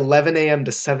maybe 11 a.m.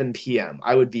 to 7 p.m.,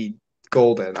 I would be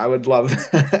golden. I would love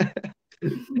that.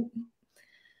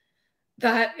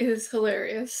 That is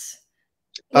hilarious.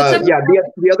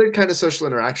 The other kind of social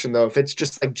interaction, though, if it's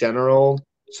just like general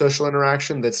social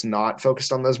interaction that's not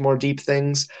focused on those more deep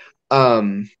things,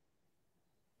 I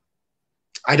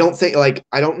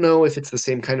don't know if it's the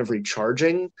same kind of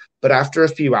recharging, but after a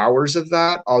few hours of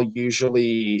that, I'll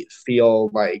usually feel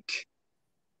like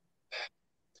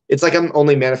it's like I'm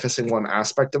only manifesting one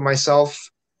aspect of myself,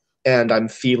 and I'm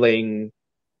feeling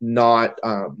not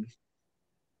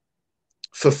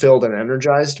fulfilled and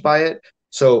energized by it.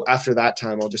 So after that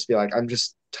time, I'll just be like, I'm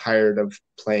just tired of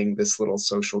playing this little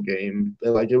social game.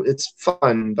 Like it's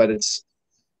fun, but it's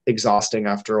exhausting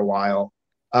after a while.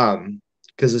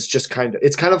 Because it's kind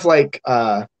of like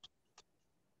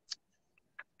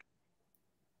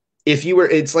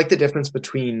it's like the difference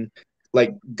between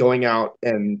like going out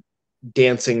and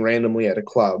dancing randomly at a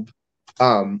club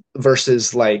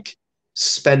versus like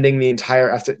spending the entire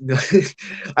after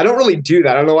I don't really do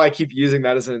that. I don't know why I keep using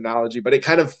that as an analogy, but it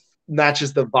kind of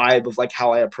matches the vibe of like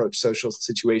how I approach social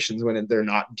situations when they're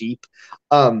not deep.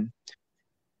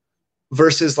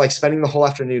 Versus like spending the whole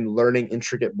afternoon learning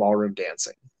intricate ballroom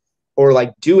dancing, or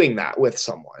like doing that with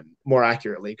someone more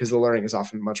accurately, because the learning is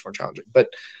often much more challenging. But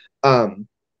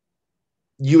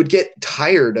you would get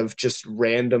tired of just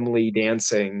randomly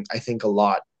dancing, I think, a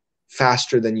lot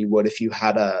faster than you would if you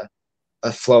had a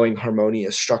flowing,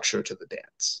 harmonious structure to the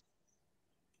dance.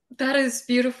 That is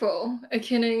beautiful,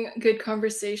 akin good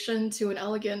conversation to an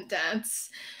elegant dance.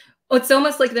 Well, it's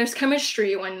almost like there's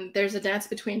chemistry when there's a dance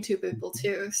between two people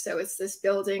too. So it's this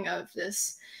building of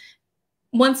this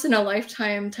once in a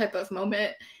lifetime type of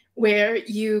moment where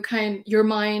your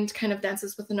mind kind of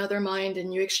dances with another mind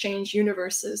and you exchange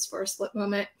universes for a split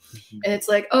moment. And it's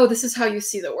like, oh, this is how you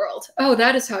see the world. Oh,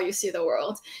 that is how you see the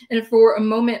world. And for a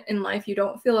moment in life, you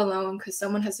don't feel alone because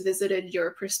someone has visited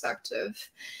your perspective.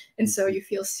 And so you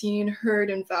feel seen, heard,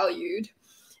 and valued.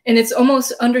 And it's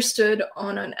almost understood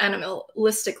on an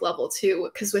animalistic level too,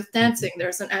 because with dancing,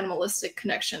 there's an animalistic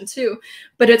connection too.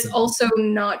 But it's also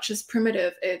not just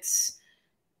primitive, it's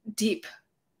deep.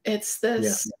 It's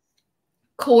this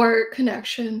core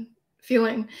connection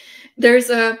feeling. There's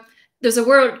a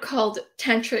word called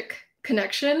tantric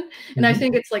connection, and I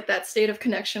think it's like that state of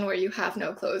connection where you have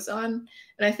no clothes on.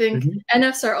 And I think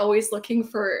NFs are always looking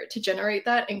to generate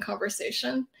that in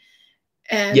conversation.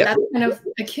 And that's kind of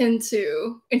akin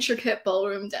to intricate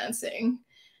ballroom dancing.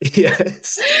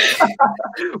 Yes.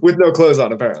 With no clothes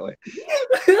on, apparently.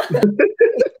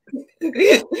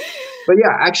 But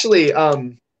yeah, actually,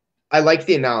 I like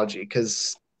the analogy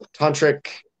because tantric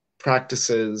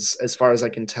practices, as far as I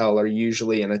can tell, are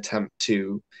usually an attempt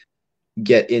to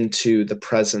get into the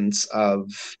presence of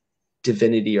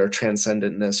divinity or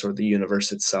transcendentness or the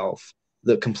universe itself,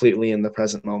 completely in the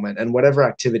present moment. And whatever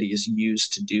activity is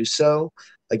used to do so,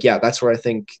 like, yeah, that's where I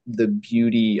think the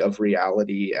beauty of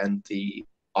reality and the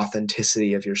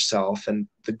authenticity of yourself and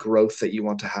the growth that you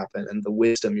want to happen and the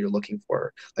wisdom you're looking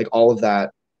for, like all of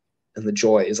that and the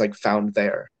joy is like found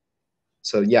there.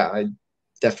 So yeah, I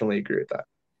definitely agree with that.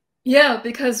 Yeah,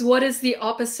 because what is the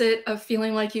opposite of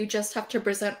feeling like you just have to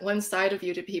present one side of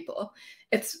you to people?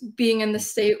 It's being in the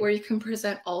state where you can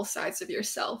present all sides of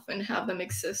yourself and have them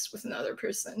exist with another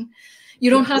person. You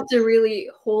don't have to really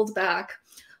hold back.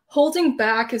 Holding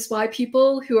back is why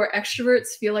people who are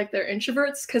extroverts feel like they're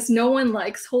introverts, because no one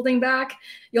likes holding back.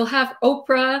 You'll have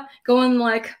Oprah going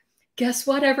like, guess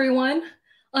what, everyone?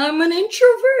 I'm an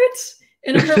introvert.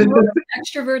 In her more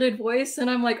extroverted voice. And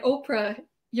I'm like, Oprah,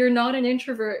 you're not an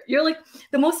introvert. You're like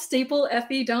the most staple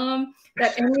FE Dom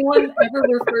that anyone ever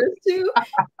refers to.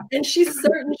 And she's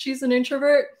certain she's an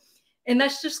introvert. And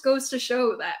that just goes to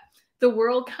show that the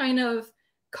world kind of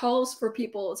calls for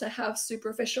people to have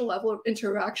superficial level of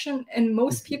interaction. And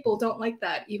most people don't like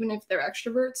that, even if they're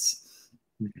extroverts.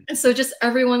 And so just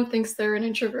everyone thinks they're an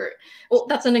introvert. Well,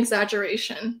 that's an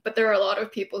exaggeration, but there are a lot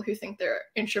of people who think they're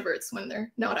introverts when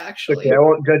they're not actually. Okay, I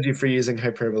won't judge you for using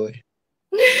hyperbole.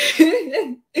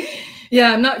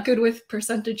 Yeah, I'm not good with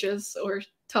percentages or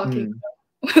talking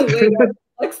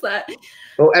like that.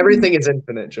 Well, everything is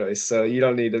infinite, Joyce, so you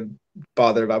don't need to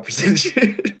bother about percentages.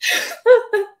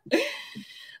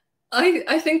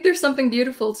 I think there's something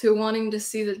beautiful to wanting to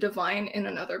see the divine in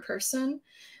another person,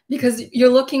 because you're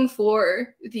looking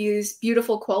for these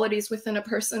beautiful qualities within a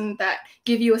person that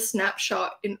give you a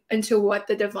snapshot into what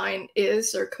the divine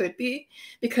is or could be,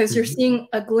 because you're seeing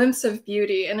a glimpse of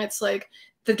beauty, and it's like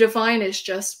the divine is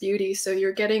just beauty. So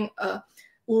you're getting a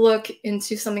look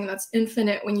into something that's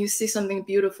infinite when you see something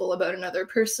beautiful about another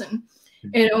person.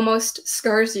 And it almost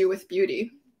scars you with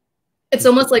beauty. It's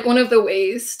almost like one of the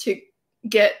ways to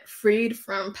get freed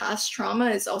from past trauma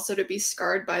is also to be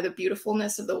scarred by the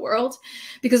beautifulness of the world.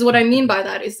 Because what I mean by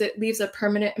that is it leaves a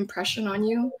permanent impression on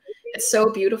you. It's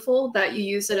so beautiful that you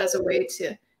use it as a way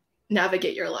to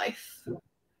navigate your life.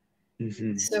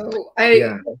 So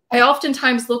I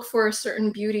oftentimes look for a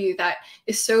certain beauty that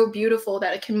is so beautiful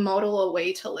that it can model a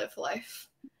way to live life.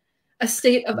 A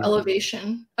state of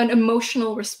elevation, an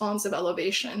emotional response of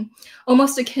elevation,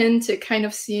 almost akin to kind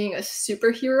of seeing a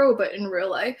superhero, but in real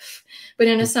life. But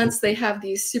in a sense, they have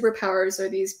these superpowers or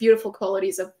these beautiful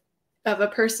qualities of a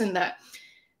person that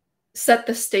set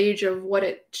the stage of what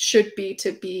it should be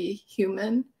to be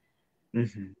human.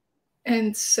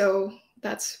 And so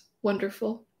that's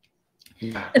wonderful.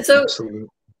 Yeah, and so absolutely.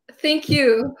 Thank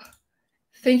you,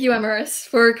 Emrys,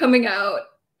 for coming out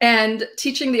and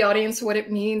teaching the audience what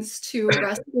it means to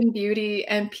rest in beauty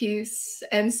and peace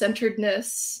and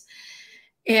centeredness.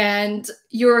 And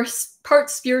you're part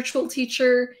spiritual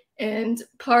teacher and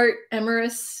part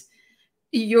Emrys.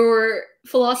 your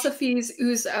philosophies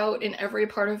ooze out in every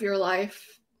part of your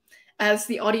life. As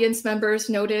the audience members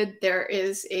noted, there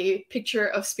is a picture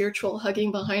of spiritual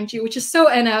hugging behind you, which is so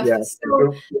NF, Yeah.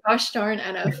 so gosh darn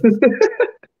NF.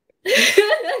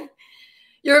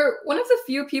 You're one of the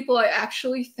few people I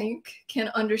actually think can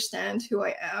understand who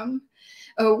I am.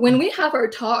 When we have our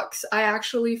talks, I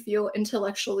actually feel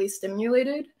intellectually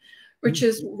stimulated, which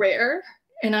is rare,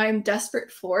 and I'm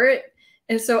desperate for it.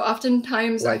 And so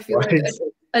oftentimes I feel like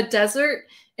a desert,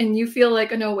 and you feel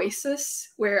like an oasis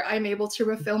where I'm able to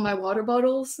refill my water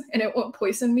bottles and it won't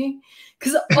poison me.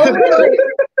 Because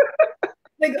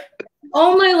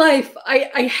all my life,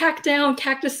 I hack down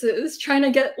cactuses, trying to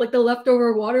get like the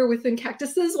leftover water within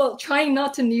cactuses while trying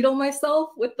not to needle myself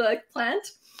with the plant.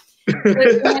 But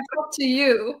when I talk to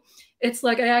you, it's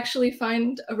like I actually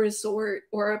find a resort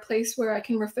or a place where I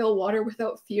can refill water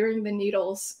without fearing the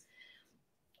needles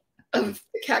of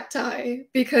the cacti,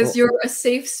 because you're a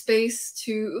safe space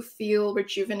to feel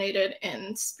rejuvenated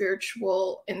and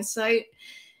spiritual insight.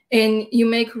 And you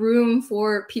make room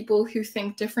for people who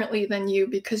think differently than you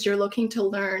because you're looking to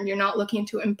learn. You're not looking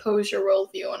to impose your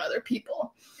worldview on other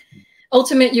people.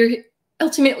 Ultimately,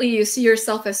 you see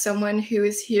yourself as someone who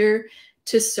is here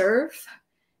to serve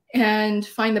and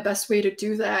find the best way to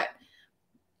do that.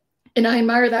 And I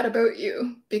admire that about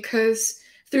you, because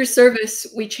through service,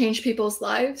 we change people's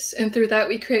lives. And through that,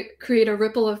 we create a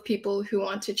ripple of people who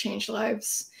want to change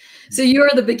lives. So you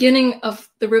are the beginning of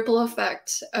the ripple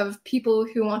effect of people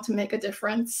who want to make a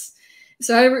difference.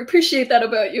 So I appreciate that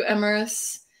about you,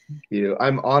 Emrys. Thank you.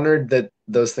 I'm honored that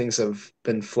those things have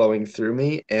been flowing through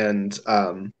me, and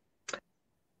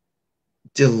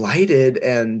delighted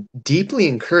and deeply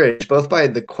encouraged both by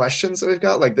the questions that we've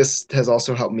got. Like, this has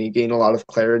also helped me gain a lot of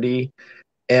clarity,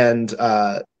 and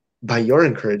by your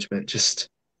encouragement, just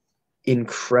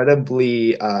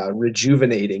incredibly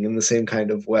rejuvenating in the same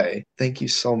kind of way. Thank you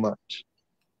so much.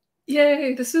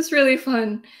 Yay, this is really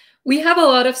fun. We have a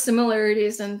lot of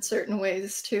similarities in certain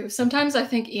ways too. Sometimes I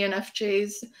think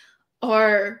ENFJs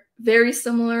are very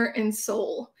similar in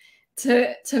soul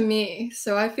to me.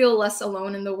 So I feel less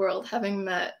alone in the world having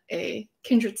met a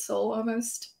kindred soul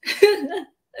almost.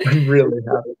 I'm really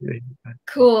happy.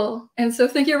 Cool. And so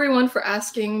thank you everyone for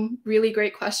asking really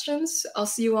great questions. I'll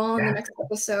see you all in the next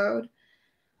episode.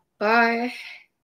 Bye.